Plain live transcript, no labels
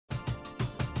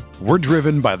We're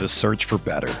driven by the search for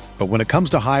better. But when it comes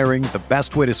to hiring, the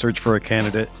best way to search for a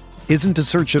candidate isn't to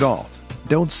search at all.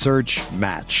 Don't search,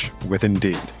 match with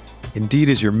Indeed. Indeed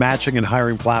is your matching and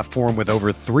hiring platform with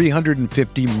over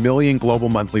 350 million global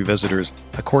monthly visitors,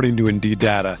 according to Indeed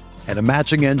data, and a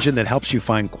matching engine that helps you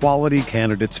find quality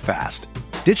candidates fast.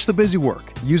 Ditch the busy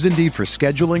work. Use Indeed for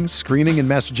scheduling, screening, and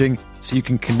messaging so you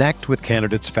can connect with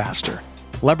candidates faster.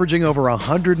 Leveraging over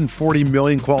 140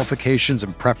 million qualifications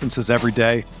and preferences every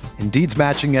day, Indeed's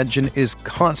matching engine is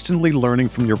constantly learning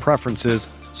from your preferences,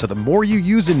 so the more you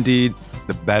use Indeed,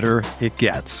 the better it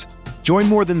gets. Join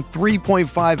more than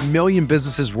 3.5 million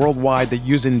businesses worldwide that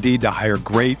use Indeed to hire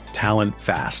great talent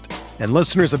fast. And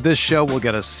listeners of this show will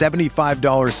get a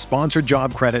 $75 sponsored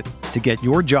job credit to get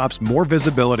your jobs more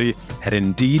visibility at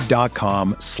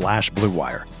Indeed.com/Blue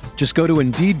Wire. Just go to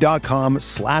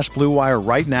Indeed.com/Blue Wire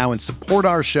right now and support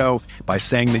our show by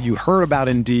saying that you heard about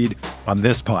Indeed on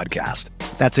this podcast.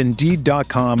 That's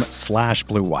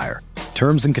Indeed.com/Blue Wire.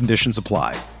 Terms and conditions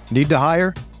apply. Need to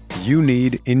hire? You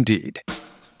need Indeed.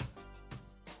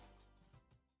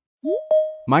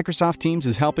 Microsoft Teams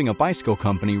is helping a bicycle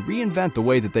company reinvent the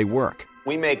way that they work.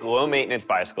 We make low-maintenance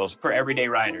bicycles for everyday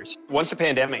riders. Once the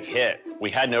pandemic hit, we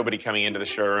had nobody coming into the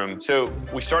showroom, so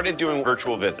we started doing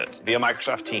virtual visits via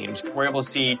Microsoft Teams. We're able to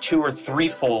see 2 or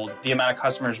 3-fold the amount of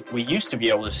customers we used to be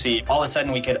able to see. All of a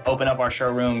sudden, we could open up our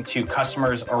showroom to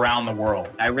customers around the world.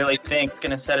 I really think it's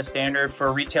going to set a standard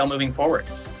for retail moving forward.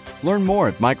 Learn more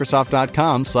at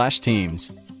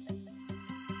Microsoft.com/Teams.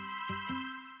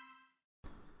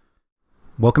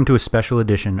 Welcome to a special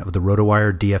edition of the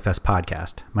RotoWire DFS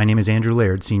podcast. My name is Andrew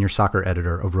Laird, Senior Soccer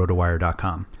Editor of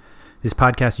RotoWire.com. This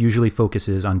podcast usually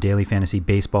focuses on daily fantasy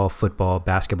baseball, football,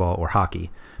 basketball, or hockey,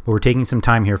 but we're taking some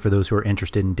time here for those who are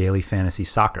interested in daily fantasy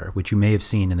soccer, which you may have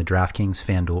seen in the DraftKings,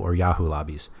 FanDuel, or Yahoo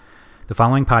lobbies. The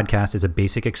following podcast is a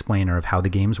basic explainer of how the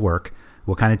games work,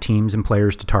 what kind of teams and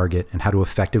players to target, and how to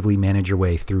effectively manage your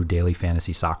way through daily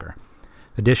fantasy soccer.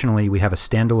 Additionally, we have a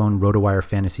standalone RotoWire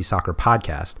Fantasy Soccer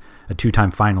podcast, a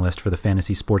 2-time finalist for the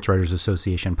Fantasy Sports Writers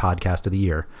Association Podcast of the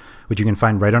Year, which you can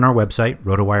find right on our website,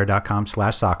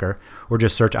 rotowire.com/soccer, or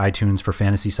just search iTunes for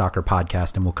Fantasy Soccer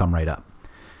Podcast and we'll come right up.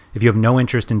 If you have no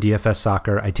interest in DFS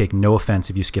soccer, I take no offense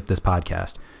if you skip this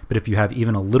podcast, but if you have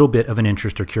even a little bit of an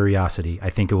interest or curiosity, I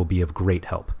think it will be of great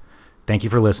help. Thank you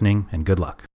for listening, and good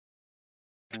luck.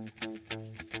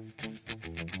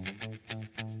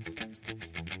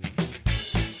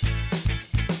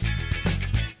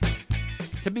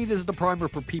 To me, this is the primer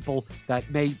for people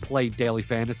that may play daily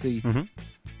fantasy,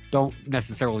 don't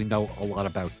necessarily know a lot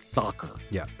about soccer.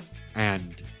 Yeah.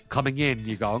 And coming in,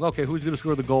 you go, okay, who's going to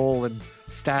score the goal and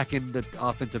stacking the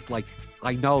offensive? Like,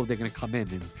 I know they're going to come in,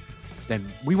 and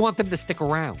then we want them to stick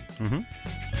around.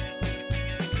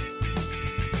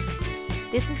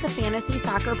 This is the Fantasy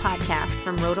Soccer Podcast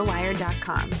from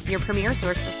RotoWire.com, your premier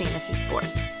source for fantasy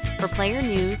sports. For player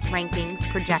news, rankings,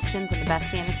 projections, and the best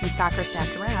fantasy soccer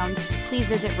stats around, please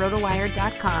visit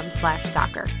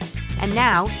rotowire.com/soccer. And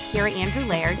now, here are Andrew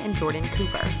Laird and Jordan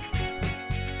Cooper.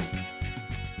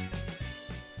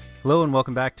 Hello and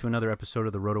welcome back to another episode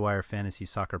of the RotoWire Fantasy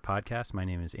Soccer Podcast. My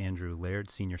name is Andrew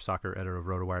Laird, Senior Soccer Editor of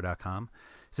RotoWire.com.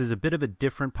 This is a bit of a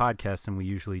different podcast than we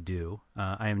usually do.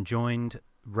 I am joined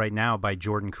right now by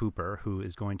Jordan Cooper, who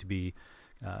is going to be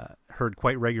heard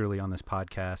quite regularly on this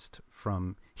podcast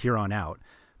from here on out.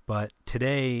 But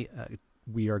today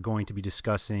we are going to be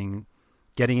discussing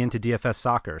getting into DFS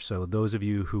soccer. So those of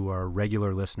you who are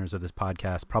regular listeners of this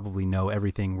podcast probably know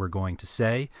everything we're going to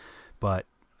say, but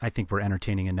I think we're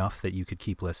entertaining enough that you could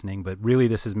keep listening. But really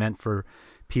this is meant for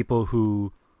people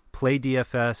who play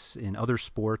DFS in other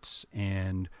sports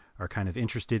and are kind of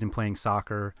interested in playing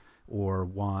soccer or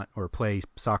play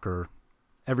soccer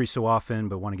every so often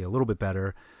but want to get a little bit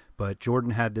better. But Jordan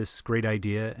had this great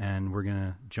idea and we're going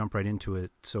to jump right into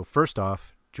it. So first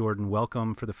off, Jordan,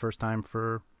 welcome for the first time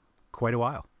for quite a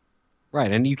while.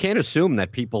 Right, and you can't assume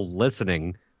that people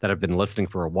listening that have been listening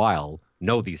for a while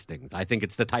know these things. I think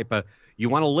it's the type of, you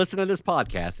want to listen to this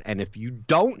podcast, and if you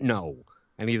don't know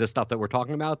any of the stuff that we're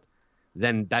talking about,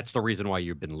 then that's the reason why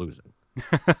you've been losing.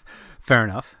 Fair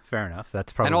enough.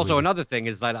 That's probably. And also another thing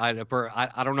is that I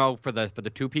don't know for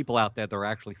the 2 people out there that are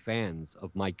actually fans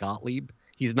of Mike Gottlieb,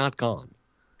 he's not gone.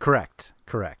 Correct.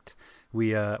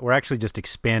 We're actually just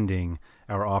expanding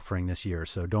our offering this year,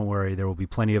 so don't worry, there will be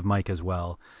plenty of Mike as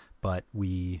well. But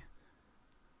we've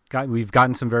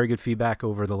gotten some very good feedback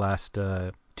over the last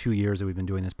 2 years that we've been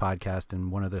doing this podcast,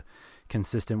 and one of the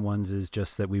consistent ones is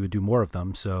just that we would do more of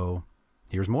them. So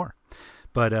here's more.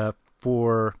 But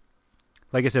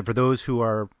like I said, for those who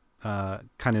are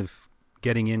kind of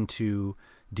getting into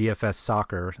DFS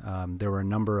soccer, there were a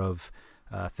number of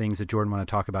things that Jordan want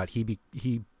to talk about. He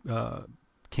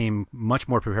came much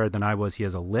more prepared than I was. He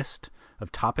has a list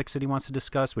of topics that he wants to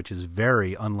discuss, which is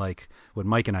very unlike what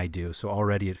Mike and I do. So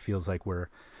already it feels like we're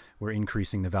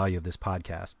increasing the value of this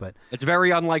podcast. But it's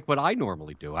very unlike what I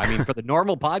normally do. I mean, for the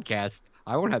normal podcast,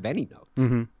 I won't have any notes.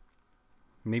 Mm-hmm.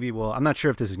 Maybe I'm not sure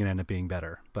if this is going to end up being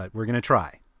better, but we're going to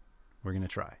try. But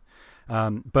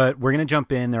we're going to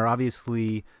jump in. There are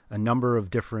obviously a number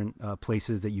of different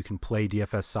places that you can play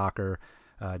DFS soccer.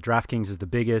 DraftKings is the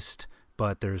biggest,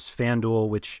 but there's FanDuel,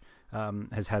 which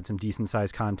has had some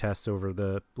decent-sized contests over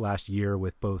the last year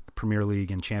with both Premier League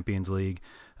and Champions League.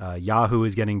 Yahoo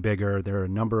is getting bigger. There are a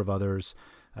number of others.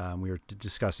 We were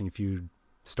discussing a few: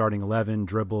 Starting 11,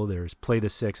 Dribble. There's Play the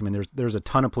Six. I mean, there's a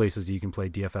ton of places that you can play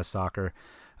DFS soccer.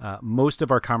 Most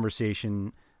of our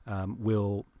conversation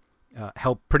will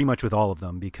help pretty much with all of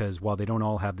them, because while they don't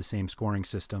all have the same scoring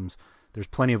systems, there's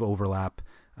plenty of overlap.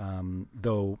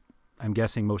 Though I'm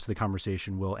guessing most of the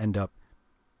conversation will end up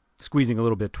squeezing a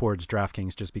little bit towards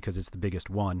DraftKings just because it's the biggest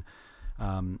one.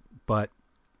 But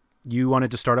you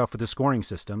wanted to start off with the scoring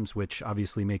systems, which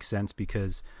obviously makes sense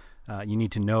because you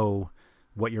need to know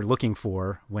what you're looking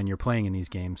for when you're playing in these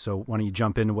games. So why don't you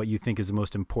jump into what you think is the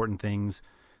most important things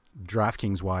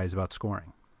DraftKings-wise about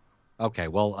scoring? Okay,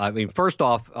 well, I mean, first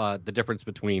off, the difference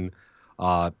between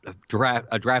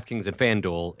DraftKings and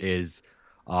FanDuel is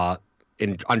on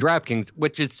DraftKings,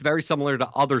 which is very similar to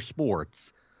other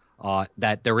sports,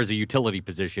 that there is a utility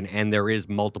position and there is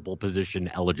multiple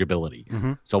position eligibility.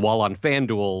 Mm-hmm. So while on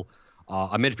FanDuel,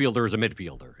 a midfielder is a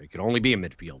midfielder. It can only be a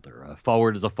midfielder. A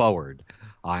forward is a forward,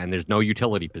 and there's no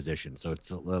utility position. So it's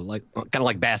kind of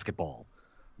like basketball,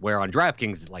 where on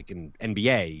DraftKings, like in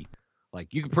NBA,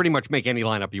 like you can pretty much make any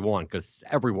lineup you want because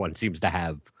everyone seems to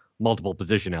have multiple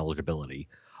position eligibility.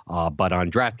 But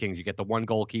on DraftKings, you get the one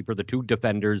goalkeeper, the two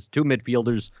defenders, two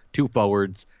midfielders, two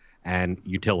forwards, and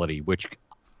utility, which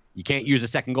you can't use a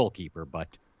second goalkeeper, but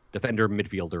defender,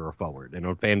 midfielder, or forward. And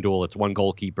on FanDuel, it's one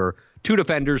goalkeeper, two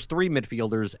defenders, three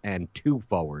midfielders, and two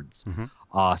forwards.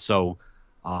 Mm-hmm. So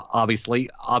obviously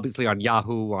on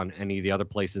Yahoo, on any of the other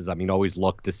places, I mean, always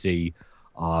look to see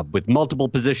with multiple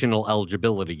positional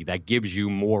eligibility, that gives you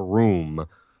more room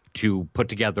to put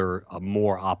together a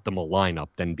more optimal lineup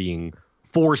than being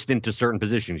forced into certain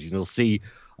positions. You'll see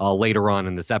later on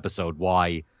in this episode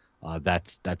why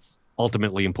that's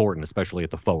ultimately important, especially at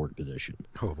the forward position.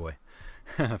 Oh boy.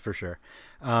 For sure.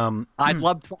 I'd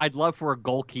love for a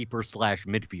goalkeeper /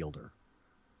 midfielder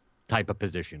type of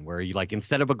position where you, like,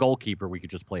 instead of a goalkeeper, we could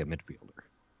just play a midfielder.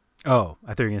 Oh,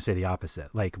 I thought you were going to say the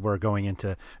opposite. Like we're going into,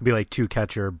 it'd be like two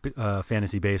catcher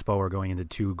fantasy baseball. We're going into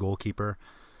two goalkeeper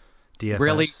DFS.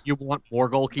 Really? You want more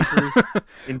goalkeepers?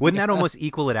 Wouldn't that almost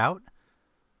equal it out?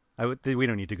 We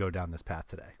don't need to go down this path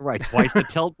today. Right. Twice the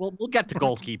tilt. We'll get to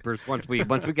goalkeepers once we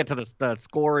get to the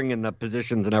scoring and the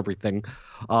positions and everything.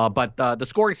 But the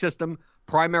scoring system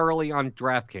primarily on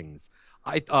DraftKings.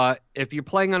 If you're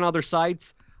playing on other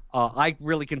sites, I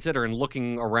really consider, and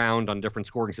looking around on different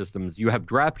scoring systems, you have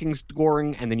DraftKings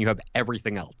scoring and then you have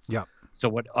everything else. Yeah. So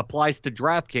what applies to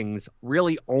DraftKings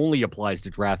really only applies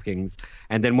to DraftKings.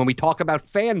 And then when we talk about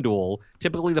FanDuel,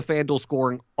 typically the FanDuel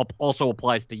scoring also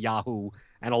applies to Yahoo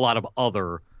and a lot of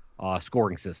other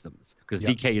scoring systems, because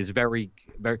DK is very,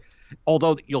 very,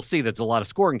 although you'll see there's a lot of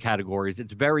scoring categories,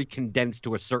 it's very condensed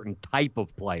to a certain type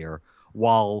of player,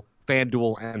 while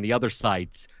FanDuel and the other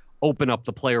sites open up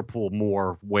the player pool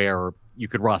more, where you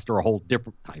could roster a whole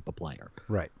different type of player.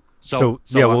 Right. So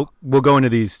yeah, we'll go into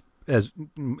these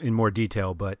in more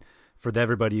detail, but for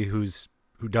everybody who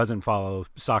doesn't follow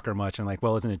soccer much and like,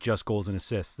 well, isn't it just goals and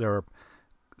assists? There are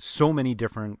so many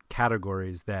different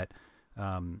categories that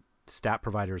stat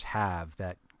providers have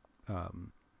that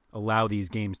allow these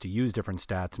games to use different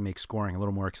stats and make scoring a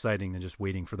little more exciting than just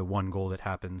waiting for the one goal that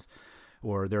happens.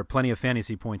 Or there are plenty of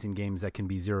fantasy points in games that can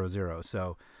be 0-0.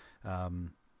 So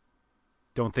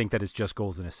don't think that it's just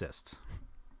goals and assists.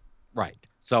 Right.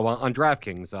 So on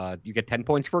DraftKings, you get 10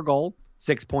 points for a goal,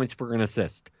 6 points for an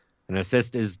assist. An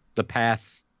assist is the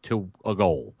pass to a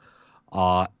goal.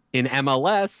 In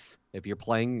MLS, if you're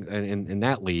playing in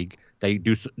that league, they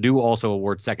do also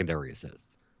award secondary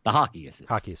assists, the hockey assist.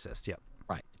 Hockey assist, yeah.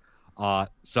 Right.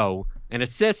 So an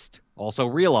assist, also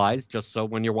realize, just so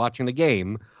when you're watching the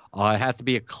game, it has to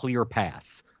be a clear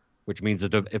pass, which means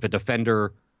that if a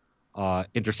defender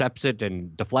intercepts it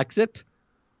and deflects it,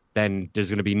 then there's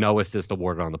going to be no assist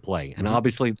awarded on the play. And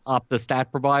obviously, the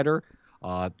stat provider,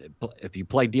 if you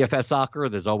play DFS soccer,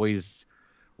 there's always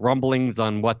rumblings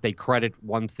on what they credit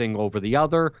one thing over the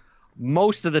other.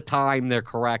 Most of the time, they're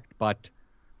correct, but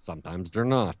sometimes they're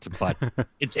not. But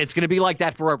it's going to be like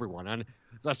that for everyone. And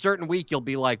a certain week you'll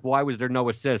be like, why was there no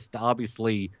assist?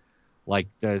 Obviously, like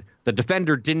the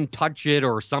defender didn't touch it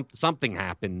or something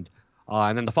happened.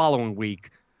 And then the following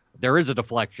week, there is a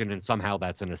deflection and somehow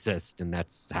that's an assist, and that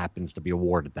happens to be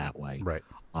awarded that way. Right.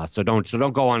 So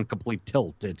don't go on complete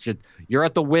tilt. You're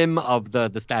at the whim of the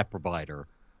stat provider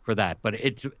for that. But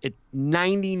it's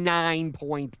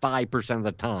 99.5% of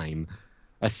the time,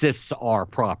 assists are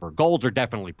proper. Goals are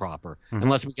definitely proper,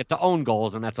 unless we get to own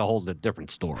goals, and that's a whole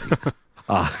different story.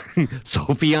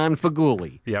 Sofian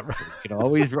Faguli. Yeah, right. You can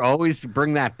always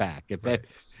bring that back.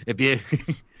 If you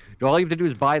all you have to do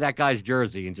is buy that guy's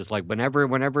jersey, and just like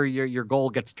whenever your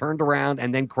goal gets turned around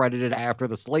and then credited after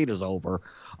the slate is over,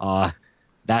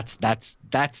 that's the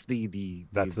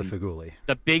Faguli.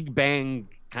 The Big Bang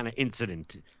kind of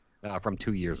incident from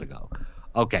 2 years ago.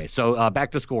 Okay, so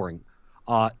back to scoring.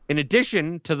 In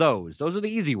addition to those are the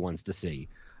easy ones to see.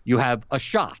 You have a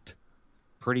shot.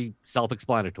 Pretty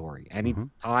self-explanatory. Any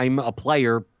time a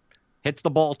player hits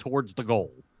the ball towards the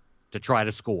goal to try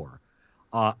to score.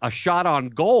 A shot on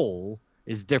goal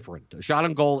is different. A shot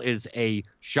on goal is a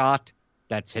shot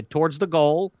that's hit towards the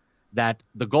goal that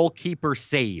the goalkeeper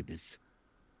saves.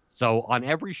 So on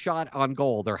every shot on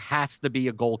goal, there has to be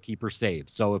a goalkeeper save.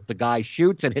 So if the guy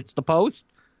shoots and hits the post,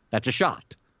 that's a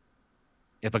shot.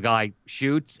 If a guy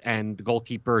shoots and the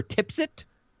goalkeeper tips it,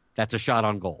 that's a shot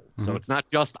on goal. So it's not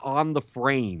just on the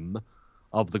frame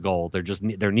of the goal.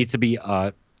 There needs to be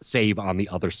a save on the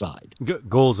other side.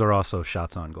 Goals are also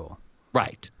shots on goal.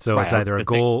 Right. So it's either a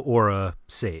goal or a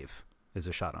save is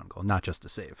a shot on goal, not just a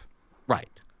save. Right.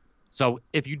 So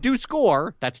if you do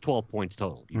score, that's 12 points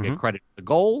total. You get credit for the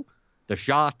goal, the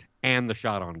shot, and the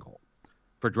shot on goal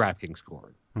for DraftKings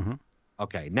scoring.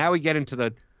 Okay, now we get into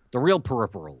the real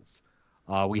peripherals.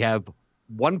 We have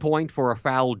 1 point for a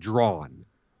foul drawn.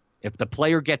 If the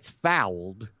player gets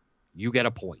fouled, you get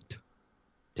a point.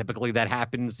 Typically that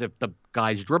happens if the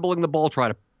guy's dribbling the ball, try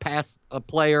to pass a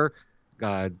player,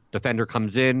 defender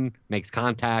comes in, makes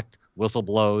contact, whistle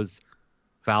blows,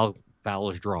 foul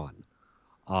is drawn.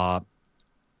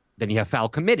 Then you have foul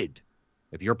committed.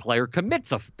 If your player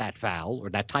commits that foul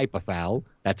or that type of foul,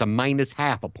 that's a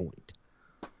 -0.5 a point.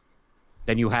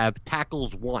 Then you have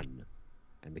tackles won.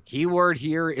 And the key word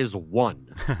here is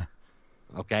won.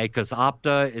 Okay, because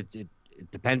Opta, it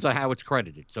depends on how it's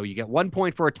credited. So you get 1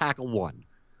 point for a tackle won.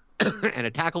 And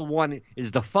a tackle won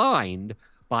is defined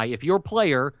by if your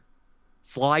player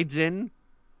slides in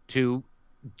to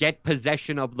get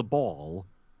possession of the ball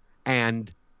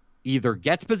and either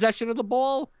gets possession of the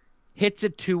ball, hits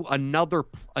it to another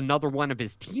one of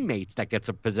his teammates that gets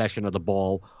a possession of the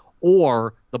ball,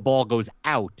 or the ball goes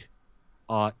out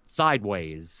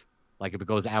sideways, like if it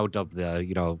goes out of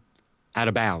out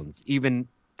of bounds,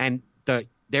 and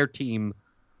their team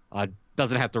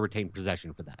doesn't have to retain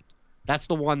possession for that. That's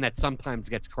the one that sometimes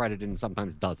gets credited and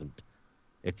sometimes doesn't.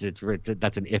 That's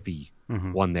an iffy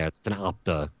one there. It's an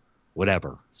Opta,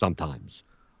 whatever, sometimes.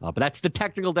 But that's the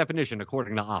technical definition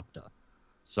according to Opta.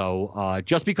 So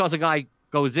just because a guy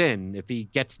goes in, if he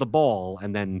gets the ball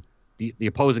and then the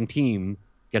opposing team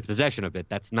gets possession of it,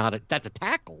 that's a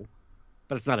tackle,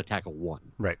 but it's not a tackle won.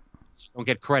 Right. So you don't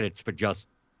get credits for just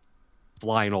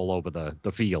flying all over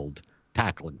the field,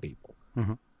 tackling people.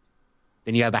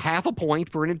 Then you have a 0.5 point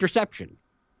for an interception.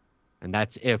 And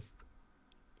that's if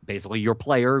basically your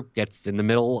player gets in the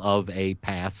middle of a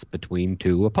pass between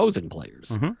two opposing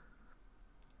players.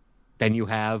 Then you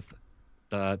have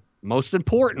the most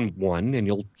important one, and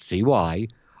you'll see why,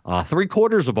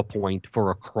 0.75 of a point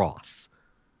for a cross.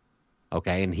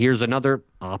 Okay, and here's another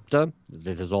Opta.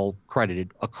 This is all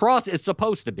credited. A cross is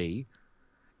supposed to be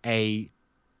a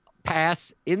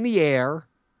pass in the air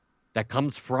that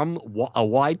comes from a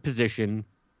wide position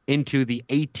into the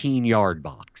 18-yard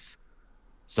box.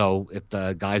 So if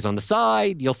the guy's on the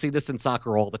side, you'll see this in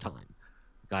soccer all the time.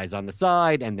 The guy's on the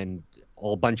side, and then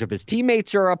a bunch of his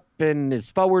teammates are up, and his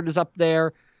forward is up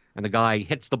there, and the guy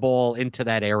hits the ball into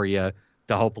that area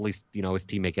to hopefully, his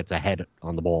teammate gets a head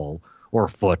on the ball or a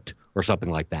foot or something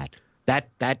like that. That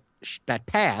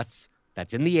pass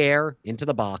that's in the air into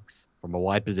the box from a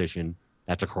wide position,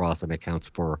 that's a cross, and it counts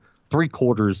for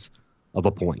 0.75 of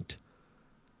a point.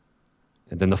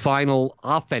 And then the final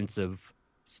offensive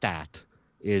stat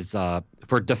is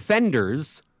for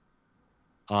defenders,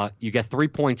 you get 3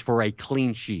 points for a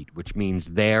clean sheet, which means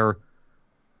their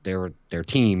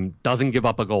team doesn't give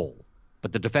up a goal,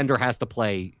 but the defender has to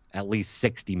play at least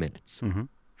 60 minutes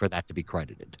for that to be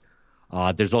credited.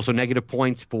 There's also negative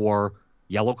points for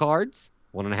yellow cards,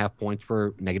 1.5 points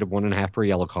for -1.5 for a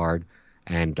yellow card,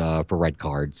 and for red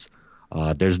cards.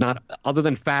 There's not, other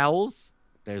than fouls,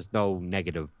 there's no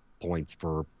negative points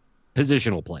for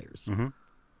positional players.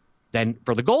 Then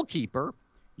for the goalkeeper,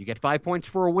 you get 5 points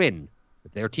for a win.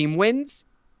 If their team wins,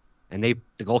 and the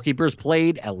goalkeeper's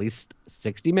played at least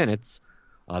 60 minutes,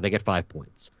 they get 5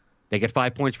 points. They get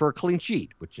 5 points for a clean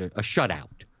sheet, which is a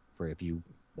shutout for if you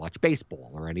watch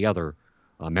baseball or any other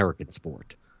American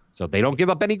sport. So if they don't give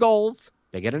up any goals,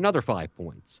 they get another 5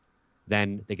 points.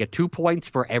 Then they get 2 points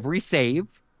for every save.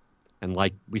 And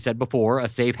like we said before, a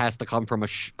save has to come from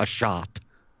a shot.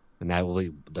 And that will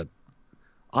be the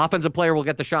offensive player will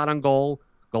get the shot on goal.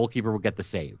 Goalkeeper will get the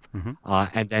save.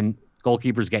 And then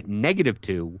goalkeepers get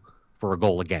 -2 for a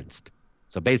goal against.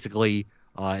 So basically,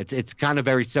 it's kind of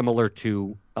very similar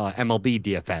to MLB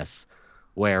DFS,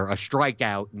 where a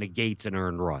strikeout negates an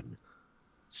earned run.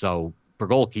 So for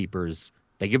goalkeepers,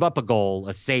 they give up a goal,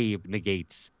 a save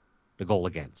negates the goal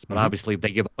against. But obviously, if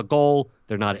they give up a goal,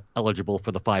 they're not eligible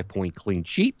for the 5-point clean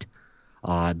sheet.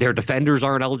 Their defenders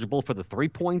aren't eligible for the 3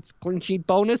 points clean sheet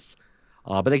bonus,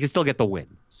 but they can still get the win.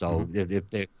 So if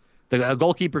a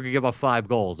goalkeeper can give up 5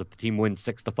 goals, if the team wins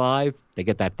 6-5, they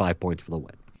get that 5 points for the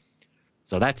win.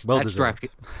 So that's DraftKings.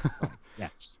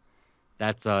 Yes,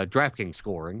 that's DraftKings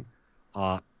scoring.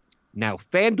 Now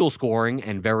FanDuel scoring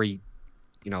and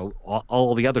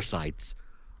all the other sites.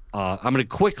 I'm going to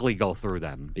quickly go through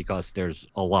them because there's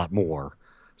a lot more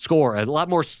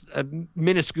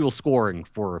minuscule scoring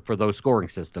for those scoring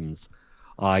systems.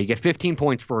 You get 15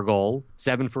 points for a goal,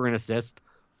 7 for an assist,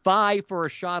 5 for a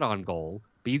shot on goal,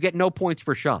 but you get no points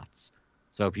for shots.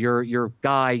 So if your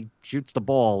guy shoots the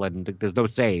ball and there's no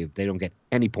save, they don't get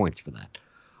any points for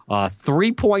that.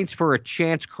 3 points for a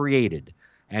chance created,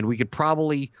 and we could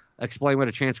probably explain what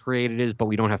a chance created is, but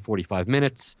we don't have 45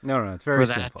 minutes. No, it's very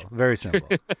simple. Very simple.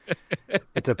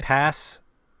 It's a pass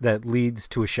that leads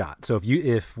to a shot. So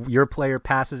if your player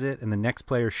passes it and the next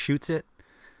player shoots it,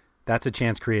 that's a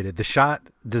chance created. The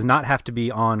shot does not have to be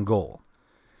on goal.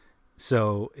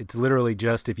 So it's literally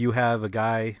just if you have a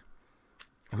guy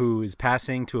who is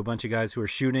passing to a bunch of guys who are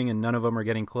shooting and none of them are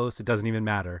getting close, it doesn't even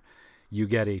matter. You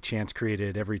get a chance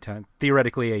created every time.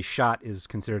 Theoretically, a shot is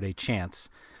considered a chance.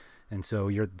 And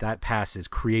so that pass is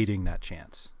creating that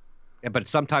chance. Yeah, but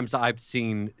sometimes I've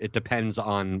seen it depends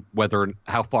on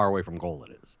how far away from goal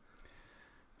it is.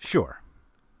 Sure.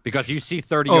 Because you see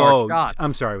 30-yard shots.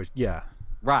 I'm sorry. Yeah.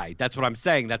 Right. That's what I'm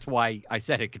saying. That's why I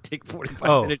said it could take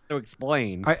 45 minutes to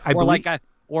explain.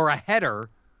 Or a header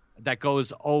that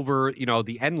goes over,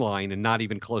 the end line and not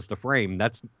even close to frame.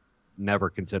 That's never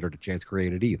considered a chance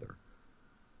created either.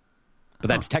 But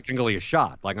that's technically a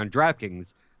shot. Like on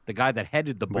DraftKings, the guy that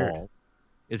headed the ball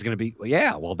is going to be,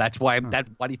 that's why. Why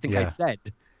do you think I said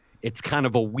it's kind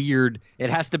of a weird? It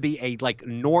has to be a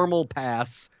normal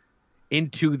pass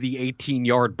into the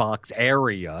 18-yard box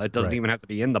area. It doesn't even have to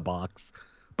be in the box,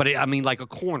 but like a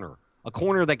corner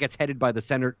that gets headed by the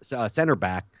center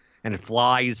back and it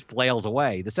flails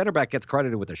away. The center back gets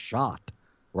credited with a shot,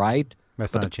 right?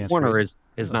 That's but not the a chance corner created.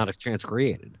 is not a chance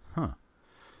created. Huh?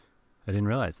 I didn't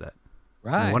realize that.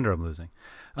 Right. No wonder I'm losing.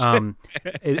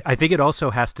 I think it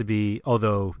also has to be,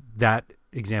 although that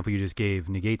example you just gave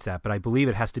negates that, but I believe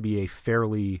it has to be a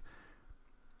fairly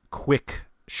quick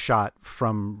shot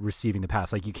from receiving the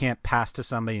pass. Like you can't pass to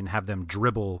somebody and have them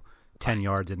dribble 10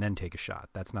 yards and then take a shot.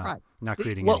 That's not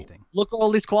creating anything. Look at all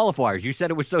these qualifiers. You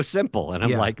said it was so simple, and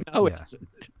I'm like, no, it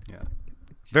isn't. Yeah,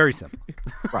 very simple.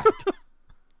 Right.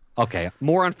 Okay,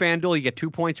 more on FanDuel. You get 2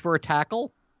 points for a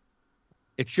tackle.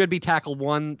 It should be tackle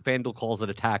 1. FanDuel calls it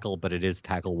a tackle, but it is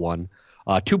tackle 1.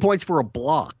 2 points for a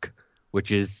block,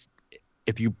 which is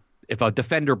if a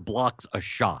defender blocks a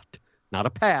shot, not a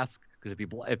pass, because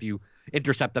if you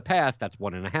intercept the pass, that's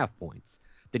 1.5 points.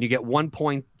 Then you get 1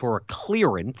 point for a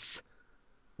clearance,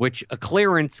 which a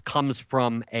clearance comes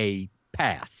from a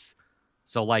pass.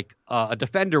 So like a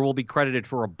defender will be credited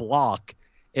for a block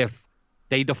if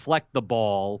they deflect the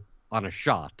ball on a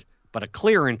shot. But a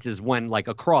clearance is when like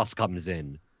a cross comes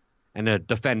in and a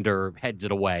defender heads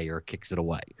it away or kicks it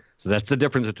away. So that's the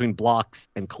difference between blocks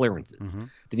and clearances. Mm-hmm.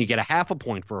 Then you get a 0.5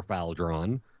 point for a foul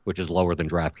drawn, which is lower than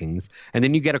DraftKings. And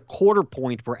then you get a 1/4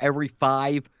 point for every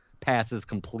 5 passes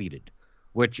completed,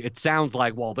 which it sounds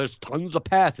like, well, there's tons of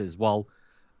passes. Well,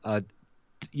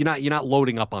 you're not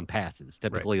loading up on passes.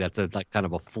 Typically, that's kind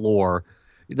of a floor.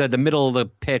 The middle of the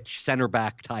pitch, center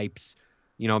back types,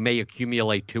 may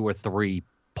accumulate 2 or 3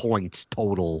 points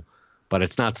total, but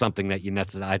it's not something that you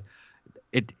necessarily.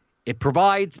 It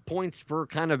provides points for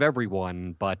kind of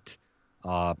everyone, but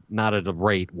not at a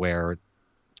rate where,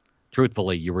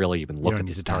 truthfully, you really even look at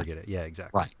the target it. Yeah,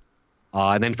 exactly. Right.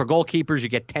 And then for goalkeepers, you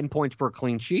get 10 points for a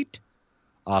clean sheet,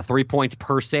 3 points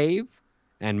per save,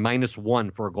 and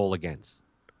 -1 for a goal against.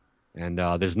 And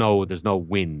there's no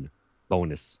win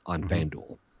bonus on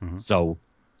FanDuel. Mm-hmm. So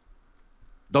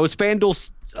those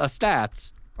FanDuel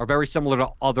stats are very similar to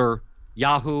other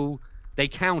Yahoo. They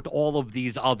count all of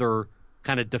these other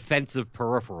kind of defensive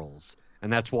peripherals,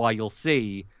 and that's why you'll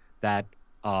see that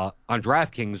on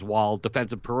DraftKings, while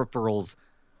defensive peripherals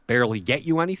barely get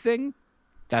you anything,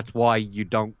 that's why you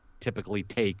don't typically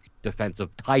take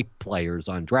defensive type players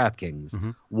on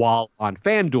DraftKings, while on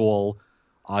FanDuel,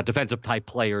 defensive type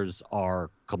players are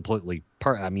completely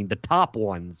the top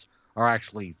ones are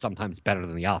actually sometimes better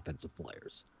than the offensive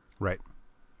players. Right.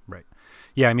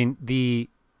 Yeah, I mean, the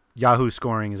Yahoo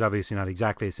scoring is obviously not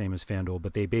exactly the same as FanDuel,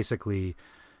 but they basically,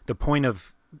 the point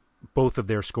of both of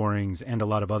their scorings and a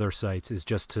lot of other sites is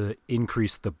just to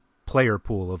increase the player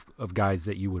pool of guys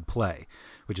that you would play,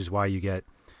 which is why you get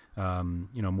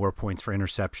more points for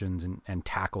interceptions and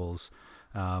tackles.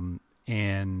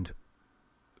 And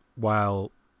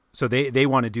while, so they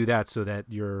want to do that so that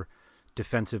your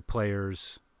defensive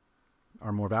players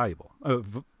are more valuable,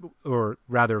 or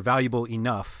rather valuable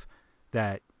enough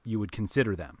that you would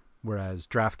consider them. Whereas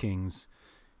DraftKings,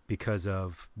 because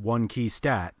of one key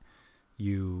stat,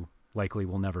 you likely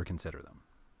will never consider them.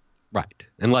 Right.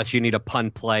 Unless you need a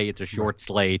punt play, it's a short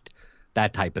slate,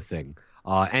 that type of thing.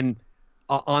 And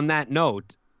on that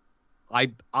note, I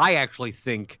actually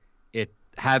think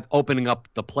opening up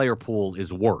the player pool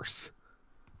is worse.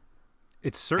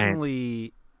 It's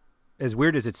certainly, as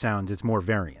weird as it sounds, it's more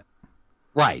variant.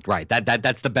 Right.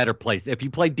 That's the better place. If you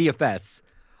play DFS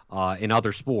in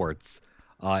other sports,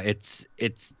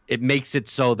 it makes it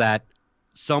so that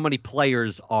so many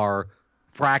players are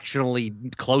fractionally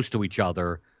close to each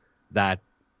other that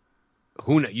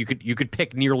you could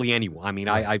pick nearly anyone. I mean,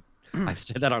 I've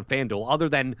said that on FanDuel.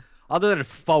 Other than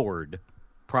forward,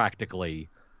 practically,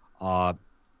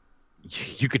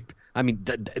 you could. I mean,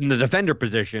 in the defender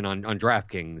position on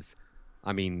DraftKings,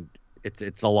 I mean,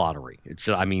 it's a lottery.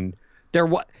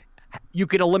 You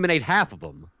could eliminate half of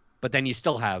them, but then you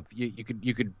still have you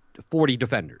could 40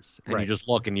 defenders, and you just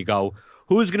look and you go,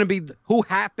 who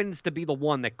happens to be the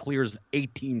one that clears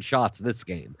 18 shots this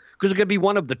game? Because it's going to be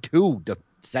one of the two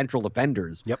central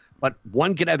defenders. Yep. But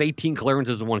one could have 18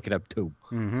 clearances and one could have 2.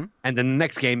 Mm-hmm. And then the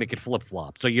next game it could flip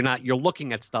flop. So you're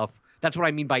looking at stuff. That's what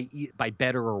I mean by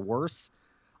better or worse.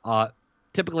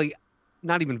 Typically,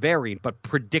 not even variant, but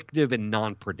predictive and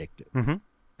non-predictive. Mm-hmm.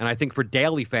 And I think for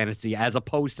daily fantasy, as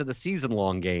opposed to the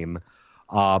season-long game,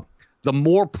 the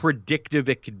more predictive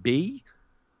it could be,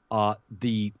 I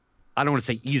don't want to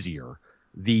say easier,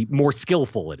 the more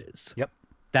skillful it is. Yep.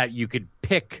 That you could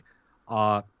pick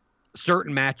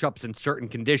certain matchups and certain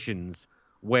conditions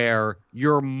where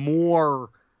you're more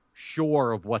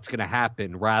sure of what's going to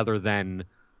happen rather than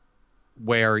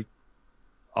where,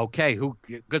 okay, who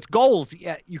gets goals?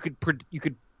 Yeah, you could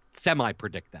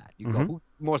semi-predict that. You go, who's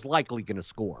most likely going to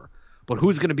score? But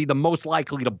who's going to be the most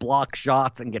likely to block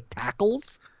shots and get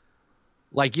tackles?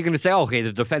 Like, you're going to say, okay,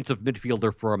 the defensive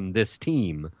midfielder from this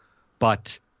team,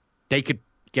 but they could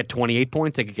get 28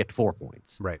 points, they could get 4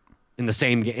 points. Right. In the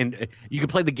same game. And you could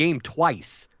play the game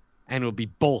twice, and it'll be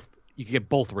both. You could get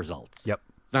both results. Yep.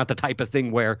 It's not the type of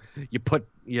thing where you put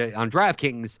on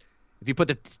DraftKings, if you put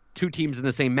the two teams in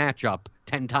the same matchup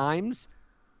 10 times,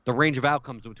 the range of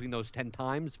outcomes between those 10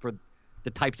 times for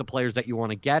the types of players that you want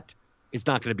to get is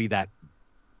not going to be that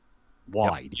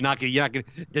wide. Yep.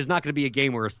 There's not going to be a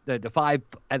game where the 5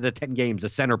 out of the 10 games, a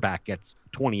center back gets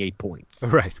 28 points.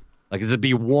 Right. Like, it'd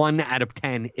be 1 out of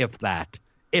 10, if that,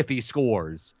 if he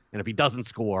scores. And if he doesn't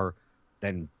score,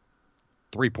 then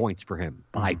 3 points for him.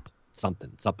 5,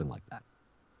 something like that.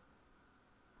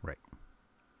 Right.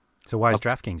 So why is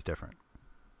DraftKings different?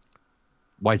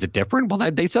 Why is it different?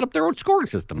 Well, they set up their own scoring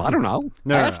system. I don't know.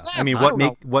 No. I mean,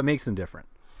 what makes them different?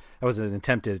 That was an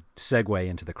attempted segue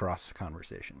into the cross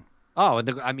conversation. Oh,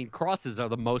 crosses are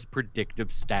the most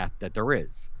predictive stat that there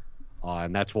is.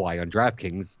 And that's why on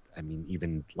DraftKings,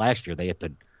 even last year, they had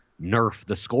to nerf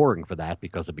the scoring for that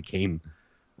because it became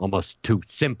almost too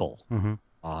simple.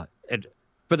 Mm-hmm. And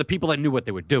for the people that knew what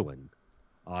they were doing,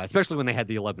 especially when they had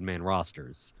the 11-man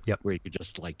rosters, where you could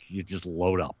just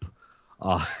load up.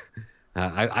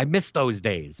 I miss those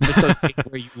days.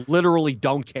 Where you literally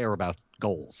don't care about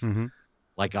goals. Mm-hmm.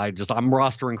 Like, I'm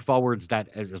rostering forwards that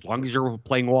as long as you're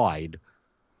playing wide,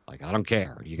 like, I don't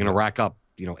care. You're going to rack up,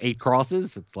 8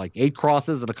 crosses. It's like 8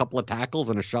 crosses and a couple of tackles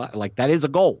and a shot. Like, that is a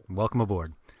goal. Welcome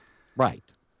aboard. Right.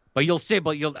 But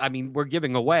we're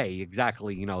giving away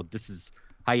exactly, this is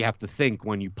how you have to think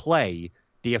when you play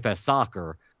DFS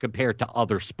soccer compared to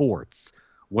other sports,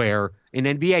 where in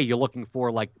NBA, you're looking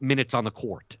for like minutes on the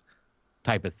court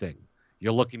type of thing.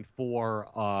 You're looking for,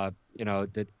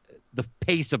 the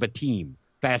pace of a team.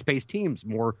 Fast-paced teams,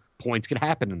 more points could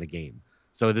happen in the game.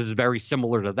 So this is very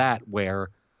similar to that, where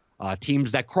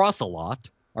Teams that cross a lot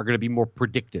are going to be more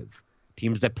predictive.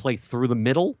 Teams that play through the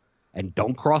middle and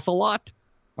don't cross a lot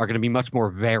are going to be much more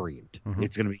variant.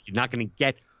 You're not going to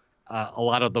get a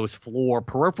lot of those floor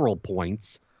peripheral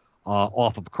points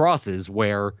off of crosses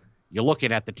where you're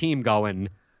looking at the team going,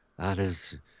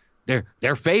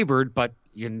 they're favored, but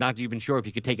you're not even sure if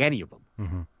you could take any of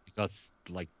them because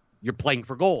like you're playing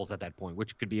for goals at that point,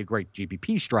 which could be a great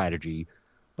GPP strategy.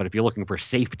 But if you're looking for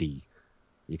safety,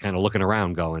 you're kind of looking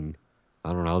around going,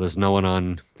 I don't know, there's no one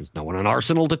on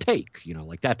Arsenal to take,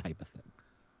 like that type of thing.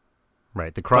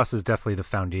 Right. The cross is definitely the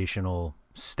foundational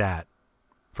stat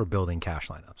for building cash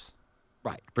lineups.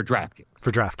 Right. For DraftKings.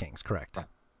 For DraftKings, correct.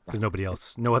 Because nobody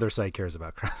else, no other site cares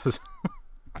about crosses.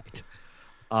 Right.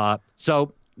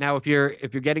 So now if you're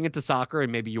getting into soccer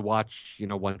and maybe you watch,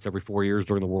 once every 4 years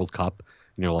during the World Cup,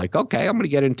 like, okay, I'm going to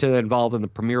get involved in the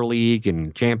Premier League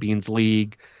and Champions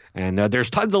League. And there's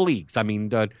tons of leagues. I mean,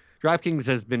 DraftKings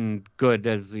has been good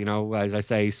as I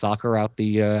say, soccer out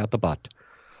the butt.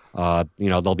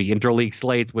 There'll be interleague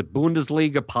slates with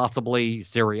Bundesliga, possibly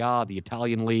Serie A, the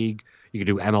Italian league. You could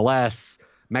do MLS,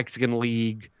 Mexican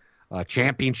league,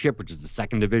 Championship, which is the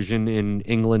second division in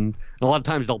England. And a lot of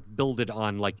times they'll build it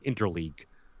on like interleague.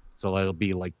 So it'll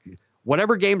be like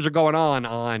whatever games are going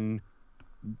on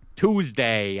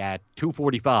Tuesday at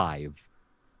 2:45.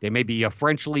 There may be a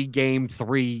French league game,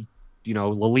 3, La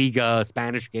Liga,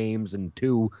 Spanish games, and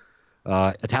 2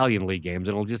 Italian league games.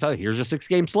 And it'll just tell you, here's a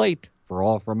 6-game slate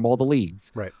from all the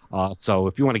leagues. Right. So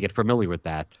if you want to get familiar with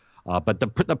that. But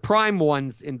the prime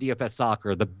ones in DFS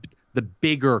soccer, the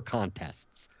bigger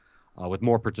contests with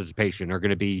more participation are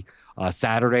going to be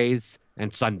Saturdays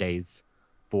and Sundays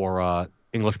for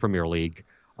English Premier League,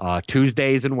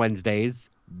 Tuesdays and Wednesdays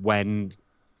when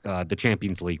the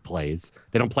Champions League plays.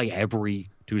 They don't play every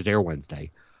Tuesday or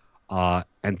Wednesday,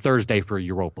 and Thursday for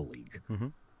Europa League.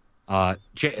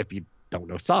 If you don't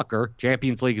know soccer,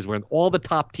 Champions League is where all the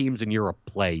top teams in Europe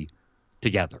play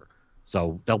together.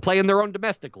 So they'll play in their own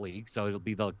domestic league. So it'll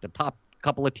be the top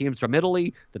couple of teams from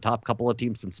Italy, the top couple of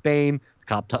teams from Spain,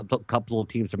 the top couple of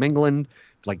teams from England.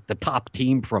 It's like the top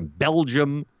team from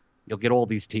Belgium. You'll get all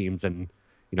these teams, and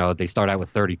they start out with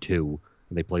 32.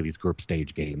 And they play these group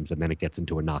stage games, and then it gets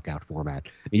into a knockout format.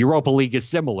 The Europa League is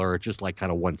similar. It's just like kind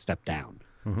of one step down.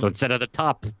 So instead of the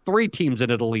top 3 teams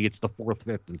in Italy, it's the 4th,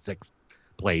 5th, and 6th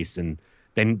place. And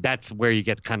then that's where you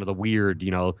get kind of the weird,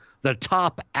 the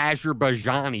top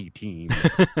Azerbaijani team.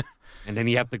 And then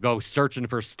you have to go searching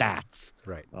for stats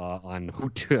on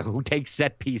who takes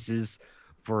set pieces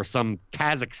for some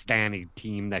Kazakhstani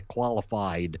team that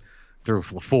qualified through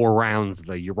 4 rounds of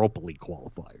the Europa League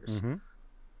qualifiers.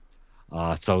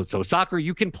 So soccer,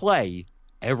 you can play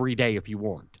every day if you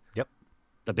want. Yep.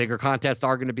 The bigger contests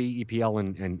are going to be EPL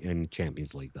and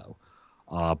Champions League, though.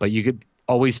 But you could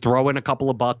always throw in a couple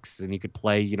of bucks, and you could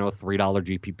play, $3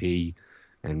 GPP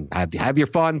and have your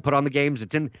fun. Put on the games.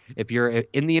 If you're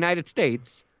in the United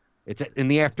States, it's in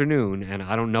the afternoon, and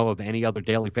I don't know of any other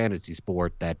daily fantasy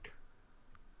sport that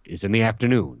is in the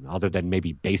afternoon, other than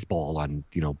maybe baseball on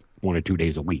 1 or 2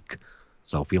 days a week.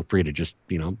 So feel free to just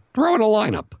throw in a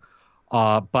lineup.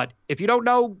 But if you don't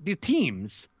know the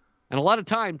teams, and a lot of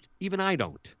times, even I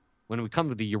don't, when we come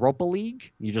to the Europa League,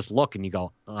 you just look and you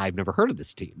go, I've never heard of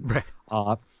this team. Right.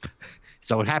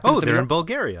 So it happens. Oh, they're in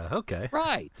Bulgaria. Okay.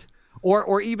 Right.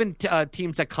 Or even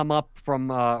teams that come up from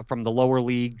the lower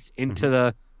leagues into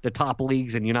the top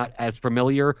leagues, and you're not as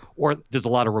familiar, or there's a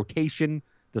lot of rotation.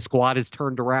 The squad is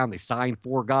turned around. They sign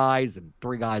 4 guys and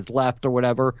 3 guys left or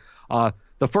whatever.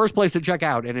 The first place to check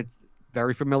out, and it's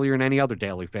very familiar in any other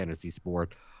daily fantasy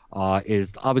sport,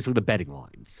 is obviously the betting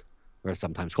lines. They're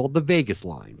sometimes called the Vegas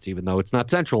lines, even though it's not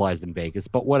centralized in Vegas,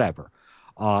 but whatever.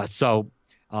 So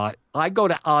I go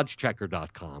to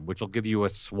oddschecker.com, which will give you a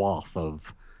swath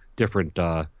of different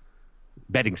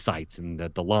betting sites and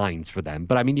the lines for them.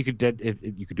 But I mean, you could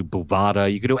do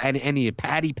Bovada, you could do any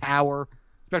Paddy Power,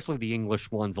 especially the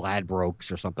English ones,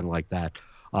 Ladbrokes or something like that.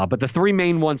 But the 3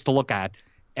 main ones to look at,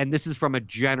 and this is from a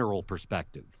general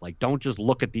perspective. Like, don't just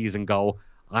look at these and go,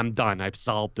 I'm done, I've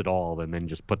solved it all, and then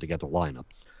just put together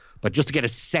lineups. But just to get a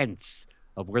sense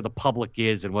of where the public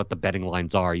is and what the betting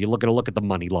lines are, you're going to look at the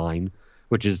money line,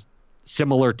 which is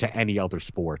similar to any other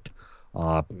sport.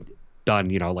 Done,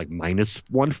 like minus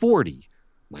 140,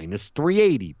 minus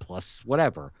 380, plus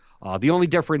whatever. The only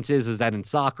difference is that in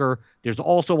soccer, there's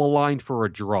also a line for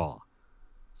a draw.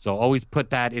 So always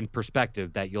put that in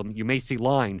perspective, that you may see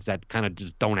lines that kind of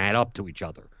just don't add up to each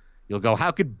other. You'll go, how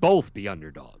could both be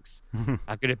underdogs?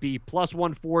 How could it be plus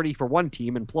 140 for one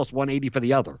team and plus 180 for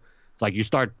the other? It's like you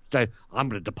start saying, I'm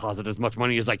going to deposit as much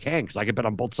money as I can because I can bet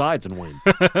on both sides and win.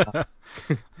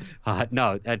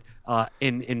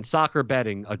 In soccer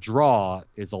betting, a draw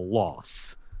is a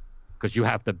loss because you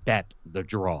have to bet the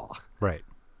draw. Right.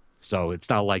 So it's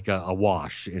not like a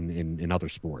wash in other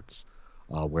sports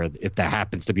where if there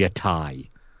happens to be a tie,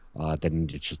 then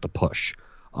it's just a push.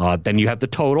 Then you have the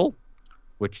total,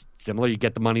 which similar, you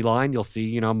get the money line. You'll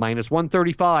see, minus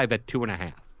 135 at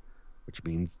 2.5. Which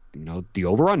means, the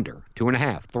over-under,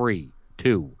 2.5, 3,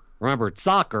 2. Remember, it's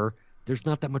soccer. There's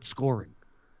not that much scoring,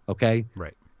 okay?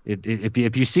 Right.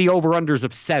 If you see over-unders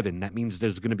of 7, that means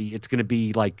it's going to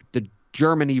be like the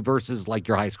Germany versus like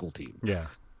your high school team. Yeah.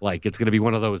 Like it's going to be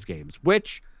one of those games.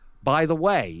 Which, by the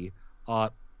way,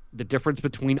 the difference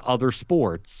between other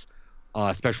sports,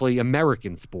 especially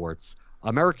American sports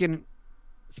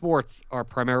are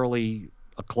primarily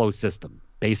a closed system.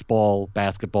 Baseball,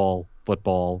 basketball,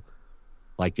 football.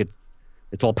 Like it's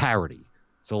all parity.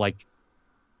 So like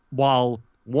while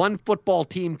one football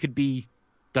team could be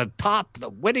the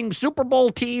winning Super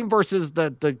Bowl team versus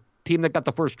the team that got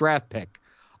the first draft pick,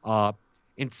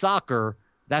 in soccer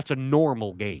that's a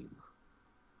normal game.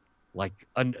 Like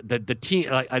the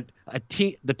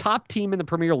top team in the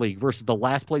Premier League versus the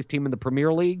last place team in the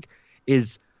Premier League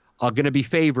is going to be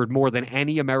favored more than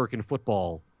any American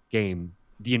football game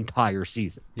the entire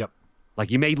season. Yep.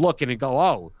 Like you may look and go,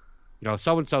 oh,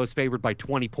 so-and-so is favored by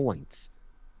 20 points.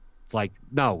 It's like,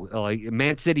 no, like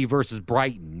Man City versus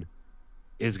Brighton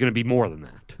is going to be more than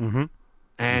that. Mm-hmm.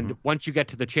 And once you get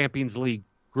to the Champions League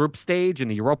group stage and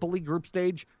the Europa League group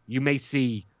stage, you may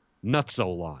see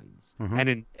nutso lines. Mm-hmm.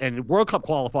 And in World Cup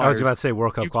qualifiers... I was about to say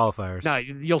World Cup qualifiers. No,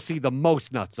 you'll see the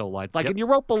most nutso lines. Like in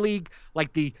Europa League,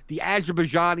 like the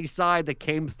Azerbaijani side that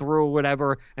came through or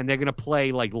whatever, and they're going to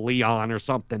play like Lyon or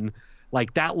something.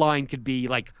 Like that line could be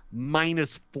like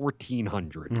minus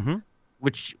 1,400,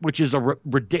 which is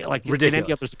ridiculous. Like in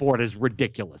any other sport is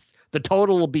ridiculous. The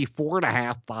total will be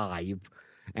 4.5, 5,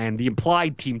 and the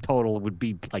implied team total would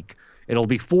be like it'll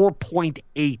be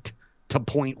 4.8 to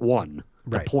 0.1 to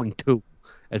 0.2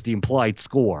 as the implied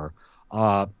score,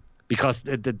 because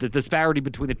the disparity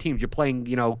between the teams you're playing,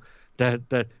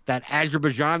 that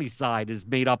Azerbaijani side is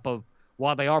made up of.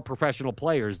 While they are professional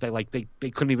players, they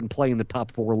couldn't even play in the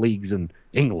top 4 leagues in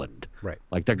England. Right.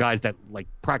 Like they're guys that like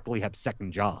practically have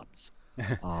second jobs.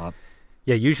 Yeah,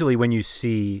 usually when you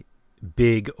see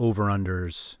big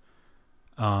over-unders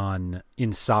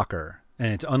in soccer,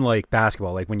 and it's unlike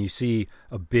basketball, like when you see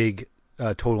a big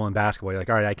total in basketball, you're like,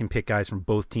 all right, I can pick guys from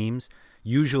both teams.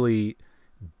 Usually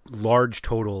large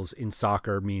totals in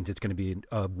soccer means it's going to be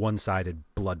a one-sided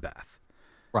bloodbath.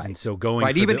 Right. And so going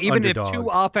for even the underdog, if two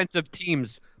offensive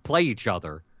teams play each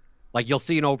other, like you'll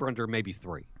see an over/under maybe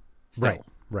 3. Still.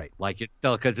 Right. Like it's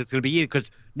still because it's going to be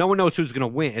because no one knows who's going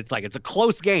to win. It's like it's a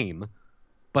close game,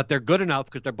 but they're good enough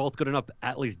because they're both good enough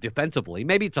at least defensively.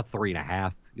 Maybe it's a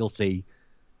 3.5. You'll see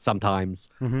sometimes.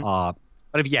 Mm-hmm.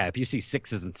 But if you see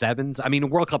 6s and 7s, I mean, in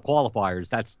World Cup qualifiers,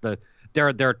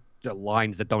 they're the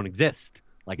lines that don't exist.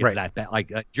 Like it's that bad.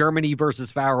 Like Germany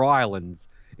versus Faroe Islands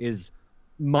is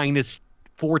minus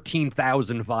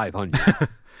 14,500.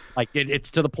 Like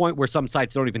it's to the point where some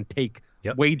sites don't even take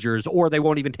wagers, or they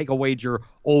won't even take a wager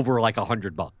over like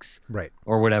 $100, right,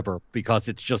 or whatever, because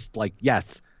it's just like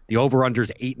the over under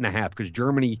is 8.5 because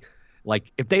Germany,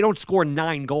 like if they don't score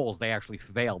 9 goals, they actually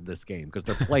failed this game because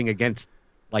they're playing against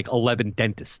like 11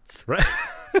 dentists. Right.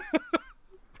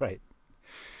 Right.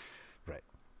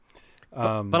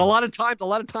 But a lot of times,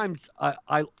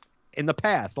 I in the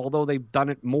past, although they've done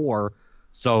it more.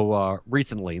 So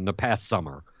recently, in the past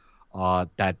summer,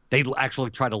 that they actually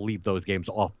try to leave those games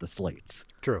off the slates.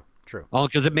 True. Oh,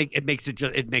 because it makes it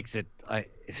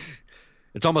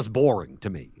it's almost boring to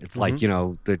me. It's like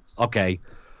okay,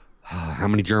 how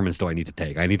many Germans do I need to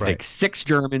take? I need to take 6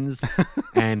 Germans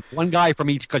and 1 guy from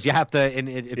each because you have to. And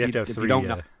if you don't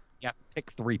know, you have to pick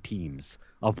 3 teams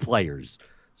of players.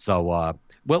 So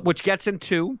which gets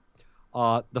into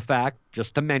the fact,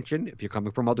 just to mention, if you're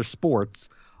coming from other sports.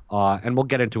 And we'll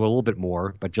get into it a little bit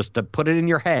more, but just to put it in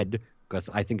your head, because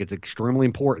I think it's extremely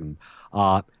important,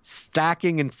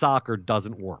 stacking in soccer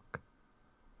doesn't work.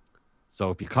 So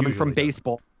if you're coming from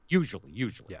baseball, usually.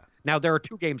 Yeah. Now, there are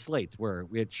 2-game slates where,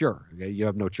 you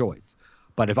have no choice.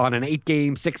 But if on an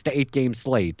 8-game, 6 to 8 game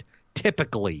slate,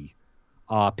 typically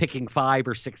picking 5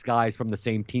 or 6 guys from the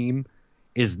same team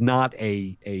is not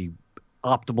a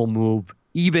optimal move,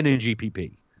 even in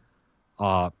GPP.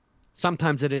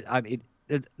 Sometimes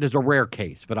there's a rare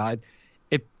case, but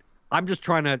I'm just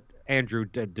trying to, Andrew,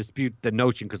 to dispute the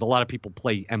notion because a lot of people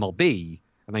play MLB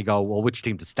and they go, well, which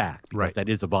team to stack? Because that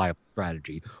is a viable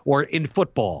strategy. Or in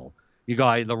football, You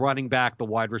got the running back, the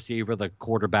wide receiver, the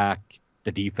quarterback,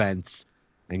 the defense,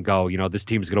 and go, this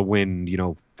team's going to win,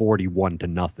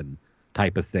 41-0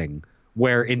 type of thing.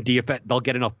 Where in DFS, they'll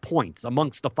get enough points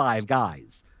amongst the 5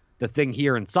 guys. The thing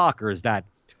here in soccer is that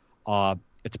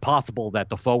it's possible that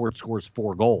the forward scores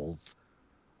 4 goals.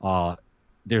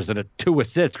 There's 2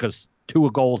 assists because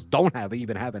 2 goals don't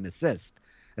even have an assist.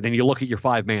 And then you look at your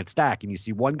 5-man stack and you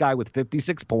see one guy with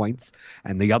 56 points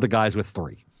and the other guys with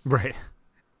 3. Right.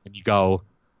 And you go,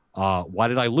 why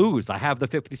did I lose? I have the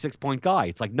 56-point guy.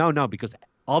 It's like, no, because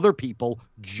other people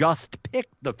just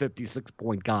picked the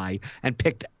 56-point guy and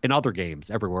picked in other games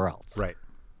everywhere else. Right.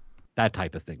 That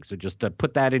type of thing. So just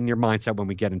put that in your mindset when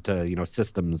we get into,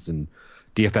 systems and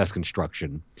DFS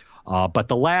construction. But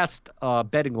the last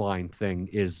betting line thing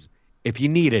is, if you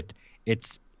need it,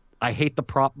 I hate the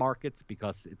prop markets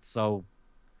because it's so,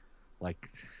 you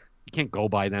can't go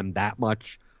by them that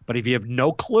much. But if you have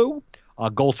no clue,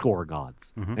 goal scoring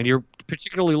odds. Mm-hmm. And you're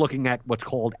particularly looking at what's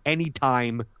called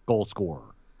anytime goal scorer.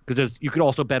 Because you could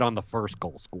also bet on the first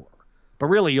goal scorer. But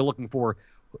really, you're looking for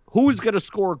who's going to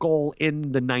score a goal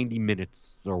in the 90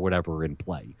 minutes or whatever in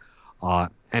play.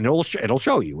 And it'll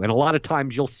show you. And a lot of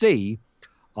times you'll see,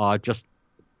 just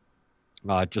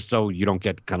so you don't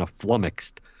get kind of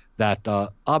flummoxed, that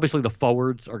obviously the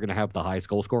forwards are going to have the highest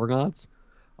goal scoring odds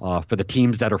for the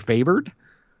teams that are favored.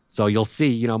 So you'll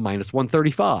see, minus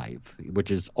 135,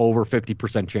 which is over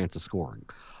 50% chance of scoring,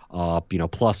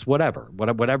 plus whatever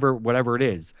it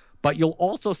is. But you'll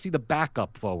also see the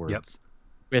backup forwards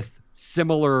with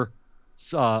similar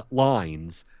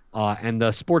lines, and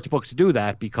the sports books do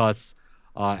that because,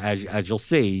 as you'll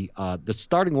see, the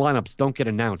starting lineups don't get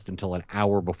announced until an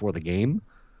hour before the game,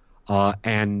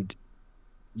 and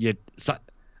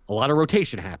a lot of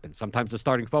rotation happens. Sometimes the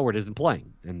starting forward isn't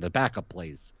playing, and the backup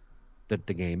plays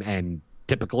the game, and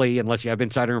typically, unless you have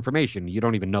insider information, you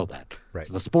don't even know that. Right.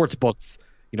 So the sports books,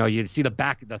 you see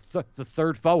the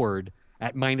third forward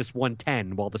at minus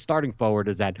 110, while the starting forward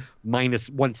is at minus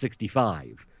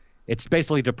 165. It's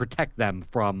basically to protect them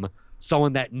from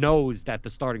someone that knows that the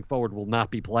starting forward will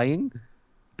not be playing,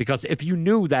 because if you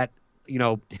knew that,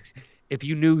 the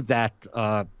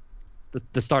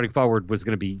starting forward was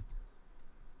going to be,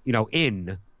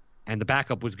 in, and the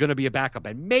backup was going to be a backup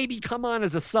and maybe come on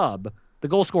as a sub, the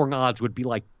goal scoring odds would be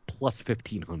like plus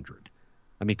 1,500.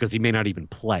 I mean, because he may not even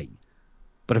play.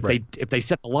 But if they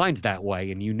set the lines that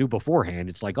way and you knew beforehand,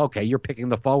 it's like, okay, you're picking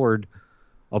the forward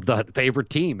of the favorite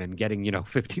team and getting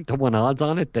 15-1 odds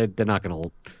on it. They're not going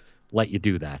to let you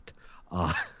do that.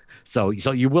 So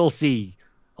you will see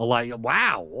a lot.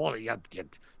 Wow,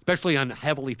 especially on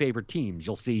heavily favored teams,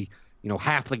 you'll see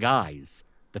half the guys,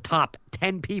 the top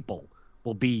 10 people,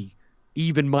 will be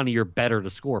even money or better to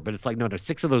score. But it's like, no,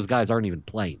 6 of those guys aren't even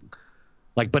playing.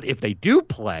 But if they do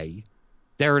play,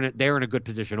 they're in a good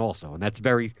position also, and that's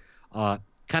very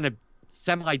kind of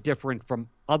semi-different from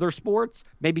other sports,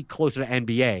 maybe closer to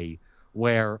NBA,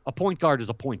 where a point guard is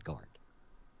a point guard.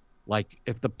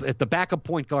 If the backup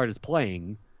point guard is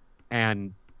playing,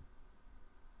 and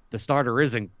the starter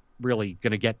isn't really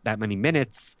going to get that many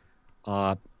minutes,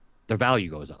 their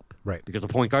value goes up. Right. Because the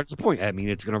point guard is a point. I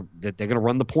mean, they're gonna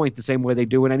run the point the same way they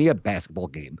do in any basketball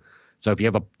game. So if you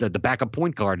have the backup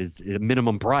point guard is a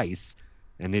minimum price,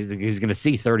 and he's going to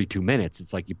see 32 minutes,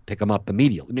 it's like you pick him up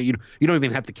immediately. You don't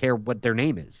even have to care what their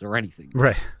name is or anything.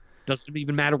 Right. Doesn't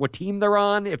even matter what team they're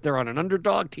on. If they're on an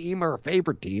underdog team or a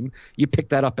favorite team, you pick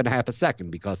that up in half a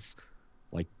second because,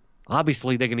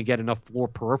 obviously they're going to get enough floor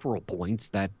peripheral points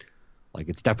that,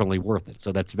 it's definitely worth it.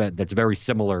 So that's very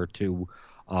similar to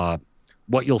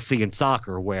what you'll see in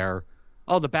soccer where,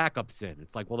 the backup's in.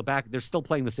 It's like, well, they're still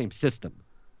playing the same system.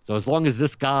 So as long as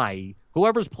this guy,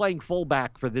 whoever's playing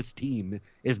fullback for this team,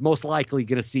 is most likely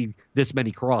going to see this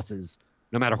many crosses,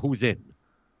 no matter who's in.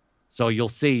 So you'll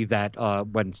see that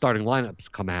when starting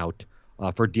lineups come out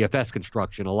for DFS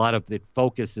construction, a lot of it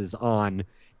focuses on,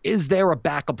 is there a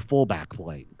backup fullback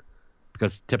playing?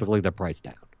 Because typically they're priced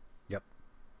down. Yep.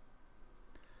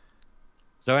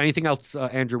 So anything else,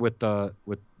 Andrew, with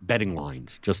betting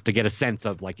lines, just to get a sense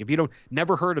of, if you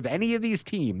never heard of any of these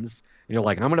teams, and you're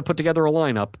like, I'm going to put together a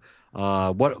lineup,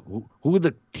 who are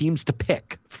the teams to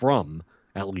pick from,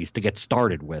 at least, to get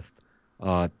started with?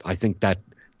 I think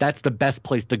that's the best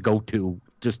place to go to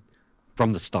just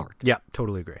from the start. Yeah,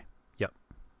 totally agree. Yep.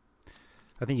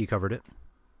 I think you covered it.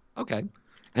 Okay.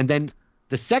 And then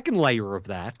the second layer of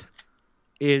that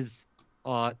is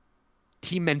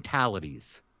team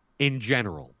mentalities in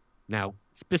general. Now,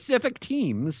 specific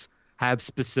teams have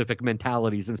specific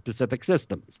mentalities and specific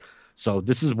systems. So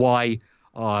this is why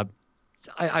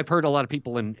I've heard a lot of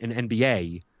people in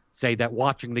NBA say that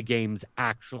watching the games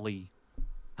actually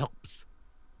helps.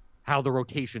 How the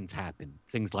rotations happen,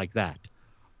 things like that.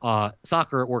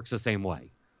 Soccer, it works the same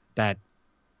way. That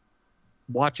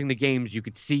watching the games, you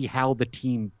could see how the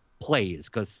team plays,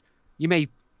 because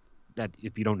that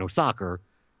if you don't know soccer,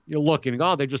 you're looking,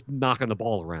 they're just knocking the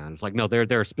ball around. It's like, no, there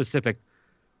are specific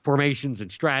formations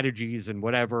and strategies and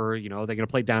whatever. They're going to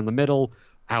play down the middle,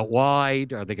 out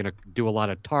wide. Are they going to do a lot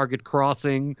of target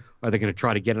crossing? Are they going to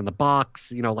try to get in the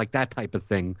box? Like that type of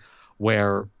thing,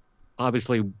 where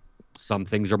obviously some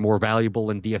things are more valuable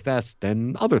in DFS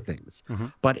than other things. Mm-hmm.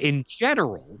 But in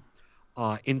general,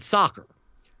 in soccer,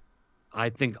 I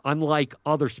think unlike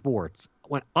other sports,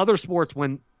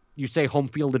 when you say home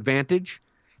field advantage,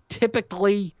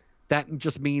 typically that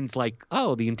just means like,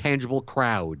 the intangible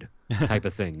crowd type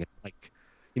of thing. Like,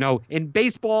 in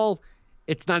baseball,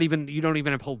 it's not even, you don't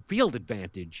even have home field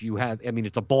advantage. You have,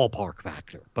 it's a ballpark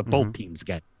factor, but both teams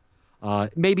get,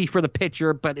 maybe for the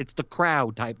pitcher, but it's the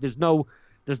crowd type. There's no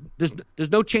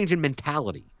change in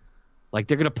mentality. Like,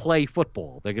 they're going to play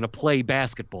football. They're going to play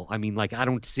basketball. I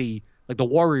don't see, like, the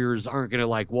Warriors aren't going to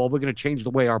we're going to change the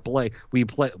way we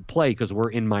play because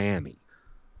we're in Miami.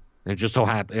 And it just so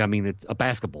happens, it's a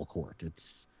basketball court.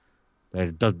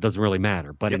 It doesn't really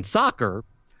matter. But in soccer,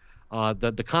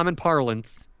 the common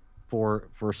parlance for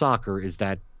soccer is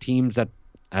that teams that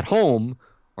at home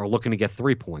are looking to get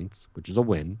 3 points, which is a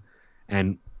win,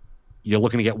 and you're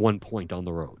looking to get 1 point on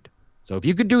the road. So if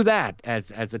you could do that as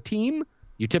a team,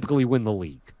 you typically win the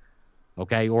league,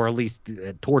 okay, or at least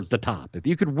towards the top. If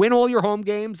you could win all your home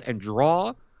games and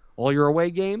draw all your away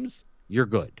games, you're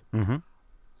good. Mm-hmm.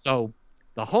 So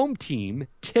the home team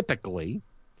typically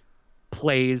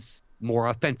plays more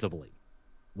offensively,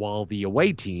 while the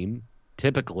away team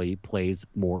typically plays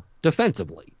more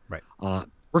defensively. Right.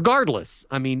 Regardless,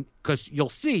 because you'll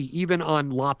see even on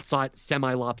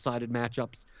semi-lopsided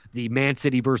matchups, the Man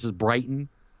City versus Brighton,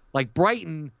 like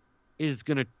Brighton is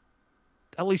going to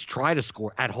at least try to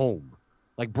score at home.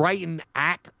 Like Brighton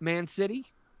at Man City,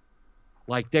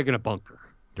 like they're going to bunker.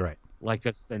 Right. Like,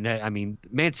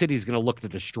 Man City is going to look to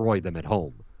destroy them at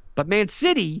home. But Man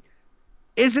City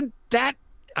isn't that.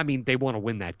 They want to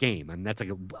win that game. That's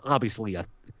obviously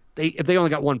if they only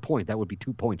got 1 point, that would be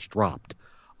 2 points dropped.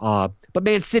 But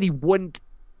Man City wouldn't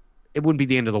be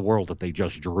the end of the world if they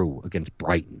just drew against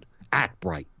Brighton at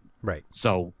Brighton. Right.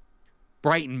 So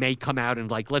Brighton may come out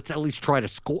and let's at least try to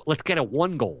score. Let's get a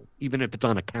 1 goal, even if it's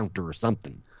on a counter or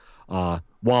something.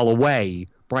 While away,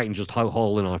 Brighton just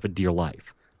holding on for dear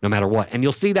life, no matter what. And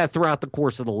you'll see that throughout the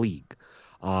course of the league.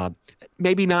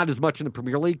 Maybe not as much in the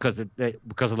Premier League because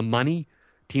of the money.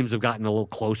 Teams have gotten a little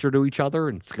closer to each other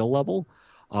in skill level.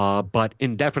 But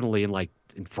definitely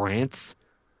in France,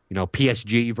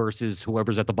 PSG versus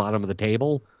whoever's at the bottom of the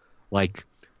table, like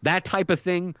that type of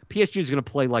thing. PSG is going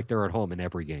to play like they're at home in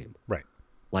every game. Right.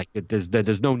 Like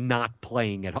there's no not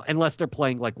playing at home unless they're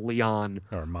playing like Lyon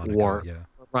or Monaco,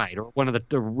 right, or one of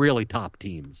the really top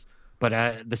teams.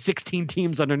 But the 16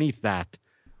 teams underneath that,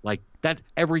 like that,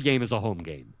 every game is a home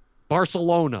game.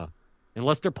 Barcelona,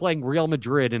 unless they're playing Real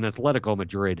Madrid and Atletico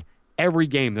Madrid, every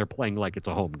game they're playing like it's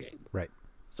a home game. Right.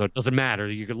 So it doesn't matter.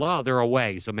 You could, they're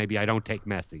away, so maybe I don't take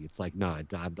Messi. It's like, no,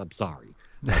 I'm sorry.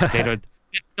 Like, it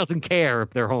doesn't care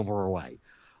if they're home or away.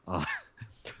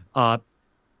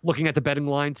 Looking at the betting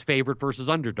lines, favorite versus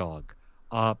underdog.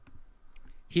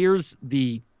 Here's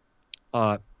the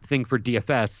thing for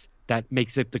DFS that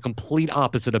makes it the complete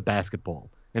opposite of basketball.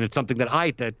 And it's something that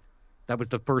was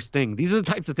the first thing. These are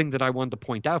the types of things that I wanted to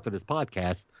point out for this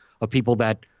podcast of people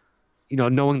that,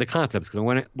 knowing the concepts. Because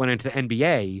when I went into the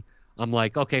NBA, I'm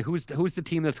like, okay, who's the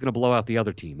team that's going to blow out the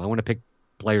other team? I want to pick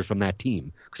players from that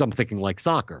team because I'm thinking like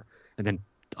soccer. And then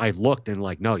I looked and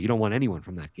like, no, you don't want anyone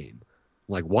from that game.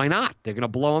 I'm like, why not? They're going to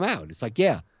blow them out. It's like,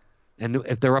 yeah. And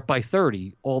if they're up by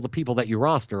 30, all the people that you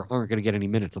roster aren't going to get any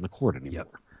minutes on the court anymore.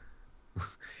 Yep.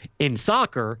 In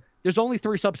soccer, there's only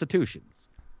 3 substitutions.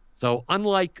 So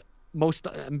unlike most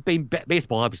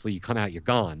baseball, obviously you come out, you're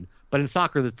gone. But in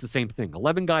soccer, that's the same thing.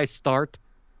 11 guys start,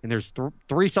 and there's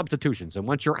 3 substitutions. And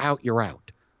once you're out, you're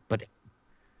out. But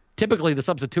typically the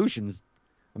substitutions,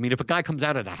 if a guy comes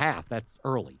out at a half, that's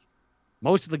early.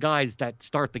 Most of the guys that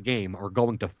start the game are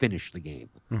going to finish the game.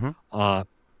 Mm-hmm.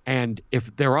 And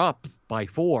if they're up by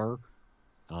 4,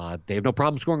 they have no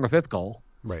problem scoring a 5th goal.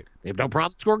 Right. They have no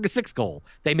problem scoring a 6th goal.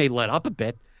 They may let up a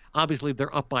bit. Obviously, if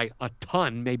they're up by a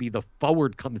ton, maybe the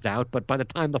forward comes out. But by the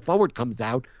time the forward comes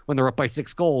out, when they're up by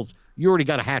 6 goals, you already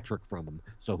got a hat trick from them.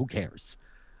 So who cares?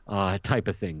 Type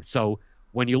of thing. So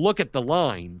when you look at the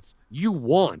lines, you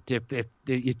want if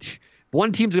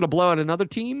one team's going to blow out another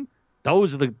team,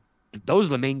 those are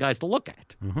the main guys to look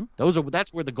at. Mm-hmm.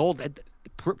 That's where the goal,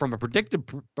 from a predictive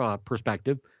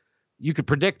perspective, you could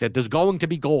predict that there's going to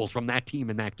be goals from that team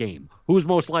in that game. Who's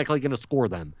most likely going to score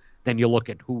them? Then you look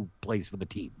at who plays for the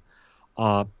team.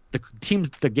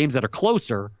 The games that are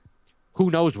closer,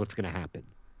 who knows what's going to happen?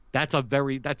 That's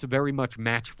very much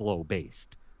match flow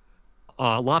based.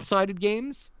 Lopsided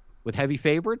games with heavy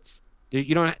favorites,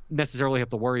 you don't necessarily have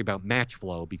to worry about match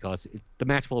flow because the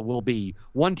match flow will be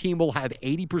one team will have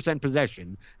 80%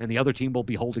 possession and the other team will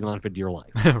be holding on for dear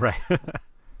life. Right. I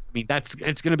mean, it's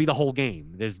going to be the whole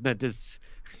game. The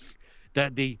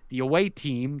away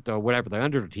team, the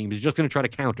underdog team, is just going to try to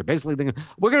counter. Basically,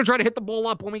 we're going to try to hit the ball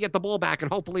up when we get the ball back,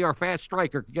 and hopefully our fast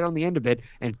striker can get on the end of it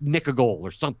and nick a goal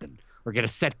or something, or get a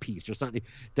set piece or something.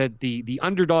 The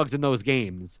underdogs in those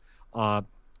games,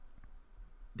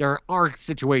 there are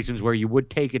situations where you would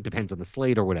take it, depends on the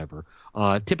slate or whatever.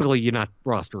 Typically, you're not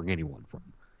rostering anyone from,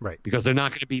 right? Because they're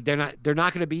not going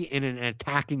to be in an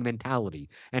attacking mentality.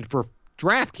 And for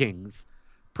DraftKings,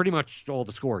 pretty much all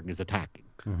the scoring is attacking.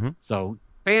 Mm-hmm. So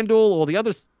FanDuel, all the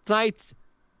other sites,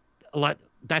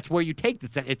 that's where you take the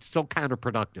set. It's so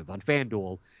counterproductive. On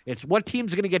FanDuel, it's what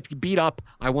team's going to get beat up.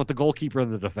 I want the goalkeeper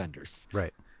and the defenders,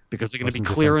 right? Because they're going to be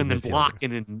clearing and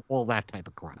blocking and all that type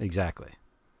of crap. Exactly.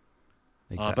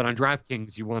 But on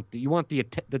DraftKings, you want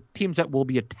the teams that will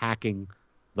be attacking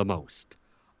the most.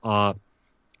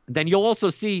 Then you'll also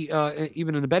see,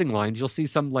 even in the betting lines, you'll see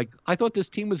some like, I thought this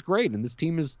team was great and this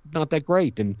team is not that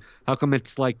great, and how come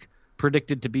it's like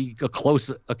predicted to be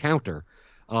a counter?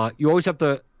 You always have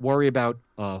to worry about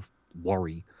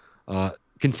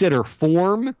consider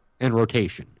form and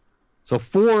rotation. So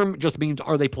form just means,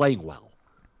 are they playing well?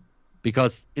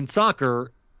 Because in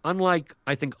soccer, unlike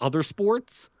I think other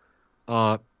sports,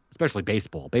 especially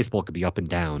baseball could be up and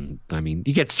down. I mean,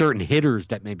 you get certain hitters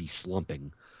that may be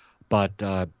slumping,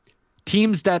 but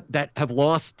teams that have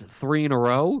lost 3 in a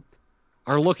row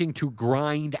are looking to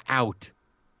grind out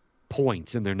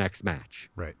points in their next match.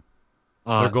 Right.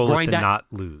 Their goal is to not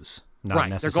lose, not right,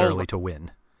 necessarily to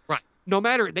win. Right. No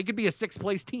matter, they could be a 6th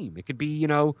place team. It could be,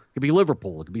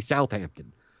 Liverpool. It could be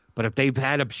Southampton. But if they've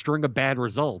had a string of bad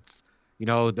results,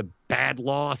 the bad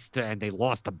loss and they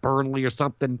lost to Burnley or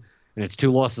something, and it's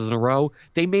 2 losses in a row,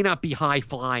 they may not be high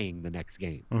flying the next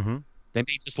game. Mm-hmm. They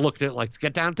may just look at it like, let's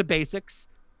get down to basics.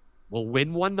 We'll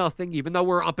win 1-0, even though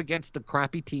we're up against a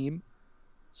crappy team.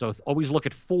 So always look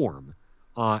at form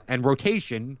and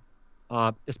rotation,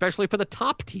 especially for the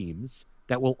top teams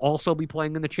that will also be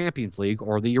playing in the Champions League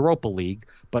or the Europa League,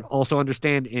 but also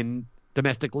understand in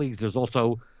domestic leagues there's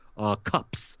also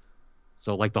cups.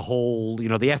 So like the whole,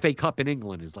 the FA Cup in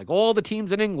England is like all the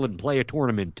teams in England play a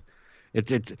tournament.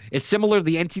 It's similar to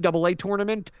the NCAA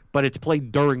tournament, but it's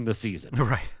played during the season.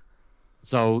 Right.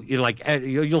 So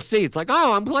you'll see it's like,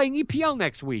 oh, I'm playing EPL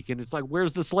next week, and it's like,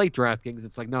 where's the slate, DraftKings?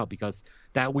 It's like, no, because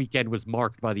that weekend was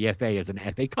marked by the FA as an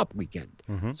FA Cup weekend.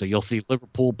 Mm-hmm. So you'll see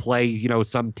Liverpool play,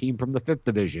 some team from the 5th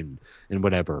division and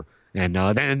whatever, and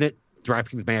then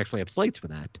DraftKings may actually have slates for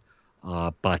that.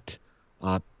 But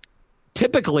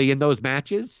typically in those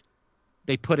matches,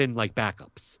 they put in like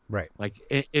backups. Right. Like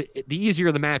the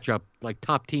easier the matchup, like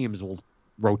top teams will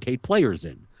rotate players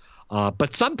in.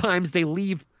 But sometimes they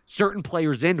leave certain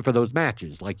players in for those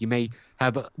matches. Like you may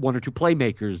have 1 or 2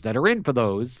 playmakers that are in for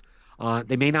those.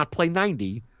 They may not play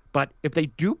 90, but if they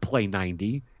do play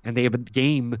 90 and they have a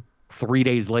game 3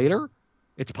 days later,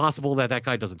 it's possible that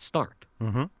guy doesn't start.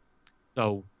 Mm-hmm.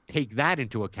 So take that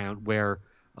into account where,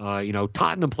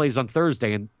 Tottenham plays on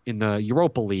Thursday in the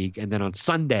Europa League, and then on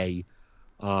Sunday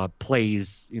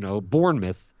plays,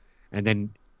 Bournemouth, and then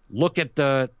look at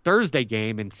the Thursday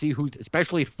game and see who,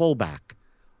 especially fullback,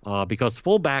 because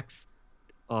fullbacks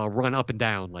run up and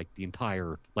down like the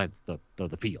entire length of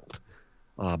the field,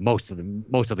 most of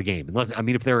the game.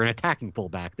 If they're an attacking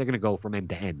fullback, they're going to go from end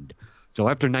to end. So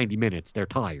after 90 minutes, they're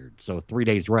tired. So 3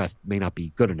 days rest may not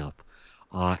be good enough.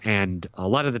 And a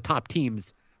lot of the top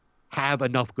teams have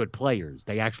enough good players.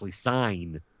 They actually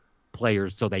sign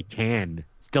players so they can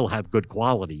still have good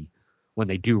quality when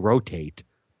they do rotate.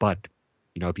 But,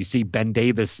 if you see Ben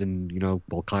Davis and,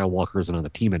 Kyle Walker isn't on the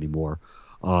team anymore,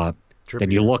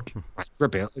 then you look right,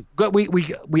 Trippier.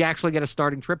 We actually get a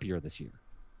starting Trippier this year.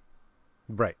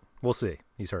 Right. We'll see.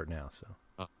 He's hurt now, so.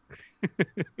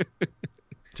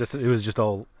 It was just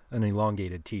all an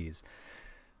elongated tease.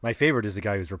 My favorite is the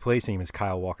guy who's replacing him is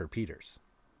Kyle Walker-Peters.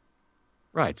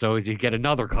 Right. So you get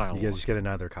another Kyle Walker. You just get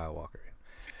another Kyle Walker.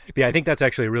 But yeah, I think that's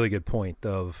actually a really good point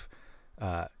of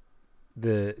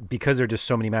because there are just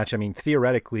so many matches. I mean,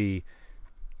 theoretically,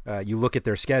 you look at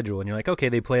their schedule and you're like, okay,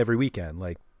 they play every weekend.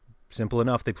 Like, simple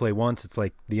enough. They play once. It's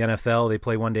like the NFL. They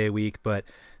play 1 day a week, but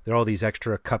there are all these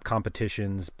extra cup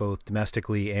competitions, both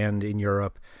domestically and in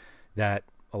Europe, that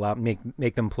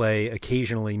make them play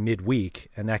occasionally midweek,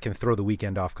 and that can throw the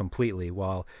weekend off completely.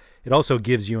 While it also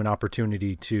gives you an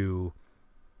opportunity to,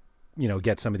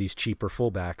 get some of these cheaper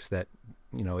fullbacks that,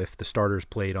 if the starters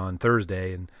played on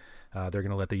Thursday and they're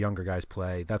going to let the younger guys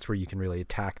play, that's where you can really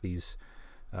attack these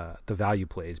the value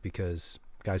plays, because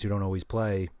guys who don't always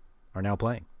play are now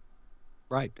playing.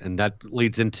 Right, and that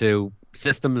leads into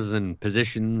systems and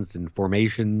positions and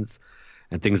formations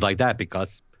and things like that,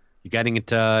 because you're getting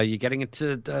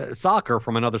into soccer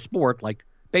from another sport like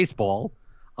baseball.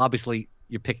 Obviously,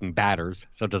 you're picking batters,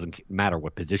 so it doesn't matter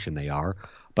what position they are.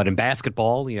 But in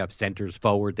basketball, you have centers,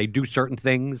 forward. They do certain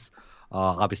things.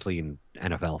 Obviously, in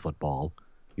NFL football,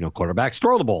 quarterbacks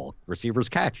throw the ball, receivers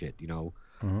catch it.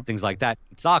 Things like that.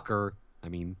 In soccer, I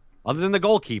mean, other than the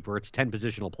goalkeeper, it's 10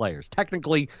 positional players.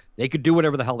 Technically, they could do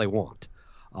whatever the hell they want.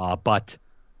 But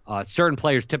certain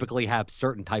players typically have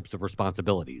certain types of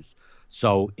responsibilities.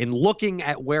 So in looking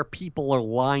at where people are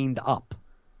lined up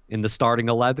in the starting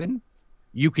 11,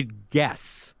 you could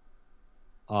guess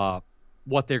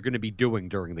what they're going to be doing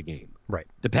during the game. Right.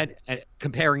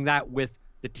 Comparing that with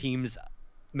the team's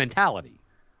mentality.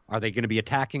 Are they going to be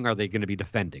attacking? Are they going to be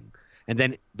defending? And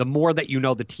then the more that you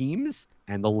know the teams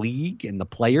and the league and the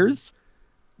players,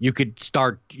 you could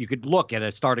look at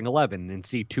a starting 11 and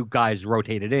see two guys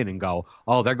rotated in and go,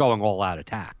 oh, they're going all out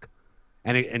attack.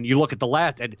 And you look at the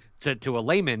last, and to a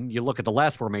layman, you look at the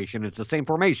last formation, it's the same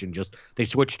formation, just they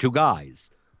switch two guys.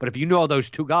 But if you know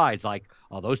those two guys, like,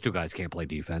 oh, those two guys can't play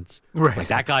defense. Right. Like,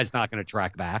 that guy's not going to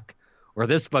track back. Or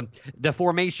but the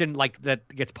formation, like, that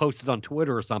gets posted on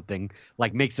Twitter or something,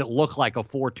 like, makes it look like a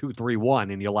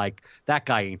 4-2-3-1, and you're like, that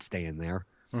guy ain't staying there.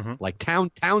 Mm-hmm. Like,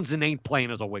 Townsend ain't playing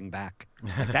as a wing back.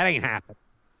 Like, that ain't happening.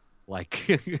 Like,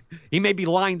 he may be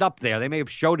lined up there. They may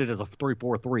have showed it as a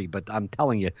 3-4-3, but I'm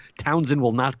telling you, Townsend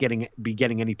will not be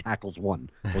getting any tackles won.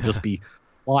 He'll just be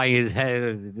flying his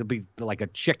head. It'll be like a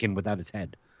chicken without his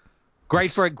head.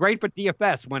 Great for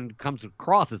DFS when it comes to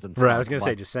crosses and stuff. Right, I was going to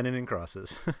say, just sending in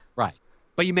crosses. Right.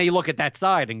 But you may look at that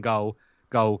side and go,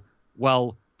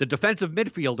 well, the defensive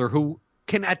midfielder who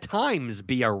can at times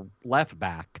be a left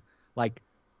back, like,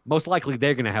 most likely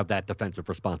they're going to have that defensive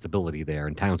responsibility there,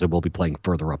 and Townsend will be playing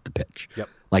further up the pitch. Yep.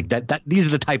 Like that. These are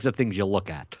the types of things you'll look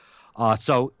at.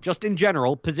 So just in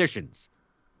general, positions.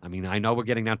 I mean, I know we're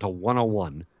getting down to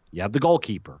 101. You have the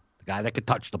goalkeeper, the guy that can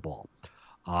touch the ball.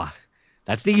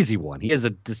 That's the easy one. He has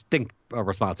a distinct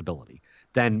responsibility.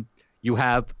 Then you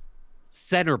have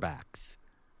center backs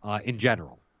in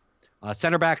general.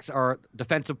 Center backs are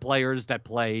defensive players that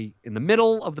play in the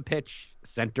middle of the pitch,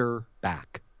 center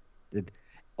back.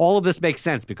 All of this makes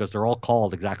sense because they're all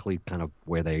called exactly kind of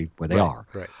where they are.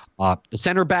 Right. The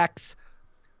center backs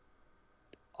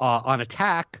on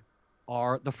attack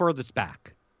are the furthest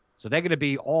back. So they're going to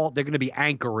be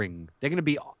anchoring. They're going to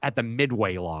be at the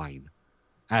midway line,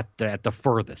 at the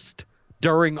furthest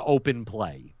during open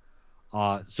play.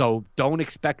 So don't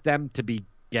expect them to be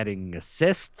getting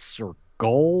assists or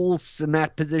goals in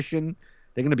that position.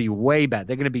 They're going to be way back.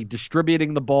 They're going to be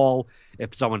distributing the ball.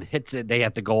 If someone hits it, they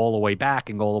have to go all the way back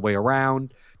and go all the way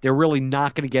around. They're really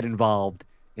not going to get involved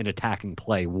in attacking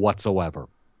play whatsoever.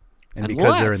 And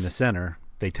because they're in the center,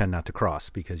 they tend not to cross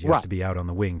because you have to be out on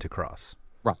the wing to cross.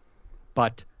 Right.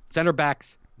 But center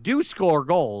backs do score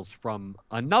goals from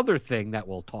another thing that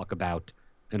we'll talk about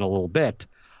in a little bit,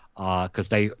 because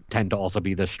they tend to also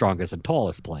be the strongest and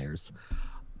tallest players.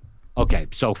 Okay,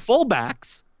 so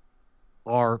fullbacks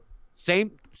are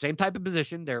same type of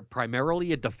position. They're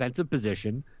primarily a defensive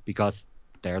position because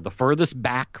they're the furthest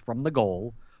back from the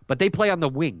goal, but they play on the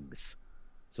wings.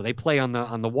 So they play on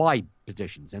the wide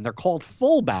positions, and they're called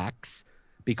fullbacks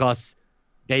because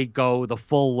they go the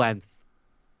full length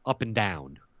up and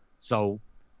down. So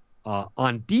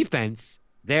on defense,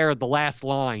 they're the last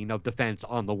line of defense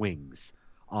on the wings.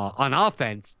 On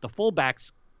offense, the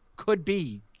fullbacks could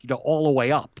be all the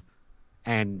way up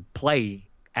and play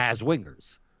as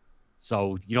wingers.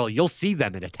 So, you'll see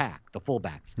them in attack, the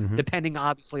fullbacks, depending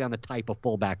obviously on the type of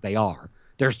fullback they are.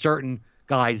 There's certain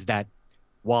guys that,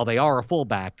 while they are a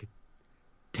fullback,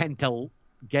 tend to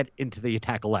get into the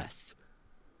attack less.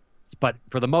 But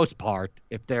for the most part,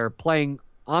 if they're playing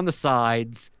on the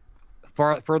sides,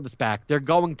 furthest back, they're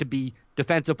going to be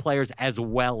defensive players as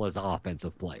well as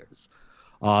offensive players.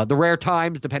 The rare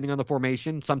times, depending on the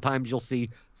formation, sometimes you'll see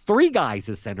three guys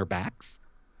as center backs,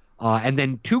 and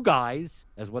then two guys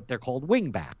as what they're called wing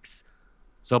backs.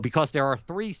 So because there are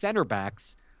three center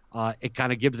backs, it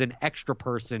kind of gives an extra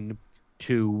person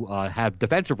to have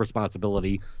defensive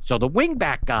responsibility. So the wing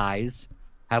back guys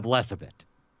have less of it.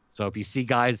 So if you see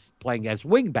guys playing as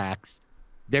wing backs,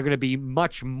 they're going to be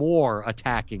much more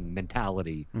attacking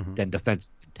mentality than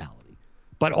defensive mentality.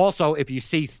 But also, if you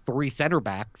see three center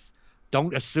backs,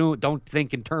 don't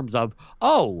think in terms of,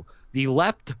 the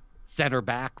left center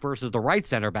back versus the right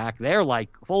center back, they're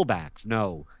like fullbacks.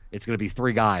 No, it's going to be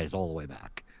three guys all the way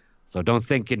back. So don't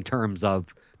think in terms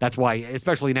of, that's why,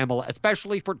 especially in MLS,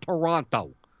 especially for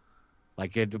Toronto.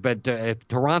 If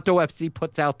Toronto FC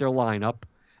puts out their lineup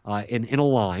in a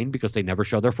line, because they never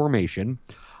show their formation,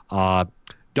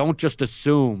 don't just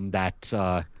assume that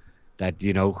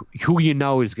who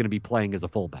is going to be playing as a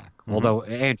fullback. Mm-hmm. Although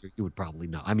Andrew, you would probably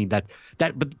know. I mean but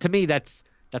to me that's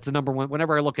the number one.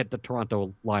 Whenever I look at the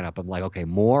Toronto lineup, I'm like, okay,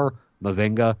 Moore,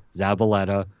 Mavinga,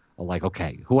 Zabaleta. I'm like,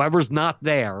 okay, whoever's not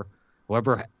there,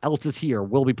 whoever else is here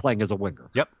will be playing as a winger.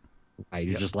 Yep. Right?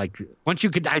 You're just like, once you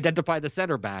can identify the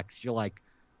center backs, you're like,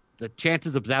 the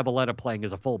chances of Zabaleta playing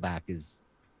as a fullback is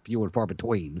few and far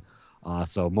between.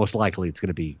 So most likely it's going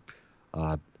to be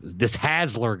this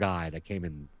Hasler guy that came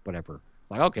in, whatever.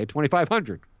 Like, okay,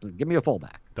 2,500. Give me a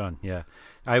fullback. Done. Yeah.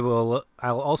 I'll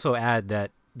also add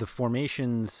that the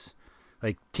formations,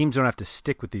 like, teams don't have to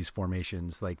stick with these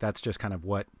formations. Like, that's just kind of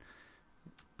what,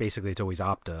 basically, it's always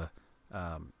Opta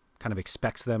kind of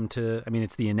expects them to. I mean,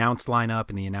 it's the announced lineup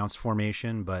and the announced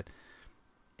formation, but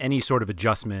any sort of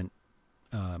adjustment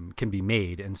can be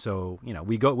made. And so,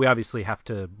 we obviously have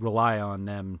to rely on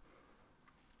them.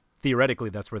 Theoretically,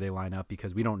 that's where they line up,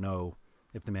 because we don't know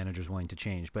if the manager's willing to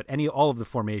change. But all of the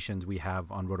formations we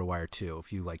have on RotoWire too,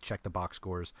 if you check the box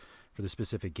scores for the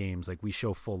specific games, we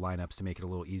show full lineups to make it a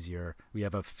little easier. We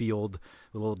have a field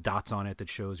with little dots on it that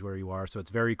shows where you are. So it's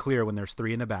very clear when there's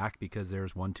three in the back, because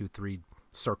there's 1, 2, 3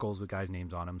 circles with guys'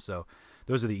 names on them. So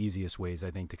those are the easiest ways,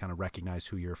 I think, to kind of recognize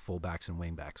who your fullbacks and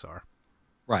wingbacks are.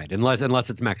 Right. Unless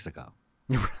it's Mexico.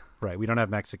 Right. We don't have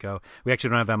Mexico. We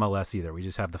actually don't have MLS either. We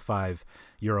just have the 5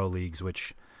 Euro leagues,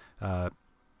 which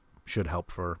should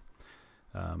help for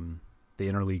the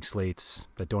interleague slates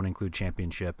that don't include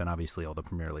championship and obviously all the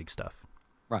Premier League stuff.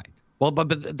 Right. Well,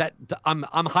 but that I'm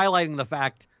highlighting the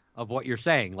fact of what you're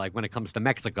saying. Like, when it comes to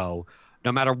Mexico,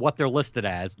 no matter what they're listed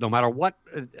as, no matter what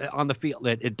on the field,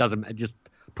 it doesn't, just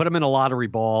put them in a lottery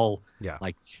ball. Yeah.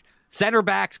 Like, center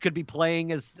backs could be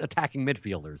playing as attacking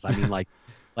midfielders. I mean,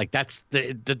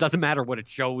 it doesn't matter what it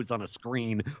shows on a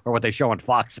screen or what they show on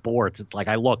Fox Sports. It's like,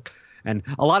 I look, and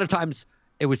a lot of times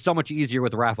it was so much easier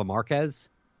with Rafa Marquez.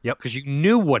 Yep. Because you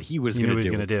knew what he was going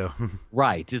to do.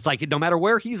 Right. It's like, no matter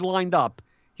where he's lined up,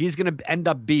 he's going to end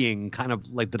up being kind of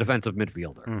like the defensive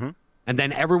midfielder. Mm-hmm. And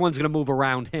then everyone's going to move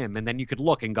around him. And then you could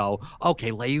look and go, okay,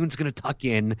 Leon's going to tuck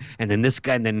in. And then this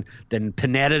guy, and then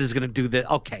Pineda is going to do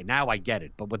the, okay, now I get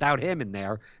it. But without him in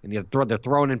there, and they're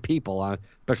throwing in people,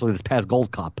 especially this past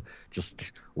Gold Cup,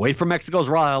 just wait for Mexico's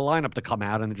lineup to come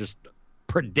out and just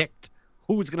predict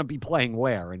who's going to be playing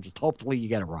where. And just hopefully you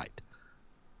get it right.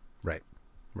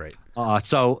 Right.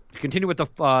 So to continue with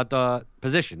the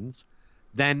positions,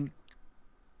 then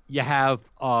you have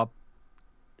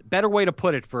better way to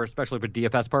put it, especially for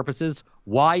DFS purposes,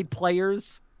 wide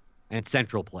players and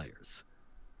central players.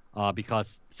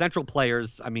 Because central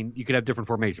players, I mean, you could have different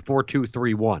formation,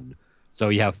 4-2-3-1. So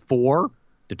you have 4,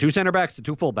 the 2 center backs, the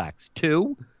 2 fullbacks,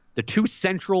 2, the 2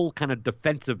 central kind of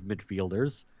defensive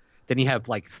midfielders. Then you have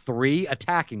 3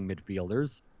 attacking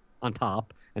midfielders on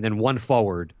top, and then 1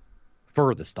 forward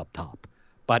furthest up top.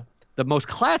 But the most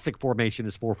classic formation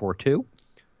is 4-4-2,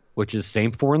 which is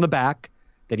same 4 in the back.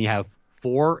 Then you have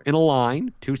 4 in a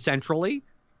line, 2 centrally,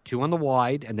 2 on the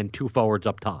wide, and then 2 forwards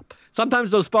up top. Sometimes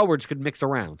those forwards could mix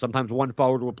around. Sometimes one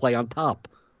forward will play on top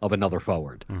of another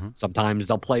forward. Mm-hmm. Sometimes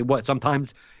they'll play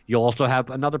sometimes you'll also have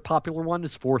another popular one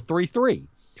is 4-3-3.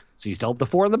 So you still have the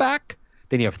 4 in the back,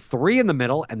 then you have 3 in the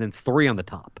middle, and then 3 on the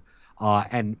top.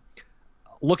 And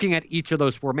looking at each of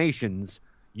those formations,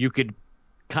 you could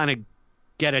kind of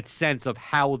get a sense of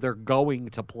how they're going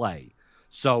to play.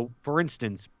 So, for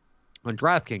instance, on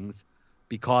DraftKings,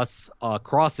 because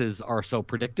crosses are so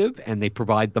predictive and they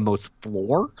provide the most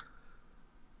floor,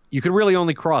 you can really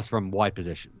only cross from wide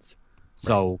positions.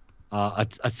 So a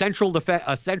central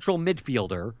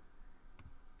midfielder,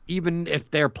 even if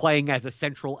they're playing as a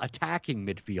central attacking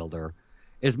midfielder,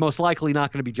 is most likely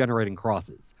not going to be generating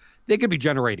crosses. They could be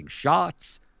generating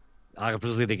shots.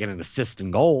 Obviously, they get an assist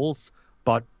and goals,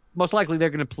 but most likely they're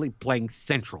going to be playing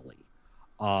centrally.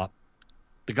 The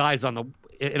guys in a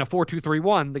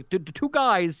 4-2-3-1, the 2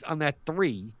 guys on that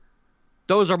 3,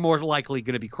 those are more likely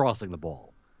going to be crossing the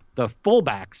ball. The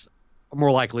fullbacks are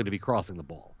more likely to be crossing the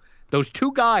ball. Those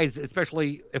 2 guys,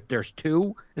 especially if there's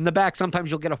 2 in the back, sometimes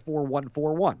you'll get a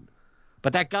 4-1-4-1.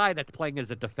 But that guy that's playing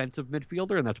as a defensive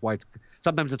midfielder, and that's why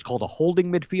sometimes it's called a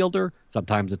holding midfielder.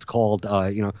 Sometimes it's called,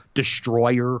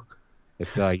 destroyer.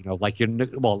 If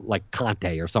like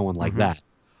Conte or someone like that.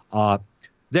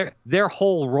 their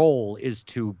whole role is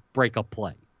to break up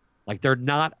play. Like, they're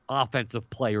not offensive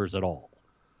players at all.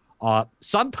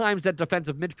 Sometimes that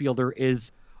defensive midfielder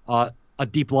is a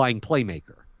deep-lying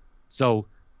playmaker. So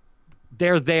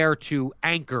they're there to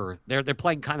anchor. They're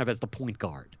playing kind of as the point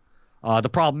guard. The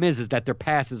problem is that their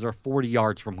passes are 40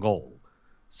 yards from goal.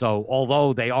 So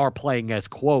although they are playing as,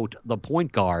 quote, the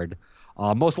point guard,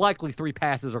 most likely 3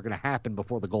 passes are going to happen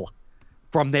before the goal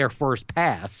from their first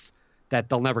pass that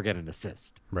they'll never get an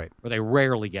assist. Right. Or they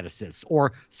rarely get assists.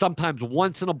 Or sometimes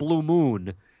once in a blue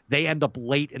moon, they end up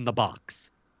late in the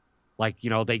box. Like,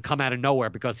 they come out of nowhere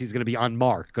because he's going to be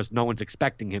unmarked because no one's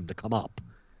expecting him to come up.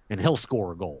 And he'll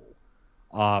score a goal.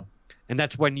 And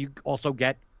that's when you also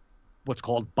get what's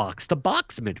called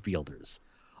box-to-box midfielders.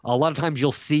 A lot of times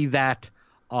you'll see that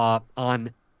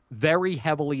on very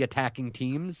heavily attacking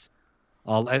teams.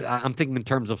 I'm thinking in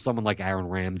terms of someone like Aaron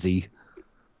Ramsey.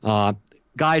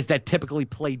 Guys that typically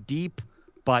play deep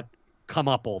but come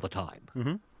up all the time.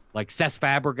 Mm-hmm. Like Cesc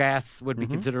Fabregas would be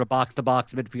considered a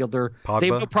box-to-box midfielder. Pogba. They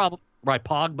have no problem. Right,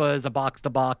 Pogba is a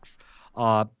box-to-box.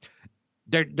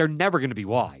 They're never going to be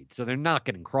wide, so they're not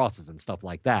getting crosses and stuff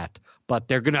like that. But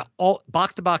they're going to all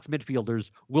box-to-box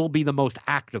midfielders will be the most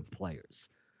active players.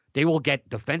 They will get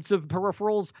defensive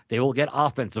peripherals. They will get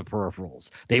offensive peripherals.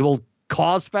 They will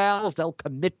cause fouls. They'll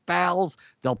commit fouls.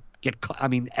 They'll get,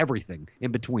 everything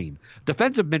in between.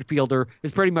 Defensive midfielder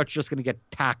is pretty much just going to get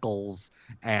tackles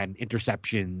and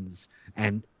interceptions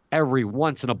and every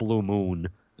once in a blue moon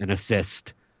an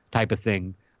assist type of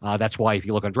thing. That's why if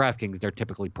you look on DraftKings, they're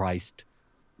typically priced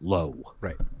low.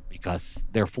 Right. Because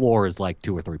their floor is like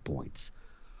 2 or 3 points.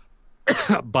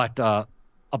 But a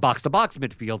box-to-box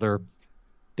midfielder,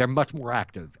 they're much more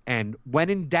active. And when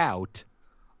in doubt,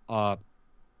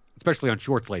 especially on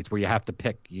short slates where you have to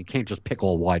pick, you can't just pick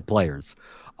all wide players.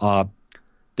 The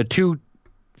 2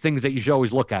 things that you should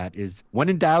always look at is when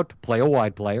in doubt, play a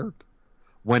wide player.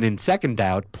 When in second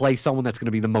doubt, play someone that's going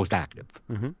to be the most active.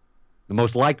 Mm-hmm. The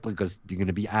most likely because you're going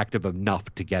to be active enough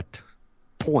to get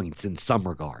points in some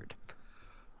regard.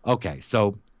 Okay,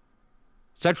 so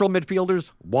central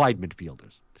midfielders, wide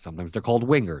midfielders. Sometimes they're called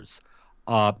wingers.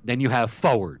 Then you have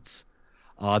forwards.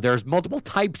 There's multiple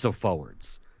types of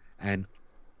forwards. And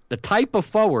the type of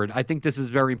forward, I think this is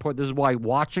very important. This is why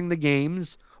watching the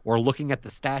games or looking at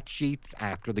the stat sheets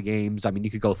after the games,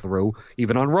 you could go through,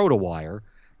 even on RotoWire,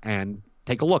 and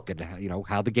take a look at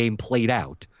how the game played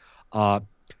out.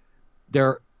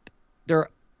 There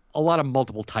are a lot of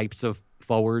multiple types of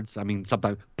forwards.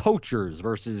 Sometimes poachers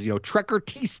versus,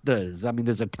 trequartistas.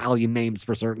 There's Italian names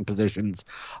for certain positions.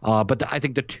 But I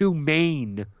think the 2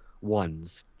 main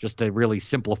ones, just to really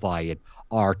simplify it,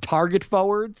 are target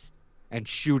forwards and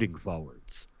shooting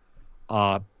forwards.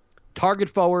 Target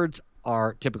forwards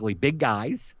are typically big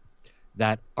guys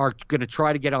that are going to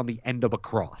try to get on the end of a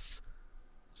cross.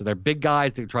 So they're big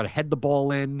guys. They try to head the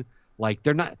ball in. Like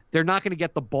they're not going to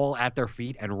get the ball at their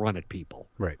feet and run at people,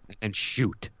 right? And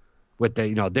shoot with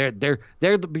the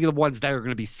they're the ones that are going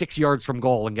to be 6 yards from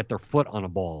goal and get their foot on a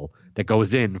ball that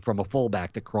goes in from a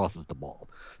fullback that crosses the ball.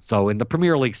 So in the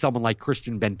Premier League, someone like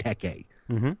Christian Benteke,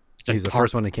 he's the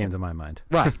first one that came to my mind.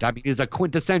 Right, he's a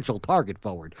quintessential target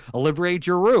forward. Olivier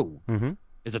Giroud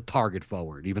is a target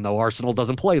forward, even though Arsenal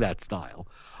doesn't play that style.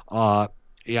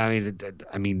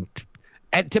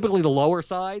 Typically the lower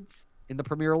sides in the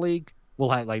Premier League will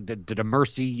have like the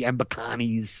Mercy,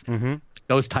 Mbakanis,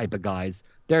 those type of guys.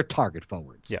 They're target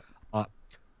forwards. Yeah.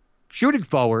 Shooting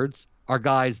forwards are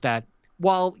guys that,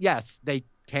 while yes, they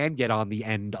can get on the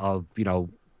end of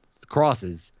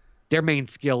crosses, their main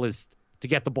skill is to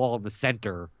get the ball in the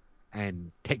center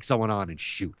and take someone on and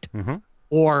shoot.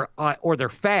 Or they're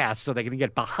fast, so they can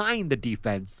get behind the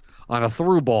defense on a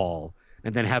through ball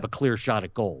and then have a clear shot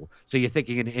at goal. So you're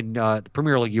thinking in the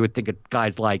Premier League, you would think of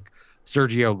guys like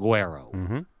Sergio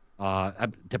Aguero,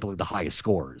 typically the highest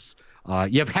scorers.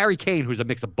 You have Harry Kane, who's a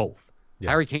mix of both.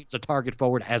 Yeah. Harry Kane's a target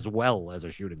forward as well as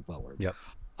a shooting forward. Yep.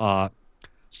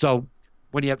 So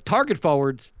when you have target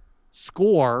forwards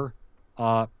score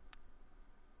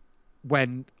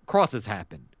when crosses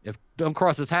happen. If no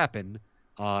crosses happen,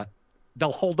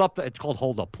 they'll hold up. It's called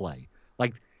hold up play.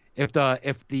 Like if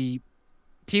the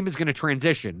team is going to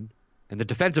transition and the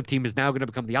defensive team is now going to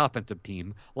become the offensive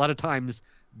team, a lot of times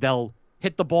they'll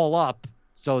hit the ball up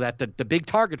so that the big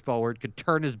target forward could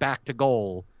turn his back to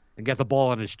goal and get the ball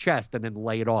on his chest and then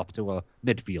lay it off to a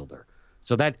midfielder.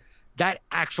 So that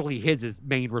actually is his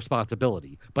main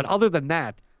responsibility. But other than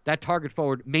that target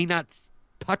forward may not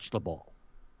touch the ball.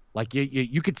 Like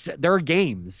you could, there are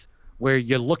games where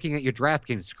you're looking at your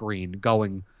DraftKings screen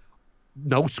going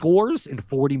no scores in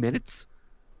 40 minutes.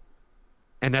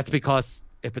 And that's because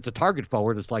if it's a target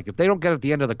forward, it's like if they don't get at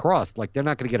the end of the cross, like they're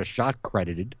not going to get a shot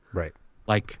credited. Right.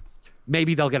 Like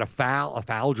maybe they'll get a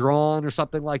foul drawn or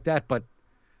something like that, but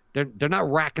they're not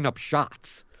racking up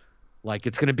shots. Like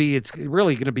it's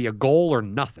really going to be a goal or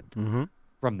nothing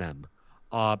from them.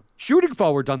 Shooting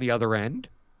forwards on the other end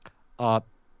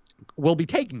will be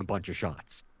taking a bunch of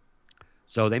shots.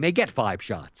 So they may get 5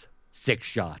 shots, 6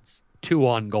 shots, 2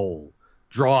 on goal,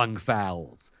 drawing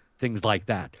fouls, things like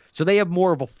that. So they have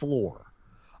more of a floor.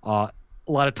 A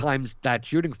lot of times that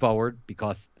shooting forward,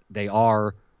 because they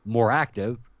are more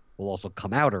active, will also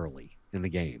come out early in the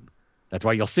game. That's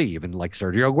why you'll see even like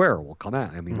Sergio Aguero will come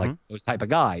out. I mean, like those type of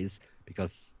guys,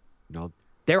 because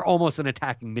they're almost an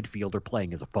attacking midfielder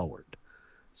playing as a forward.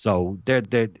 So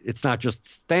it's not just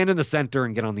stand in the center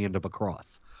and get on the end of a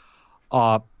cross.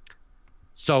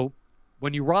 So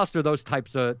when you roster those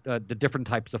types of the different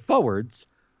types of forwards,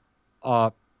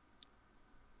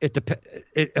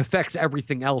 it affects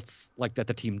everything else like that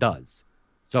the team does.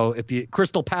 So if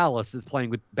Crystal Palace is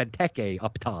playing with Benteke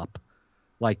up top,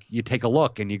 like you take a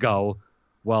look and you go,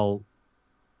 well,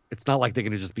 it's not like they're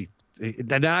going to just be.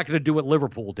 They're not going to do what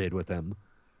Liverpool did with him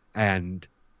and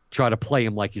try to play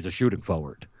him like he's a shooting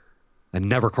forward and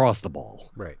never cross the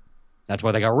ball. Right. That's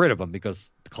why they got rid of him,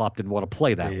 because Klopp didn't want to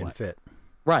play that way. He didn't fit.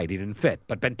 Right, he didn't fit.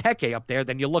 But Benteke up there,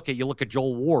 then you look at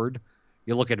Joel Ward,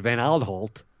 you look at Van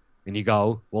Aanholt, and you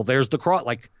go, well, there's the cross.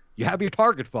 Like, you have your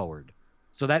target forward.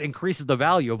 So that increases the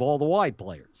value of all the wide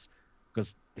players,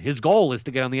 because his goal is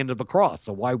to get on the end of a cross.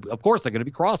 So why? Of course, they're going to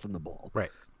be crossing the ball. Right.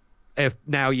 If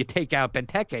now you take out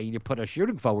Benteke and you put a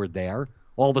shooting forward there,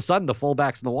 all of a sudden the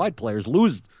fullbacks and the wide players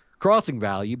lose crossing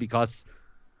value, because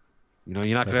you're not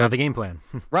going to. That's not the game plan.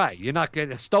 Right. You're not going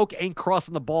to. Stoke ain't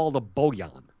crossing the ball to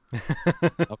Bojan.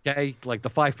 Okay, like the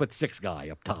 5'6" guy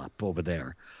up top over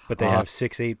there. But they have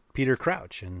 6'8" Peter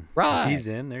Crouch, and if he's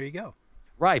in, there you go.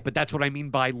 Right, but that's what I mean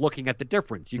by looking at the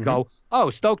difference. You go, oh,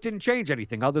 Stoke didn't change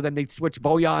anything other than they switched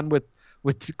Bojan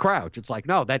with Crouch. It's like,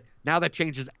 no, now that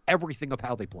changes everything of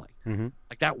how they play.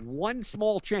 Like that one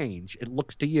small change, it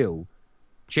looks to you,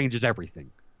 changes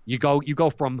everything. You go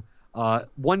from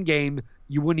one game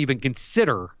you wouldn't even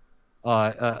consider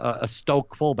a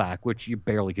Stoke fullback, which you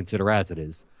barely consider as it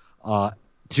is,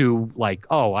 to like,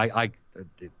 oh, I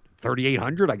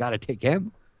 3,800, I got to take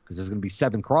him because there's going to be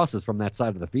 7 crosses from that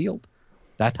side of the field.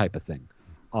 That type of thing.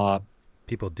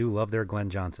 People do love their Glenn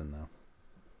Johnson, though.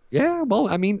 Yeah, well,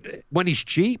 I mean, when he's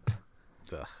cheap.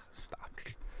 Ugh, stop.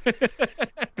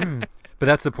 But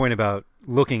that's the point about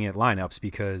looking at lineups,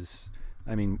 because,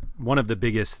 I mean, one of the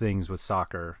biggest things with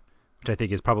soccer, which I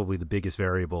think is probably the biggest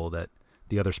variable that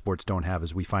the other sports don't have,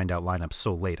 is we find out lineups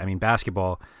so late. I mean,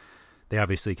 basketball, they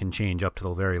obviously can change up to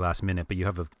the very last minute, but you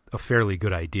have a fairly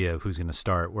good idea of who's going to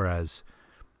start, whereas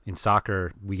in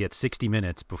soccer, we get 60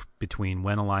 minutes between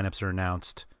when the lineups are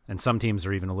announced, and some teams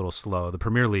are even a little slow. The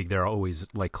Premier League, they're always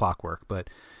like clockwork, but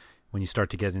when you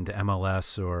start to get into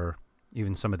MLS or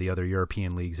even some of the other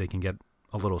European leagues, they can get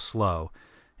a little slow,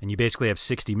 and you basically have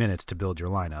 60 minutes to build your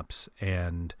lineups.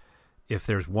 And if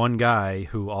there's one guy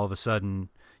who all of a sudden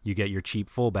you get your cheap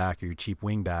fullback or your cheap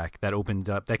wingback, that opens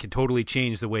up, that could totally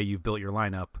change the way you've built your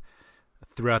lineup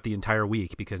throughout the entire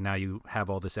week, because now you have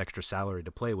all this extra salary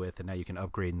to play with, and now you can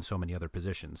upgrade in so many other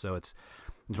positions. So it's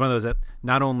one of those that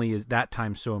not only is that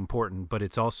time so important, but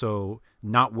it's also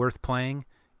not worth playing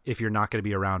if you're not going to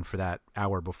be around for that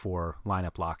hour before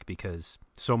lineup lock, because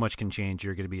so much can change.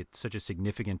 You're going to be at such a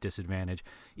significant disadvantage,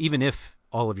 even if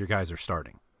all of your guys are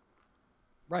starting.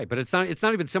 Right, but it's not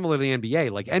even similar to the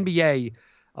NBA. Like NBA,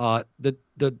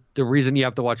 the reason you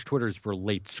have to watch Twitter is for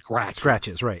late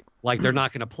scratches, right? Like they're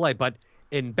not going to play, but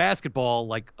in basketball,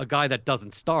 like a guy that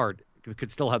doesn't start could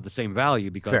still have the same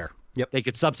value, because Fair. Yep. They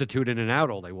could substitute in and out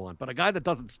all they want. But a guy that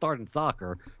doesn't start in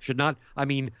soccer should not. I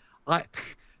mean,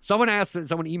 someone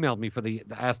emailed me for the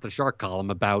Ask the Shark column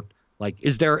about, like,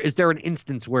 is there an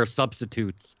instance where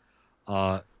substitutes,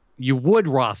 you would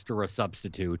roster a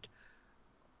substitute,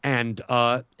 and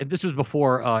this was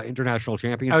before International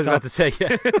Champions. I was about to say,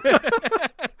 yeah.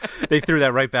 They threw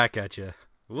that right back at you.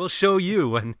 We'll show you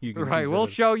when you can. Right, we'll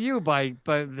show you by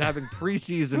having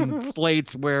preseason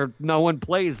slates where no one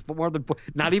plays for more than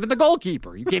not even the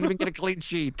goalkeeper. You can't even get a clean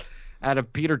sheet out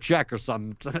of Peter Cech or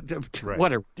something. Right.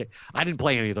 Whatever. I didn't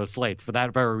play any of those slates for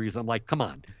that very reason. I'm like, come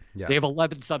on. Yeah. They have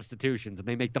 11 substitutions and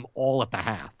they make them all at the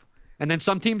half. And then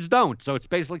some teams don't. So it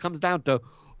basically comes down to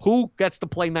who gets to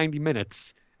play 90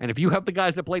 minutes. And if you have the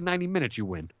guys that play 90 minutes, you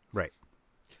win. Right.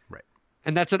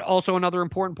 And that's also another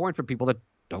important point for people that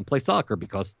don't play soccer,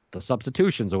 because the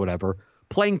substitutions or whatever,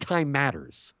 playing time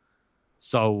matters.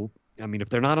 So, I mean, if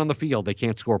they're not on the field, they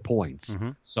can't score points.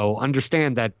 So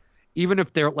understand that even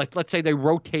if they're, let's say they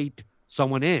rotate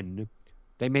someone in,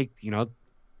 they make,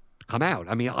 come out.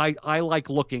 I mean, I like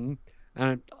looking,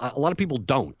 and a lot of people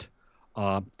don't,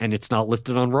 and it's not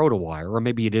listed on RotoWire, or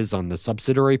maybe it is on the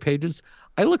subsidiary pages.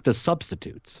 I look at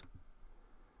substitutes.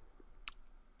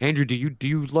 Andrew, do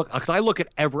you look? Because I look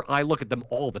at them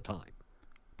all the time.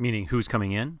 Meaning who's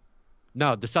coming in?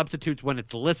 No, the substitutes when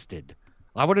it's listed.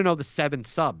 I want to know the 7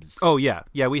 subs. Oh yeah,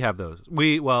 we have those.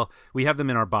 We have them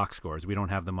in our box scores. We don't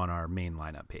have them on our main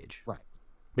lineup page. Right.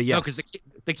 But yes, no, because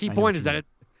the key point is that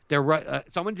they're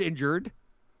someone's injured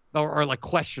or like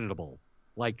questionable.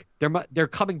 Like they're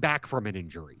coming back from an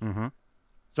injury. Mm-hmm.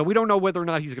 So we don't know whether or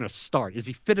not he's going to start. Is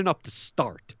he fit enough to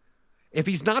start? If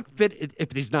he's not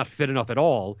fit enough at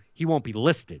all, he won't be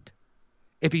listed.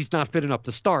 If he's not fit enough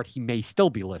to start, he may still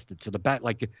be listed. So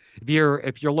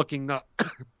if you're looking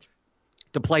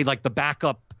to play like the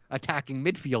backup attacking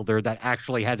midfielder that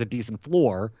actually has a decent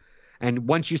floor, and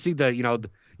once you see the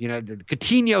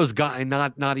Coutinho's guy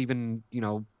not even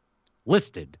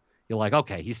listed, you're like,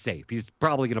 okay, he's safe. He's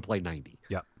probably going to play 90.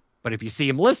 Yeah. But if you see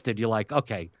him listed, you're like,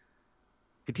 okay,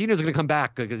 Coutinho's going to come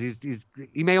back because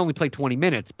he may only play 20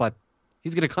 minutes, but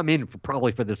he's going to come in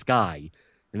probably for this guy,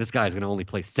 and this guy's going to only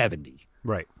play 70.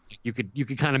 Right. You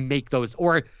could kind of make those,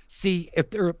 or see if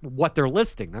what they're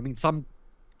listing. I mean,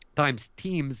 sometimes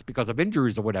teams, because of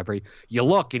injuries or whatever, you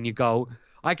look and you go,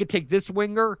 I could take this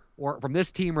winger or from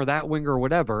this team or that winger or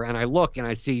whatever, and I look and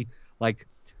I see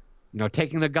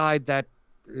taking the guy that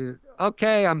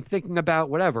okay, I'm thinking about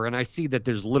whatever, and I see that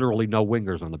there's literally no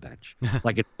wingers on the bench.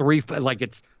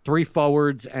 it's three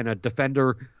forwards and a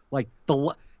defender.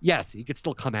 Yes, he could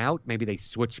still come out. Maybe they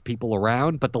switch people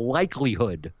around, but the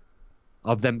likelihood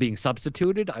of them being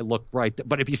substituted, I look right.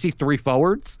 But if you see 3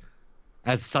 forwards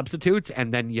as substitutes,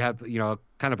 and then you have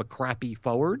kind of a crappy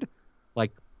forward,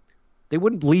 like they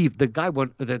wouldn't leave. The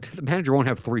manager won't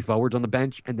have 3 forwards on the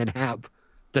bench and then have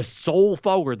the sole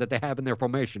forward that they have in their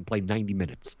formation play 90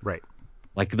 minutes. Right.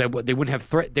 Like they wouldn't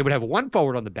have they would have 1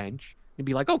 forward on the bench and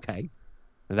be like, okay,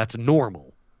 and that's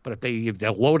normal. But if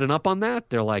they're loading up on that,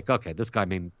 they're like, okay, this guy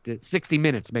 60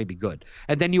 minutes may be good.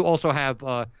 And then you also have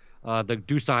the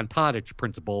Dusan Tadic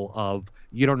principle of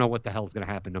you don't know what the hell's going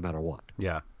to happen no matter what.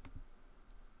 Yeah.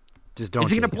 Just don't.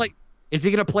 Is he going to play? Is he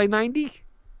going to play 90?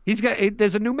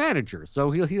 There's a new manager,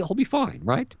 so he'll be fine,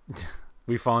 right?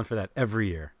 We've fallen for that every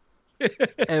year.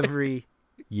 Every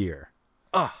year.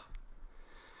 Oh.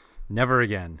 Never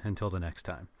again until the next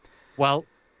time. Well,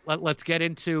 let's get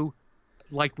into,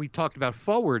 like we talked about,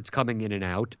 forwards coming in and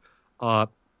out.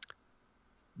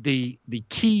 The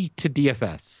key to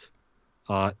DFS,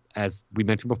 as we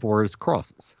mentioned before, is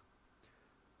crosses.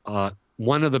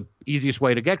 One of the easiest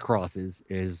way to get crosses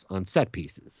is on set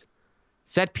pieces.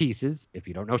 Set pieces, if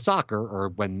you don't know soccer, or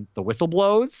when the whistle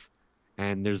blows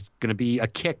and there's going to be a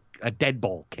kick, a dead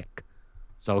ball kick.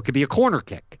 So it could be a corner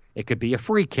kick. It could be a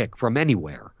free kick from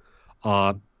anywhere.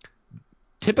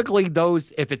 Typically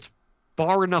those, if it's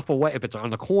far enough away, if it's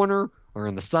on the corner or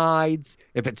on the sides,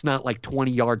 if it's not like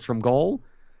 20 yards from goal,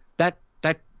 that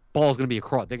ball is going to be a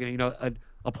cross. They're going to,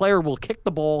 a player will kick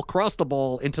the ball, cross the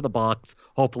ball into the box.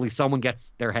 Hopefully someone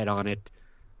gets their head on it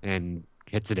and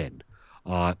hits it in.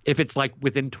 If it's like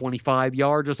within 25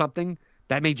 yards or something,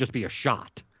 that may just be a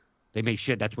shot. They may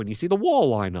that's when you see the wall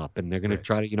line up and they're going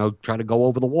to try to go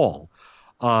over the wall.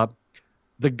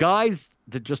 The guys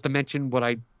that, just to mention what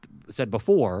I said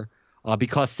before,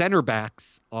 because center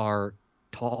backs are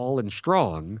tall and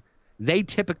strong, they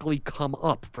typically come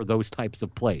up for those types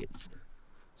of plays.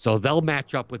 So they'll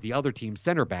match up with the other team's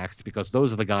center backs because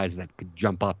those are the guys that could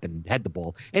jump up and head the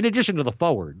ball, in addition to the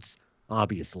forwards,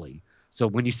 obviously. So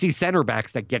when you see center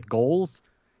backs that get goals,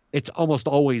 it's almost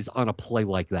always on a play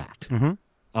like that. Mm-hmm.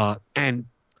 And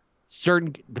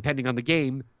depending on the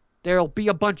game, there'll be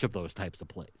a bunch of those types of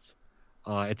plays.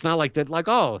 It's not like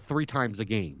that, 3 times a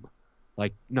game.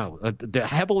 Like, no, the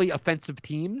heavily offensive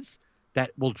teams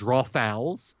that will draw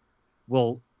fouls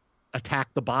will attack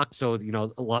the box. So,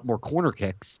 a lot more corner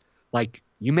kicks. Like,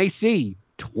 you may see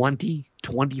 20,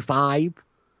 25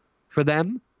 for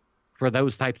them, for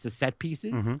those types of set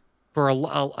pieces. Mm-hmm. For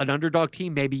an underdog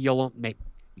team, maybe you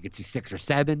could see 6 or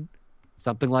 7,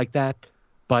 something like that.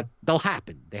 But they'll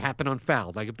happen. They happen on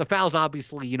fouls. Like if the foul's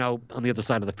obviously, on the other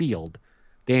side of the field,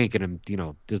 they ain't going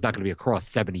to, there's not going to be a cross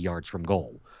 70 yards from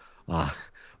goal.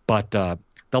 But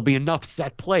there'll be enough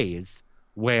set plays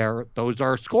where those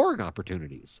are scoring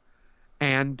opportunities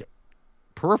and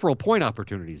peripheral point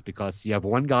opportunities, because you have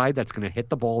one guy that's going to hit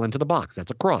the ball into the box.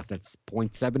 That's a cross. That's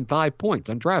 0.75 points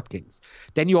on DraftKings.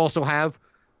 Then you also have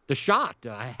the shot,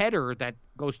 a header that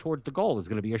goes towards the goal is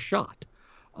going to be a shot.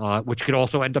 Which could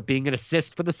also end up being an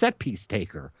assist for the set piece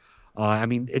taker. A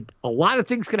lot of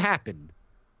things could happen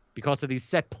because of these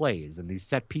set plays and these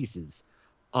set pieces,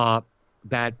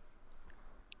 that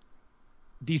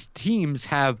these teams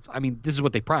have. I mean, this is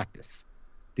what they practice.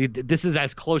 This is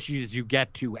as close as you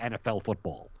get to NFL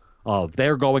football.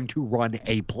 They're going to run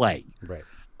a play.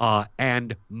 Right.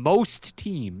 And most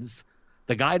teams,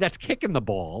 the guy that's kicking the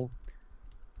ball,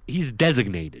 he's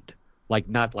designated. Like,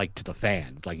 not like to the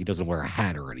fans. Like, he doesn't wear a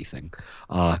hat or anything.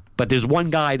 But there's one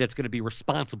guy that's going to be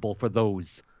responsible for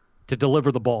those to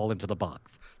deliver the ball into the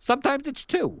box. Sometimes it's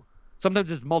two. Sometimes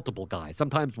it's multiple guys.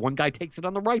 Sometimes one guy takes it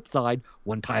on the right side,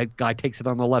 one guy takes it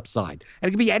on the left side. And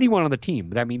it can be anyone on the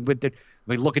team. I mean,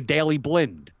 look at Daley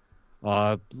Blind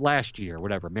last year,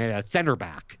 whatever, man, a center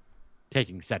back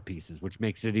taking set pieces, which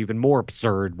makes it even more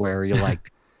absurd where you're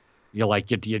like,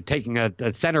 you're taking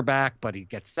a center back, but he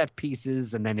gets set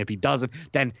pieces, and then if he doesn't,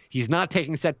 then he's not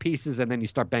taking set pieces, and then you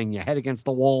start banging your head against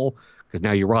the wall because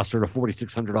now you're rostered a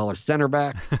 $4,600 center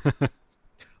back.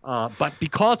 But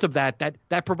because of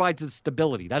that provides the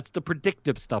stability. That's the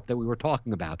predictive stuff that we were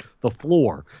talking about, the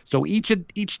floor. So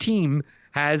each team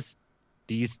has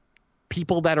these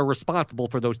people that are responsible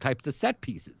for those types of set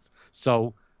pieces.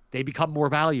 So they become more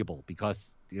valuable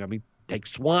because, take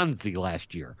Swansea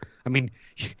last year. I mean,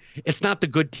 it's not the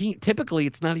good team. Typically,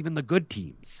 it's not even the good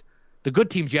teams. The good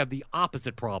teams, you have the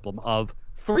opposite problem of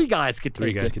three guys could take it.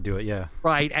 Three guys could do it, yeah.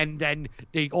 Right, and then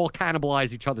they all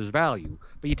cannibalize each other's value.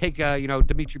 But you take,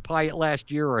 Dimitri Payet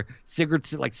last year or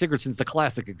Sigurdsson. Like Sigurdsson's the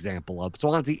classic example of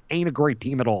Swansea ain't a great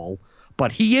team at all,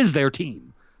 but he is their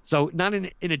team. So not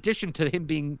in addition to him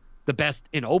being the best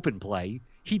in open play,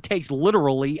 he takes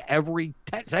literally every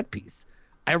set piece.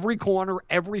 Every corner,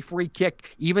 every free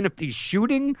kick, even if he's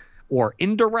shooting or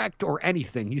indirect or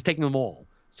anything, he's taking them all.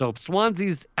 So if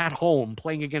Swansea's at home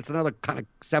playing against another kind of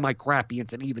semi-crappy,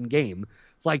 it's an even game,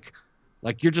 it's like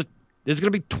there's going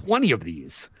to be 20 of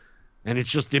these. And it's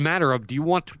just a matter of, do you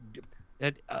want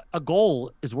a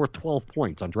goal is worth 12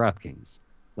 points on DraftKings.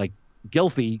 Like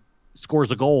Gylfi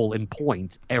scores a goal in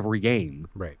points every game.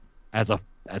 Right. As a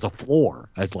floor,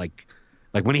 as like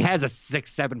when he has a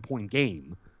 6-7 point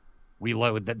game, we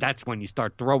load that's when you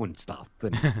start throwing stuff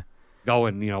and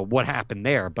going, what happened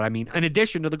there. But I mean, in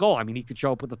addition to the goal, I mean, he could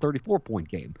show up with a 34-point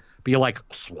game. But you're like,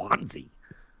 Swansea.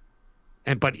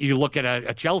 But you look at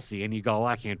a Chelsea and you go,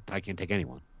 I can't take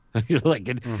anyone. They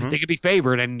could be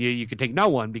favored and you could take no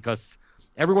one because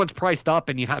everyone's priced up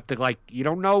and you have to you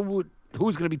don't know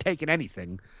who's going to be taking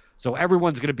anything. So you're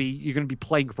going to be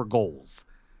playing for goals.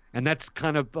 And that's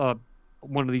kind of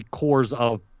one of the cores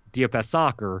of DFS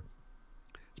soccer,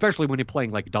 especially when you're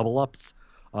playing like double ups.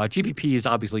 GPP is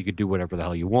obviously you could do whatever the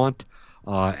hell you want.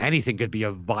 Anything could be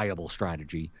a viable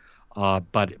strategy.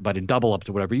 But in double ups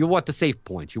or whatever, you want the safe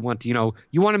points. You want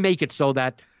to make it so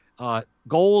that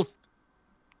goals,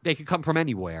 they could come from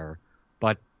anywhere,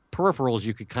 but peripherals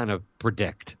you could kind of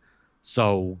predict.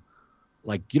 So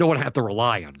you don't want to have to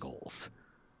rely on goals.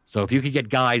 So if you could get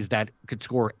guys that could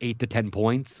score 8 to 10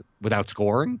 points without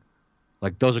scoring,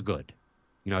 those are good.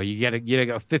 You get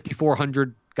a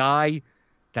 5,400 guy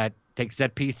that takes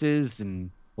set pieces and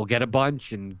will get a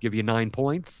bunch and give you 9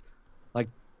 points.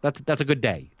 That's a good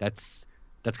day. That's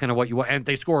kind of what you want. And if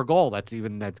they score a goal, that's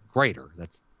greater.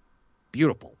 That's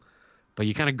beautiful. But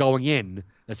you're kind of going in,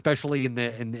 especially in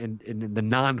the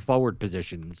non-forward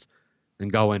positions,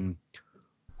 and going,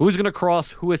 who's going to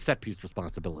cross? Who has set piece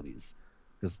responsibilities?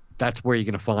 Because that's where you're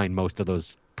going to find most of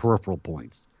those peripheral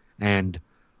points. And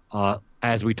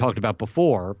as we talked about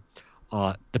before,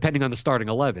 depending on the starting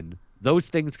 11, those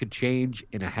things could change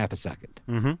in a half a second.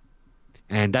 Mm-hmm.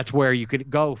 And that's where you could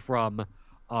go from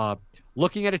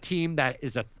looking at a team that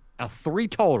is a 3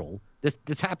 total.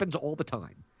 This happens all the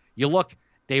time. You look,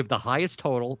 they have the highest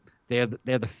total. They're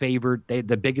the favored. They're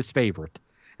the biggest favorite.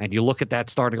 And you look at that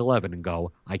starting 11 and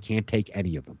go, I can't take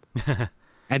any of them.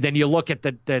 And then you look at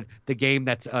the game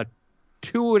that's a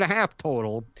 2.5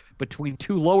 total between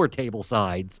 2 lower table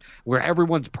sides where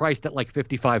everyone's priced at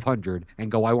 5,500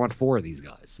 and go, I want 4 of these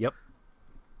guys. Yep.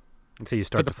 Until you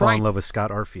start to fall in love with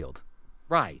Scott Arfield.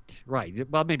 Right.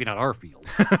 Well, maybe not Arfield.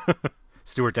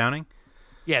 Stuart Downing?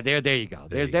 Yeah, there you go.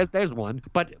 There's one.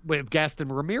 But if Gaston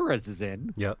Ramirez is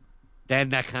in, yep, then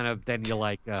you're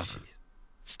like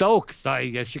Stokes,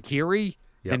 Shaqiri.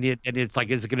 Yep. And it's like,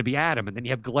 is it going to be Adam? And then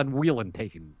you have Glenn Whelan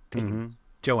taking. Mm-hmm.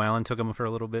 Joe Allen took him for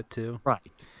a little bit too. Right,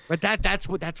 but that's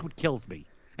what kills me.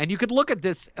 And you could look at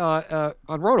this on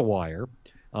RotoWire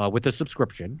with a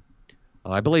subscription.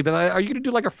 I believe. Are you going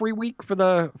to do a free week for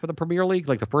the Premier League,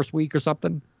 the first week or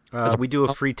something? We do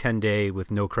a free 10-day with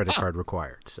no credit card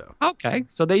required. So okay,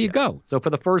 so there you go. So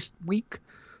for the first week,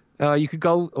 you could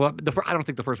go. Well, I don't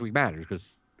think the first week matters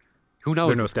because who knows?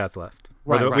 There are no stats left.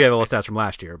 Right. We have all the stats from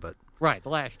last year, but Right, the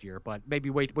last year, but maybe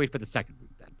wait for the second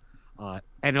week then.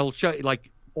 And it'll show you,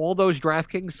 like, all those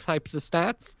DraftKings types of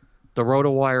stats, the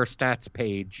RotoWire stats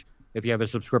page, if you have a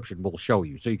subscription, will show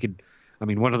you. So you can, I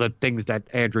mean, one of the things that,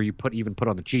 Andrew, you put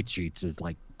on the cheat sheets is,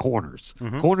 like, corners.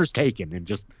 Corners taken, and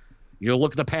just,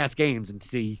 look at the past games and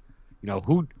see,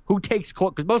 who takes,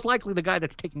 because most likely the guy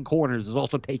that's taking corners is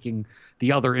also taking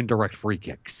the other indirect free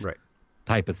kicks. Right.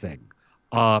 Type of thing.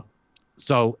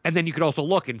 So, and then you could also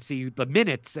look and see the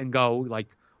minutes and go, like,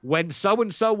 when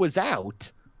so-and-so was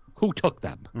out, who took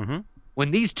them? Mm-hmm.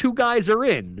 When these two guys are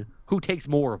in, who takes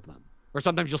more of them? Or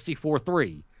sometimes you'll see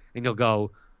 4-3, and you'll go,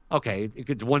 okay,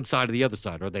 it's one side or the other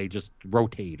side, or they just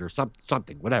rotate or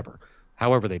something, whatever,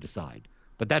 however they decide.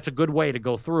 But that's a good way to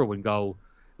go through and go,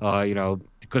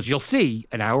 because you'll see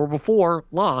an hour before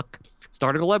lock,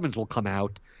 starting 11s will come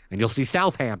out, and you'll see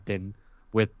Southampton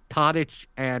with Tadic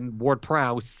and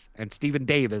Ward-Prowse and Stephen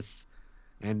Davis,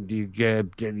 and you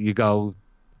go,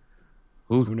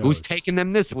 who's taking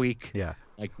them this week? Yeah,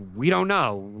 like, we don't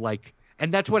know. Like,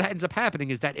 and that's what ends up happening,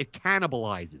 is that it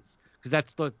cannibalizes, because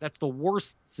that's the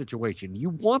worst situation. You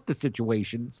want the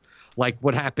situations like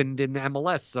what happened in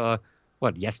MLS,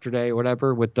 yesterday or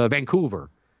whatever with Vancouver,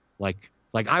 like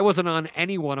I wasn't on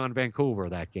anyone on Vancouver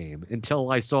that game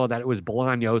until I saw that it was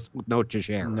Bolaños with no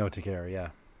Teixeira. No Teixeira, yeah.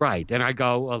 Right, and I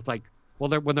was like, well,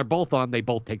 when they're both on, they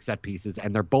both take set pieces,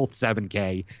 and they're both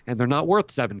 7K, and they're not worth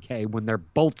 7K when they're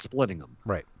both splitting them.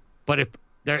 Right. But if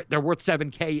they're worth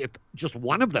 7K if just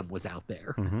one of them was out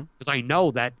there, because I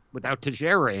know that without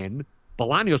Teixeira in,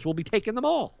 Bolaños will be taking them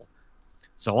all.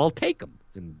 So I'll take them,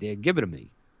 and they give it to me.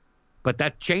 But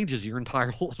that changes your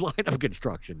entire lineup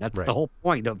construction. That's the whole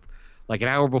point of, like, an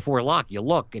hour before lock, you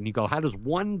look, and you go, how does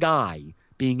one guy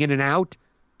being in and out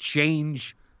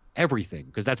change everything?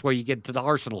 Because that's where you get to the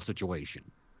Arsenal situation,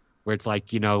 where it's like,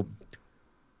 Ozil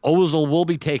will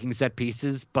be taking set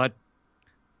pieces, but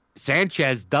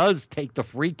Sanchez does take the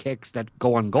free kicks that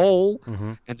go on goal,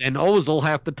 and then Ozil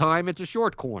half the time it's a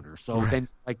short corner. So then,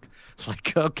 it's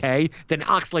like, okay, then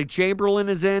Oxlade-Chamberlain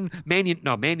is in. Man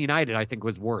United I think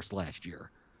was worse last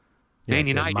year. Yeah, Man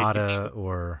United, Mata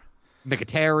or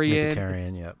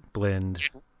Mkhitaryan, yeah, Blind.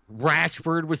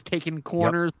 Rashford was taking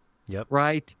corners. Yep.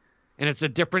 Right. And it's a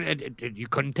different. You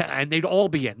couldn't tell, and they'd all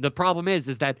be in. The problem is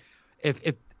that if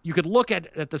you could look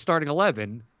at the starting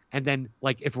 11, and then,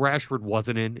 like, if Rashford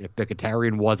wasn't in, if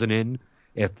Mkhitaryan wasn't in,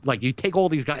 if, like, you take all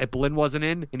these guys, if Blind wasn't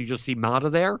in, and you just see Mata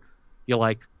there, you're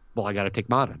like, well, I got to take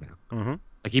Mata now.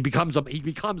 Like, he becomes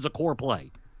a core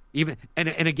play, even in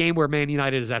a game where Man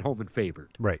United is at home and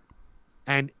favored. Right.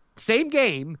 And same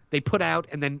game they put out,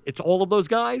 and then it's all of those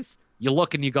guys. You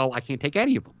look and you go, I can't take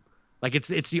any of them. Like, it's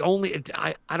the only.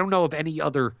 I don't know of any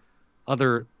other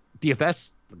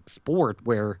DFS sport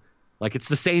where, like, it's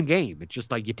the same game. It's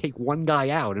just like you take one guy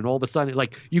out, and all of a sudden,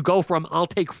 like, you go from I'll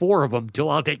take 4 of them to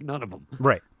I'll take none of them.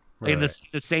 Right. And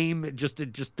the same. It just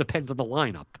depends on the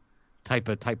lineup, type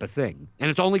of thing. And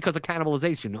it's only because of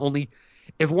cannibalization. Only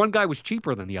if one guy was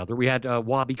cheaper than the other. We had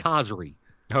Wabi Kazri.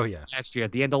 Oh yeah. Last year,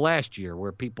 at the end of last year,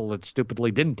 where people had stupidly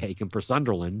didn't take him for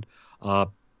Sunderland,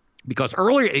 because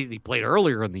he played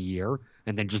earlier in the year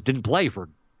and then just didn't play for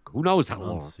who knows how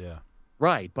long. Yeah.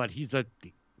 Right, but he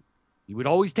would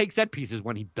always take set pieces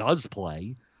when he does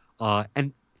play,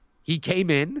 and he came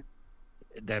in.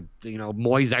 That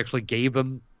Moyes actually gave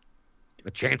him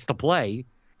a chance to play,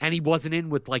 and he wasn't in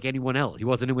with, like, anyone else. He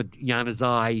wasn't in with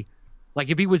Januzaj. Like,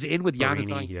 if he was in with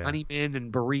Januzaj, Honeyman,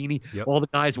 and Barini, all the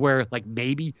guys where, like,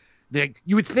 maybe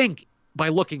you would think by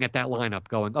looking at that lineup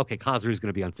going, okay, Kazri is going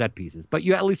to be on set pieces, but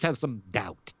you at least have some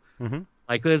doubt.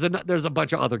 Like, there's a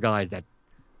bunch of other guys that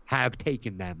have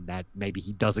taken them that maybe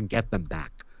he doesn't get them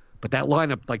back. But that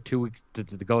lineup, like, 2 weeks to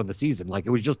go in the season, like, it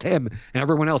was just him, and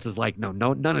everyone else is like, no,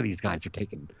 none of these guys are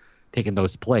taking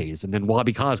those plays. And then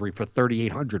Wabi Kazri for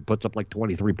 3,800 puts up like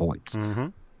 23 points.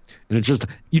 And it's just,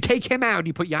 you take him out and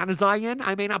you put Januzaj in,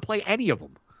 I may not play any of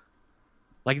them.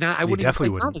 Like, now I wouldn't even play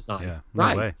Januzaj. Yeah,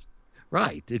 no way.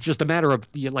 Right. It's just a matter of,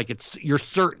 like, you're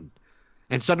certain.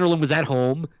 And Sunderland was at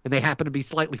home, and they happen to be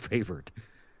slightly favored,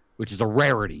 which is a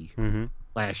rarity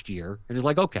last year. And it's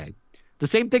like, okay. The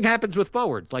same thing happens with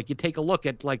forwards. Like, you take a look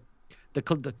at, like,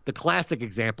 the classic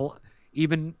example,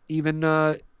 even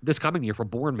this coming year for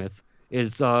Bournemouth,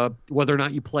 is whether or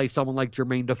not you play someone like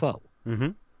Jermaine Defoe.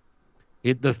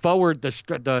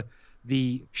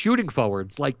 The shooting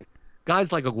forwards, like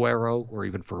guys like Aguero or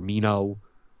even Firmino,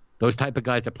 those type of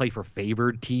guys that play for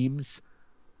favored teams,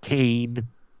 Kane,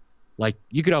 like,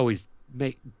 you could always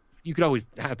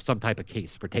have some type of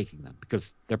case for taking them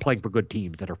because they're playing for good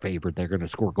teams that are favored. They're going to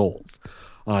score goals.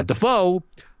 Defoe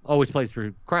always plays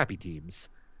for crappy teams,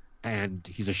 and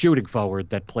he's a shooting forward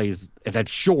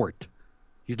that's short,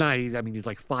 He's not. He's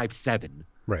like 5'7".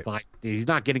 Right. He's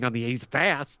not getting on the. He's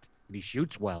fast and he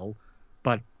shoots well,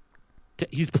 but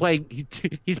he's playing.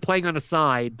 He's playing on a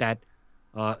side that,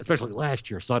 especially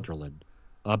last year, Sunderland.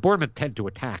 Bournemouth tend to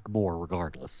attack more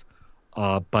regardless,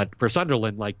 but for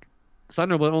Sunderland,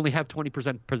 Sunderland only have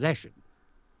 20% possession,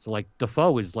 so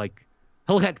Defoe is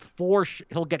he'll get four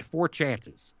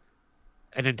chances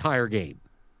an entire game,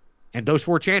 and those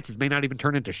 4 chances may not even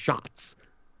turn into shots.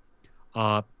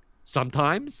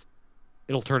 Sometimes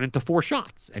it'll turn into 4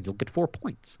 shots and you'll get 4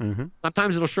 points. Mm-hmm.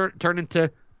 Sometimes it'll turn into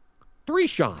 3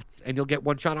 shots and you'll get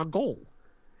 1 shot on goal,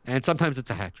 and sometimes it's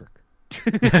a hat trick.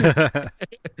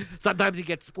 Sometimes he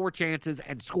gets 4 chances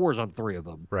and scores on 3 of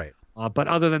them. Right. But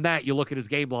other than that, you look at his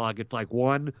game log, it's 1,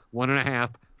 1.5,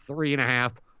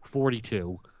 3.5,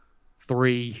 42,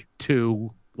 3,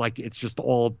 2. It's just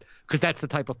all because that's the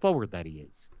type of forward that he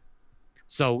is.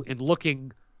 So in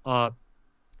looking at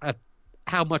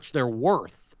how much they're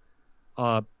worth,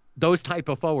 those type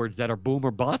of forwards that are boom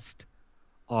or bust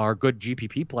are good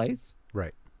GPP plays.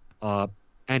 Right.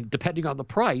 And depending on the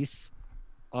price,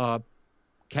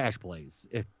 cash plays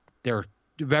if they're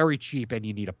very cheap and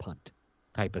you need a punt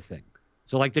type of thing.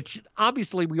 So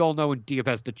obviously we all know in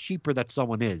DFS, the cheaper that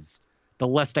someone is, the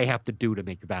less they have to do to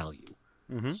make value.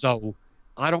 Mm-hmm. So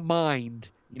I don't mind,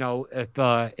 if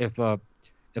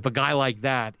a guy like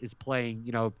that is playing,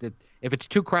 if it's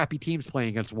 2 crappy teams playing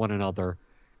against one another,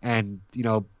 and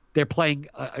they're playing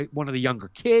one of the younger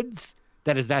kids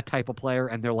that is that type of player,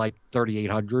 and they're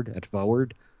 3,800 at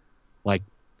forward,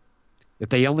 if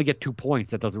they only get 2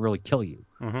 points, that doesn't really kill you.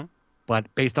 Mm-hmm.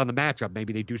 But based on the matchup,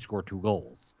 maybe they do score 2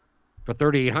 goals. For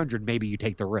 3,800, maybe you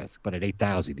take the risk, but at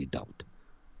 8,000, you don't.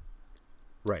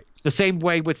 Right. The same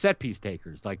way with set piece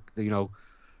takers.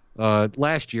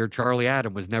 Last year, Charlie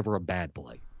Adam was never a bad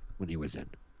play when he was in.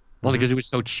 Only because he was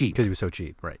so cheap. Because he was so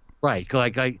cheap, right. Right.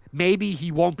 Maybe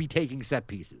he won't be taking set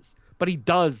pieces, but he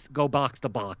does go box to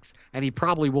box, and he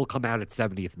probably will come out at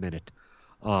 70th minute,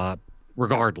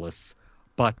 regardless.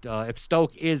 But if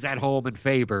Stoke is at home and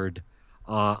favored,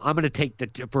 I'm going to take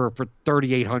for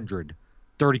 3,800,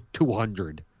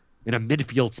 3,200 in a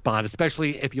midfield spot,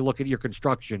 especially if you look at your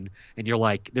construction and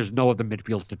you're there's no other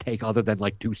midfields to take other than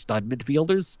 2 stud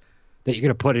midfielders that you're going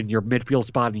to put in your midfield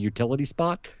spot and utility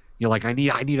spot. You're I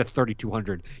need a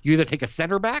 3,200. You either take a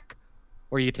center back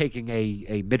or you're taking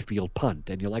a midfield punt,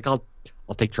 and you're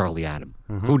I'll take Charlie Adam.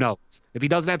 Mm-hmm. Who knows? If he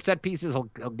doesn't have set pieces, he'll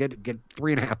get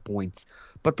 3.5 points.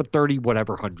 But for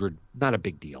 100, not a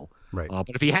big deal. Right. But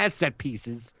if he has set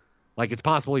pieces, it's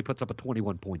possible he puts up a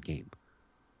 21-point game.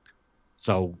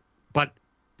 So, but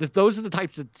those are the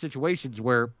types of situations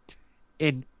where,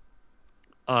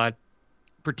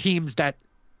 for teams that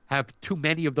have too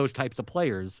many of those types of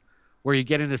players, where you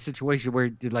get in a situation where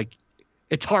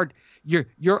it's hard.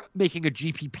 You're making a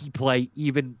GPP play,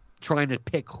 even trying to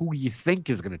pick who you think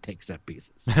is going to take set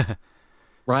pieces,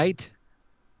 right?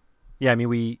 Yeah, I mean,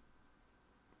 we've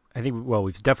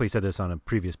definitely said this on a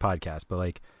previous podcast,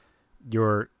 but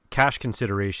your cash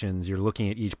considerations, you're looking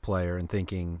at each player and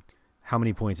thinking, how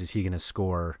many points is he going to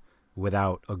score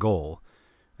without a goal?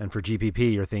 And for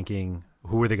GPP, you're thinking,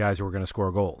 who are the guys who are going to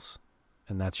score goals?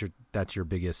 And that's your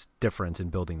biggest difference in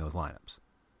building those lineups.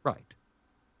 Right.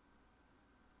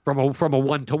 From a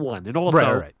 1-to-1. And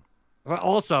also,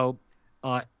 also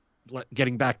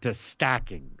getting back to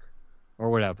stacking or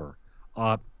whatever,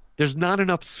 there's not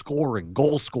enough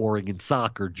goal scoring in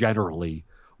soccer generally,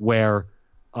 where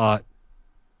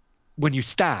when you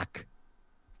stack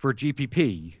for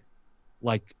GPP,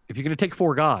 if you're going to take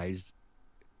 4 guys,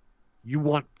 you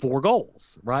want 4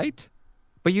 goals, right?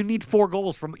 But you need 4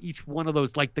 goals from each one of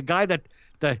those. The guy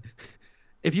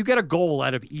if you get a goal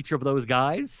out of each of those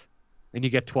guys and you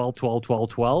get 12, 12, 12,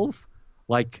 12,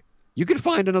 you can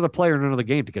find another player in another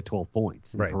game to get 12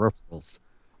 points in peripherals.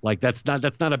 That's not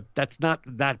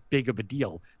that big of a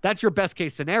deal. That's your best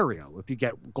case scenario. If you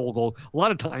get goal, a lot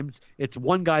of times it's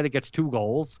one guy that gets 2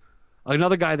 goals,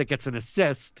 another guy that gets an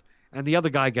assist, and the other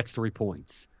guy gets 3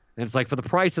 points. And it's for the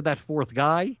price of that 4th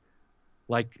guy,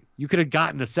 you could have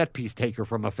gotten a set piece taker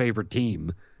from a favorite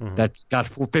team that's got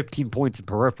 15 points in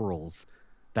peripherals,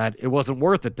 that it wasn't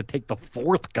worth it to take the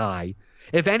 4th guy.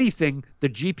 If anything, the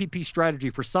GPP strategy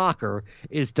for soccer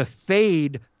is to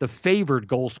fade the favored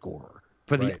goal scorer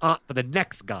for the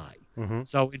next guy. Mm-hmm.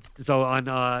 So on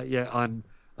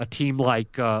a team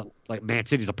like Man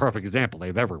City's a perfect example. They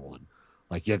have everyone.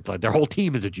 Their whole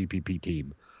team is a GPP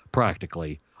team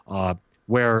practically,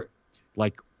 where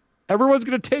everyone's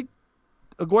going to take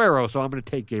Aguero, so I'm going to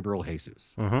take Gabriel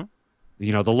Jesus. Mm-hmm.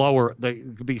 They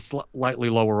could be slightly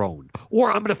lower owned.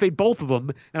 Or I'm going to fade both of them,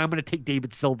 and I'm going to take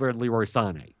David Silva and Leroy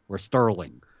Sané, or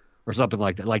Sterling, or something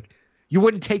like that. you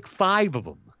wouldn't take 5 of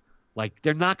them. Like,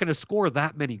 they're not going to score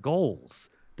that many goals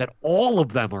that all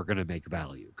of them are going to make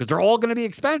value because they're all going to be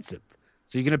expensive.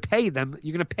 So you're going to pay them.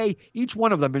 You're going to pay each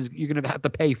one of them. You're going to have to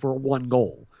pay for 1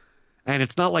 goal. And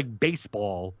it's not like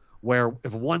baseball where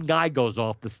if one guy goes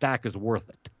off, the stack is worth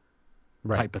it,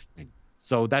 type of thing.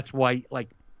 So that's why, like,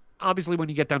 obviously when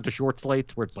you get down to short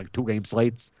slates where it's like 2-game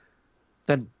slates,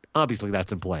 then obviously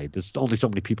that's in play. There's only so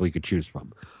many people you could choose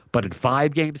from. But in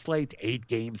 5-game slates,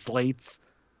 8-game slates,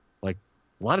 like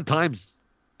a lot of times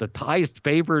the highest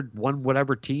favored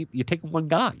whatever team, you take one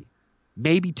guy.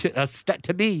 Maybe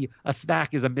to me, a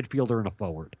stack is a midfielder and a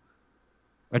forward.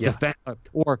 Or defender, a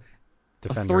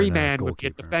 3-man would be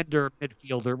a defender,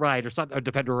 midfielder, right, or something, a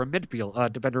defender or a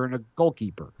defender and a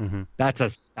goalkeeper. Mm-hmm. That's a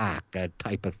stack, a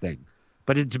type of thing.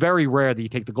 But it's very rare that you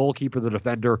take the goalkeeper, the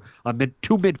defender, 2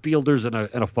 midfielders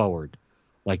and a forward.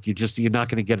 Like you're not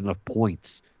going to get enough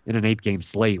points in an 8-game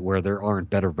slate where there aren't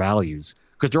better values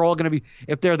because they're all going to be,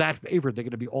 if they're that favored, they're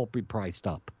going to be all be priced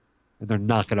up, and they're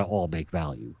not going to all make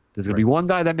value. There's going to be one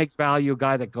guy that makes value, a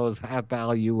guy that goes half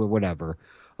value or whatever.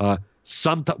 In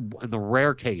the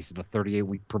rare case in a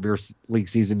 38-week Premier League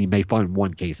season, you may find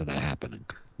one case of that happening,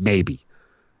 maybe,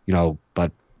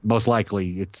 but most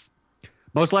likely it's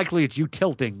you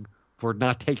tilting for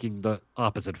not taking the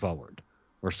opposite forward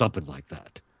or something like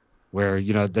that, where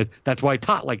that's why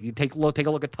you take a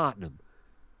look at Tottenham.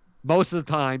 Most of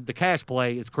the time, the cash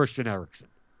play is Christian Eriksen,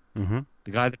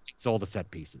 the guy that takes all the set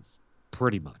pieces,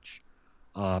 pretty much.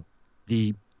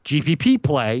 The GPP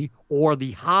play or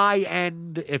the high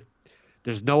end, if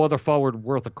there's no other forward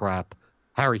worth a crap,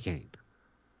 Harry Kane.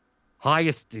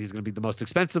 Highest, he's going to be the most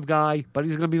expensive guy, but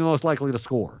he's going to be the most likely to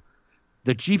score.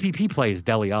 The GPP play is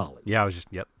Dele Alli. Yeah,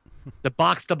 The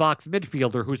box-to-box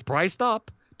midfielder who's priced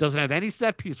up, doesn't have any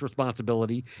set-piece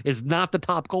responsibility, is not the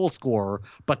top goal scorer,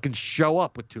 but can show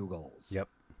up with 2 goals. Yep.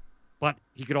 But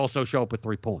he could also show up with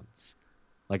 3 points.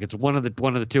 Like it's one of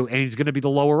the 2, and he's going to be the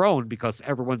lower owned because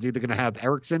everyone's either going to have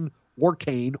Eriksen or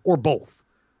Kane or both.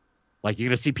 Like you're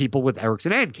going to see people with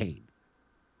Eriksen and Kane.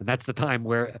 And that's the time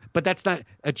where, but that's not,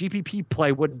 a GPP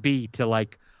play wouldn't be to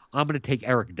like, I'm going to take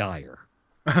Eric Dyer.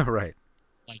 Right.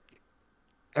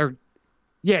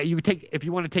 You would take, if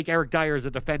you want to take Eric Dyer as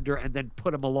a defender and then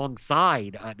put him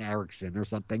alongside an Eriksen or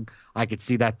something, I could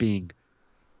see that being,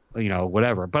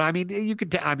 whatever. But I mean,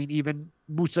 even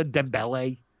Moussa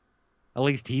Dembele, at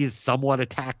least he's somewhat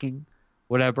attacking,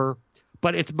 whatever.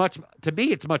 But it's much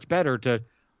better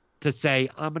to say,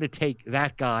 I'm going to take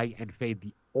that guy and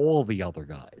fade all the other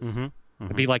guys. Mm-hmm.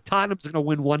 It'd be like Tottenham's going to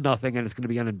win 1-0 and it's going to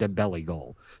be on a Dembele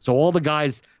goal. So all the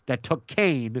guys that took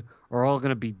Kane are all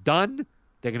going to be done.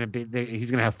 He's going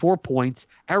to have 4 points.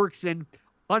 Eriksen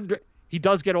he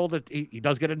does get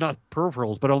enough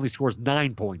peripherals, but only scores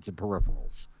 9 points in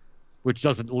peripherals, which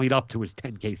doesn't lead up to his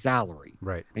 10K salary.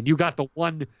 Right. And you got the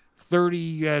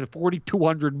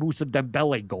 4,200 Moussa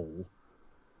Dembele goal.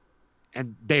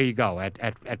 And there you go at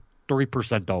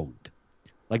 3% owned.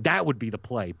 Like that would be the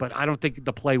play, but I don't think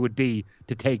the play would be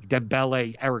to take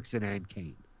Dembele, Eriksen, and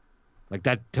Kane. Like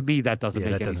that, to me, that doesn't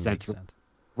make any sense.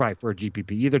 Right, for a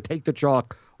GPP. Either take the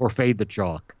chalk or fade the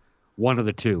chalk. One of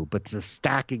the two. But it's a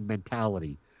stacking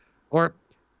mentality. Or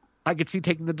I could see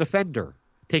taking the defender.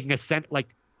 Taking a set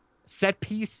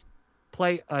piece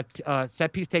play,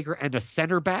 set piece taker and a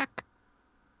center back.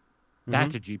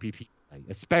 That's a GPP play.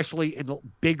 Especially in a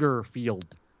bigger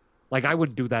field. Like I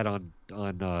wouldn't do that on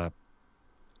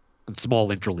small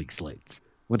interleague slates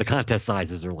when the contest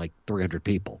sizes are like 300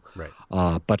 people. Right.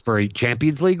 But for a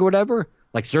Champions League or whatever,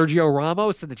 like Sergio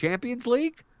Ramos in the Champions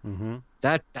League,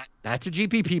 that's a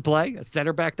GPP play, a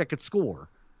center back that could score.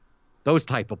 Those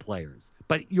type of players.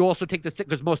 But you also take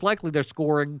because most likely they're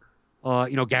scoring,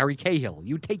 Gary Cahill.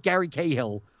 You take Gary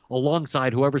Cahill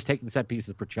alongside whoever's taking set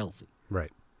pieces for Chelsea.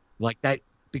 Right. Like that,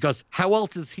 because how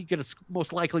else is he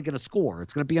most likely going to score?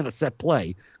 It's going to be on a set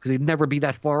play because he'd never be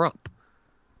that far up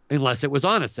unless it was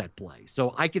on a set play.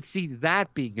 So I could see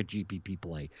that being a GPP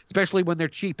play, especially when they're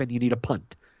cheap and you need a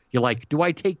punt. You're like, do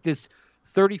I take this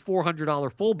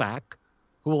 $3,400 fullback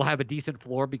who will have a decent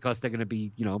floor because they're going to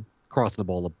be, crossing the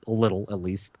ball a little at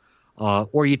least,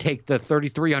 or you take the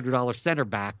 $3,300 center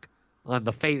back on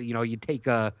the you take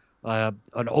an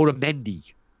Otamendi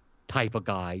type of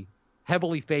guy,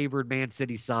 heavily favored Man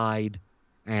City side,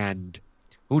 and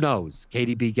who knows,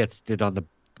 KDB gets it on the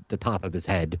top of his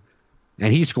head,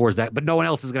 and he scores that, but no one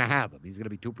else is going to have him. He's going to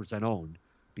be 2% owned.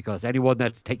 Because anyone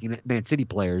that's taking Man City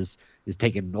players is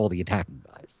taking all the attacking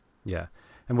guys. Yeah.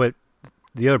 And what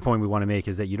the other point we want to make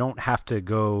is that you don't have to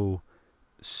go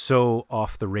so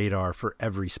off the radar for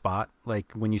every spot.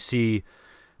 Like when you see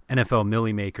NFL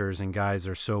millie makers and guys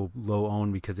are so low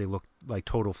owned because they look like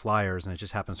total flyers and it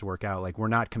just happens to work out. Like, we're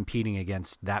not competing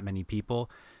against that many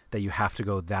people that you have to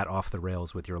go that off the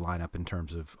rails with your lineup in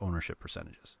terms of ownership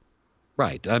percentages.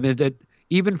 Right. I mean,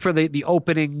 even for the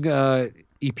opening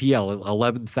EPL,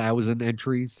 11,000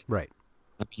 entries. Right.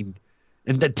 I mean,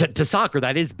 and to soccer,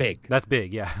 that is big. That's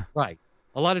big, yeah. Right.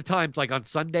 A lot of times, like on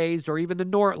Sundays or even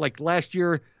like last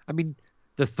year, I mean,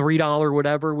 the $3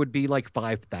 whatever would be like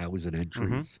 5,000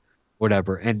 entries,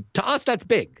 whatever. And to us, that's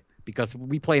big because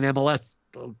we play in MLS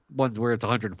ones where it's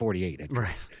 148 entries.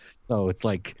 Right. So it's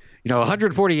like,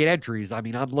 148 entries. I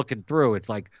mean, I'm looking through. It's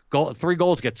like 3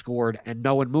 goals get scored and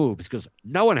no one moves because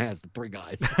no one has the 3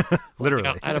 guys.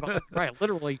 Literally. Right.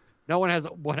 Literally, no one has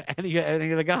any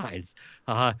of the guys.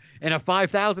 In a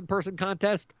 5,000 person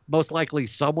contest, most likely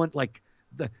someone like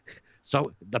the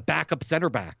backup center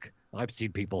back. I've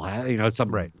seen people have,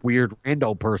 some weird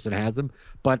rando person has them.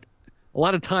 But a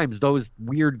lot of times those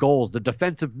weird goals, the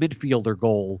defensive midfielder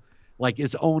goal, like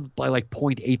is owned by like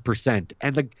 0.8%.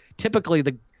 And typically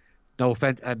no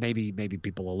offense, maybe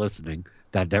people are listening,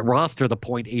 that roster the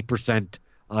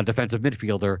 0.8% defensive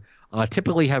midfielder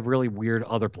typically have really weird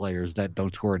other players that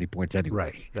don't score any points anyway.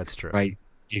 Right, that's true. Right.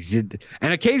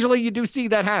 And occasionally you do see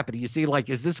that happen. You see, like,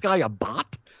 is this guy a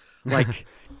bot? Like,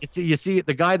 you see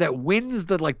the guy that wins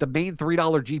the main $3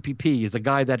 GPP is a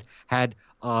guy that had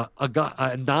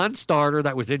a non-starter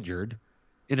that was injured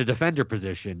in a defender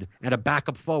position and a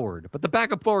backup forward. But the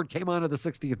backup forward came on at the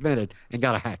 60th minute and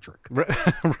got a hat trick.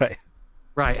 Right.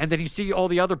 Right. And then you see all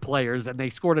the other players and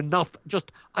they scored enough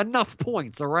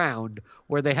points around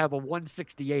where they have a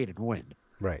 168 and win.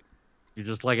 Right. You're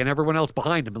just like, and everyone else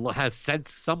behind him has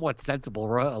somewhat sensible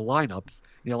lineups.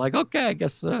 You're like, okay, I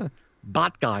guess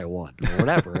bot guy won or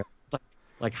whatever.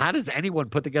 Like, how does anyone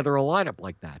put together a lineup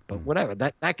like that? But whatever,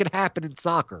 that could happen in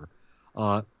soccer.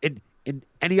 In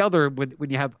any other, when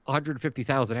you have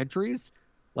 150,000 entries,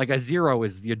 like a 0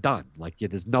 is you're done. Like,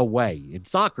 there's no way. In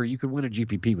soccer, you can win a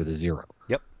GPP with a 0.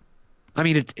 Yep. I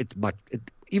mean,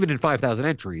 even in 5,000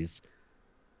 entries,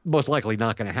 most likely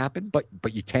not going to happen, but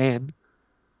you can.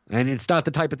 And it's not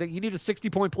the type of thing. You need a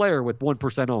 60-point player with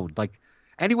 1% owned. Like,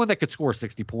 anyone that could score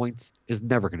 60 points is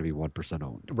never going to be 1%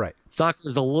 owned. Right. Soccer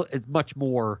is much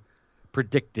more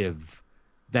predictive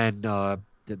than a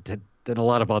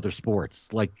lot of other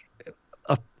sports, like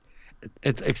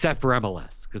except for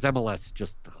MLS, because MLS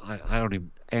just I don't even,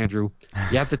 Andrew,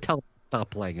 you have to tell them to stop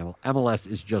playing MLS.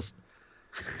 Is just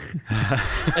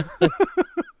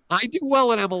I do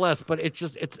well in MLS, but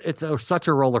it's such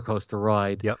a roller coaster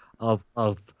ride. Yep.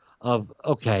 Of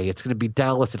okay, it's going to be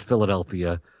Dallas at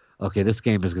Philadelphia. Okay, this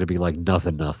game is going to be like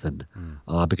nothing,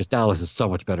 because Dallas is so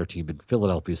much better team and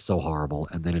Philadelphia is so horrible.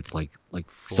 And then it's like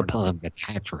Sapong gets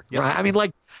hat trick. Yep. Right? I mean,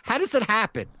 like, how does that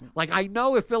happen? Like, I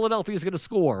know if Philadelphia is going to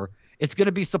score, it's going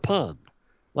to be Sapong.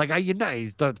 Like,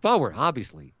 he's the forward,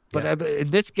 obviously. But in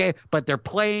this game, but they're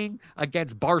playing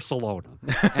against Barcelona,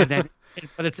 and then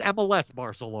but it's MLS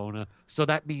Barcelona, so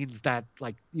that means that,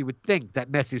 like, you would think that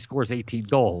Messi scores 18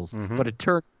 goals, but it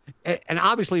turned. And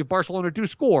obviously, if Barcelona do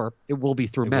score, it will be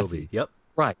through Messi. Will be. Yep.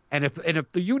 Right. And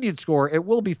if the Union score, it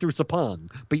will be through Sapong.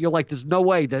 But you're like, there's no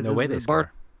way that they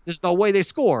score. There's no way they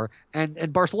score.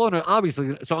 And Barcelona,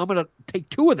 obviously, so I'm going to take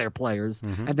 2 of their players,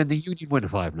 and then the Union win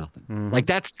 5-0. Like,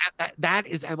 that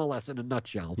is MLS in a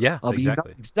nutshell. Yeah, exactly. You know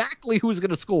exactly who's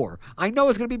going to score. I know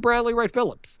it's going to be Bradley Wright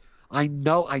Phillips. I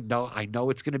know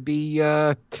it's going to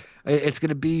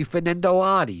be Fernando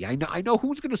Adi. I know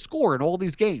who's going to score in all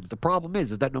these games. The problem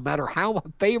is that no matter how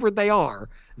favored they are,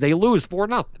 they lose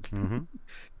 4-0.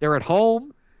 They're at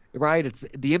home, right? It's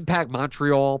the Impact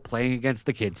Montreal playing against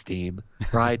the kids team,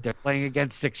 right? They're playing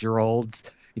against 6-year-olds,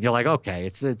 and you're like, okay,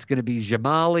 it's going to be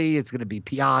Jamali, it's going to be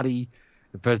Piatti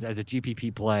as a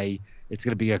GPP play. It's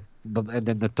going to be and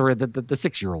then the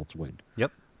 6-year-olds win.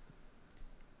 Yep.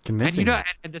 Convincing. And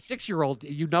and the 6-year-old,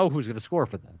 who's going to score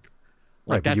for them.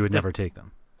 Like, right, but you would never take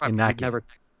them in that game.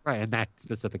 In that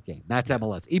specific game. That's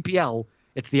MLS. EPL,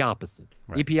 it's the opposite.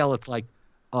 Right. EPL, it's like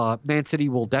Man City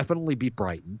will definitely beat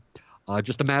Brighton.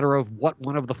 Just a matter of what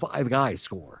one of the 5 guys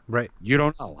score. Right. You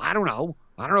don't know. I don't know.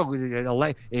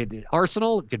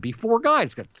 Arsenal, it could be 4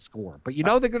 guys going to score, but they're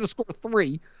going to score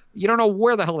 3. You don't know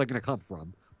where the hell they're going to come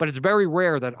from. But it's very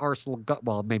rare that Arsenal,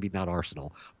 well, maybe not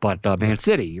Arsenal, but Man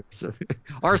City.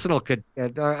 Arsenal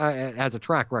has a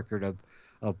track record of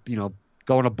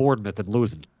going to Bournemouth and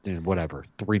losing whatever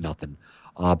 3-0.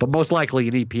 But most likely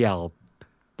in EPL,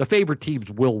 the favorite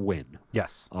teams will win.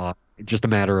 Yes. Just a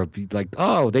matter of like,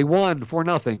 oh, they won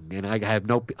 4-0, and I have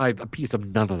a piece of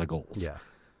none of the goals. Yeah.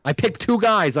 I picked 2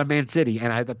 guys on Man City,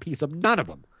 and I have a piece of none of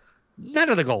them. None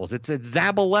of the goals. It's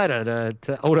Zabaleta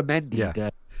to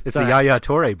Otamendi It's the Yaya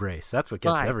Toure brace. That's what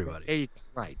gets right, everybody.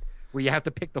 Right. Where you have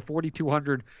to pick the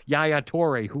 4,200 Yaya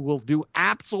Toure, who will do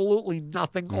absolutely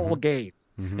nothing all game.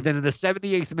 And then in the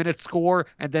 78th minute score,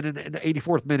 and then in the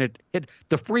 84th minute hit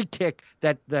the free kick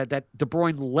that De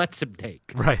Bruyne lets him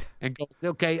take. Right. And goes,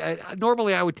 okay,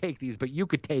 normally I would take these, but you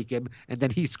could take him, and then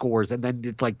he scores, and then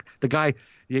it's like the guy,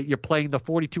 you're playing the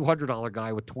 $4,200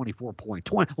 guy with 24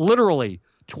 points. Literally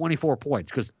 24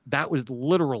 points, because that was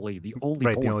literally the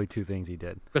only the only two things he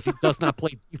did. Because he does not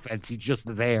play defense. He's just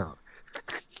there.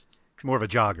 More of a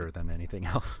jogger than anything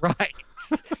else. Right.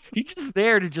 He's just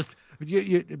there to just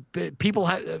people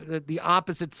have the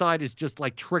opposite side is just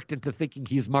like tricked into thinking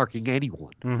he's marking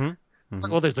anyone. Like,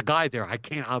 well, there's a guy there. I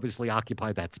can't obviously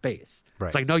occupy that space. Right.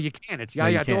 It's like, no, you can't. It's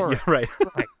Yaya Toure. Yeah, right.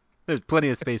 There's plenty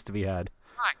of space to be had.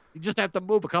 Right. You just have to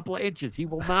move a couple of inches. He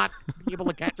will not be able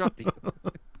to catch up to you.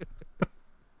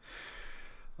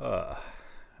 All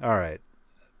right.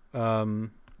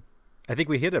 I think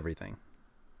we hit everything.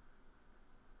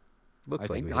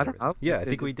 Looks like we did. I don't know. Yeah, I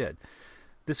think we did.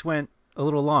 This went a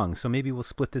little long, so maybe we'll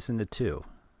split this into two.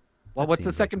 Well, what's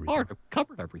the second part? We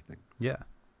covered everything. Yeah.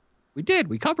 We did.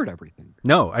 We covered everything.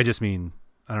 No, I just mean,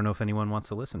 I don't know if anyone wants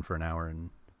to listen for an hour and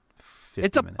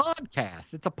 50 minutes.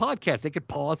 It's a podcast. They could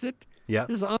pause it. Yeah.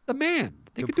 It's on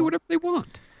demand. They can do whatever they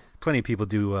want. Plenty of people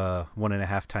do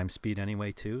 1.5 times speed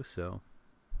anyway, too, so.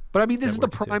 But I mean, this is the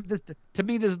prime. To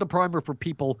me, this is the primer for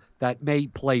people that may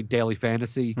play daily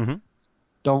fantasy,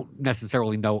 don't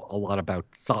necessarily know a lot about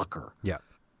soccer. Yeah.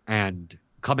 And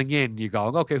coming in, you go,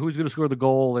 okay, who's going to score the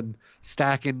goal, and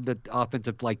stacking the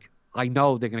offensive. Like, I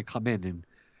know they're going to come in, and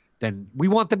then we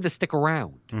want them to stick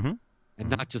around and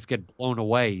not just get blown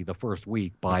away the first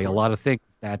week by a lot of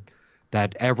things that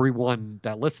everyone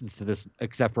that listens to this,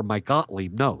 except for Mike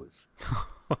Gottlieb, knows.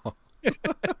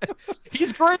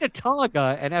 He's great at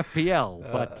Tonga and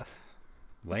FPL, but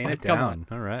laying it down.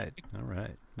 All right.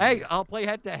 Hey, I'll play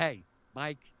head to head.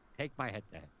 Mike, take my head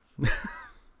to heads.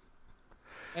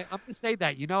 I'm gonna say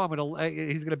that.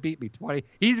 He's gonna beat me 20.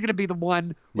 He's gonna be the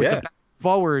one with the back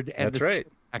forward. And That's right.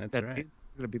 He's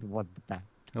gonna be the one with that.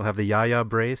 He'll have the Yaya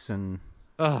brace and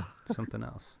something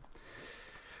else.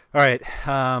 All right.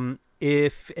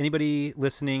 If anybody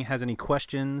listening has any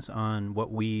questions on what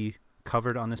we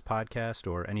covered on this podcast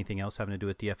or anything else having to do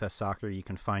with DFS soccer, you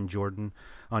can find Jordan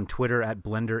on Twitter at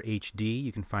BlenderHD.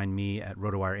 You can find me at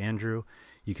RotoWireAndrew.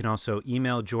 You can also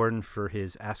email Jordan for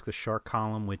his Ask the Shark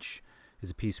column, which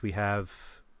is a piece we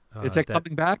have. Is it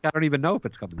coming back? I don't even know if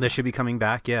it's coming back. That should be coming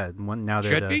back, yeah.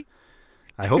 Should be?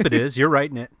 I hope it is. You're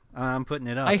writing it. I'm putting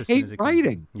it up. I hate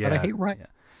writing, but I hate writing. Yeah.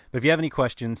 But if you have any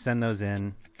questions, send those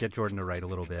in. Get Jordan to write a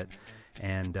little bit.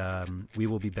 And we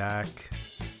will be back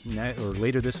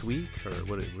later this week, or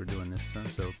what we're doing this.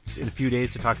 So in a few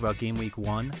days to talk about game week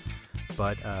 1.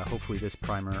 But hopefully this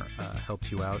primer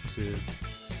helps you out to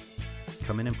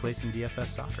come in and play some DFS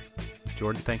soccer.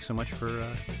 Jordan, thanks so much for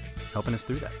helping us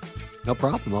through that. No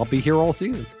problem. I'll be here all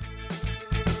season.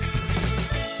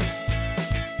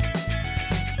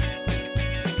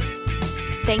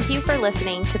 Thank you for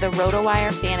listening to the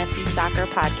RotoWire Fantasy Soccer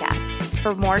Podcast.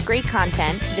 For more great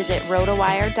content, visit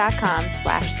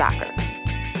rotowire.com/soccer.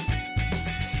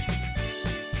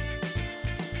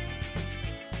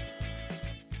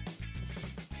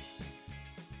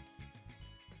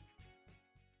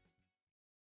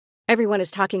 Everyone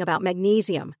is talking about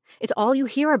magnesium. It's all you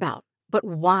hear about. But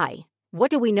why?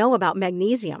 What do we know about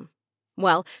magnesium?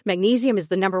 Well, magnesium is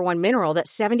the #1 mineral that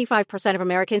 75% of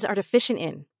Americans are deficient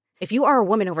in. If you are a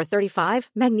woman over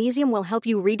 35, magnesium will help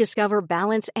you rediscover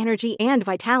balance, energy, and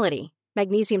vitality.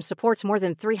 Magnesium supports more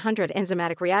than 300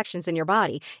 enzymatic reactions in your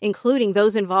body, including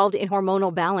those involved in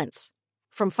hormonal balance.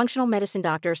 From functional medicine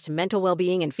doctors to mental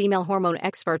well-being and female hormone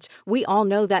experts, we all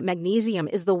know that magnesium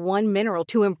is the one mineral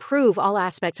to improve all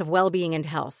aspects of well-being and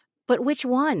health. But which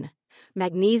one?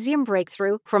 Magnesium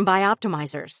Breakthrough from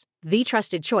Bioptimizers, the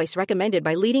trusted choice recommended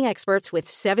by leading experts with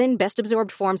 7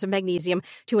 best-absorbed forms of magnesium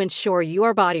to ensure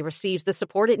your body receives the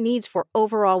support it needs for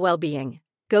overall well-being.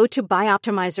 Go to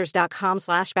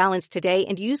bioptimizers.com/balance today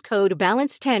and use code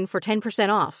BALANCE10 for 10%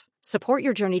 off. Support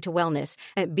your journey to wellness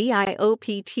at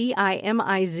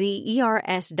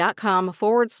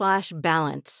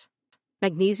bioptimizers.com/balance.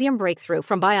 Magnesium Breakthrough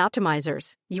from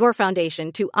Bioptimizers, your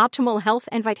foundation to optimal health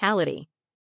and vitality.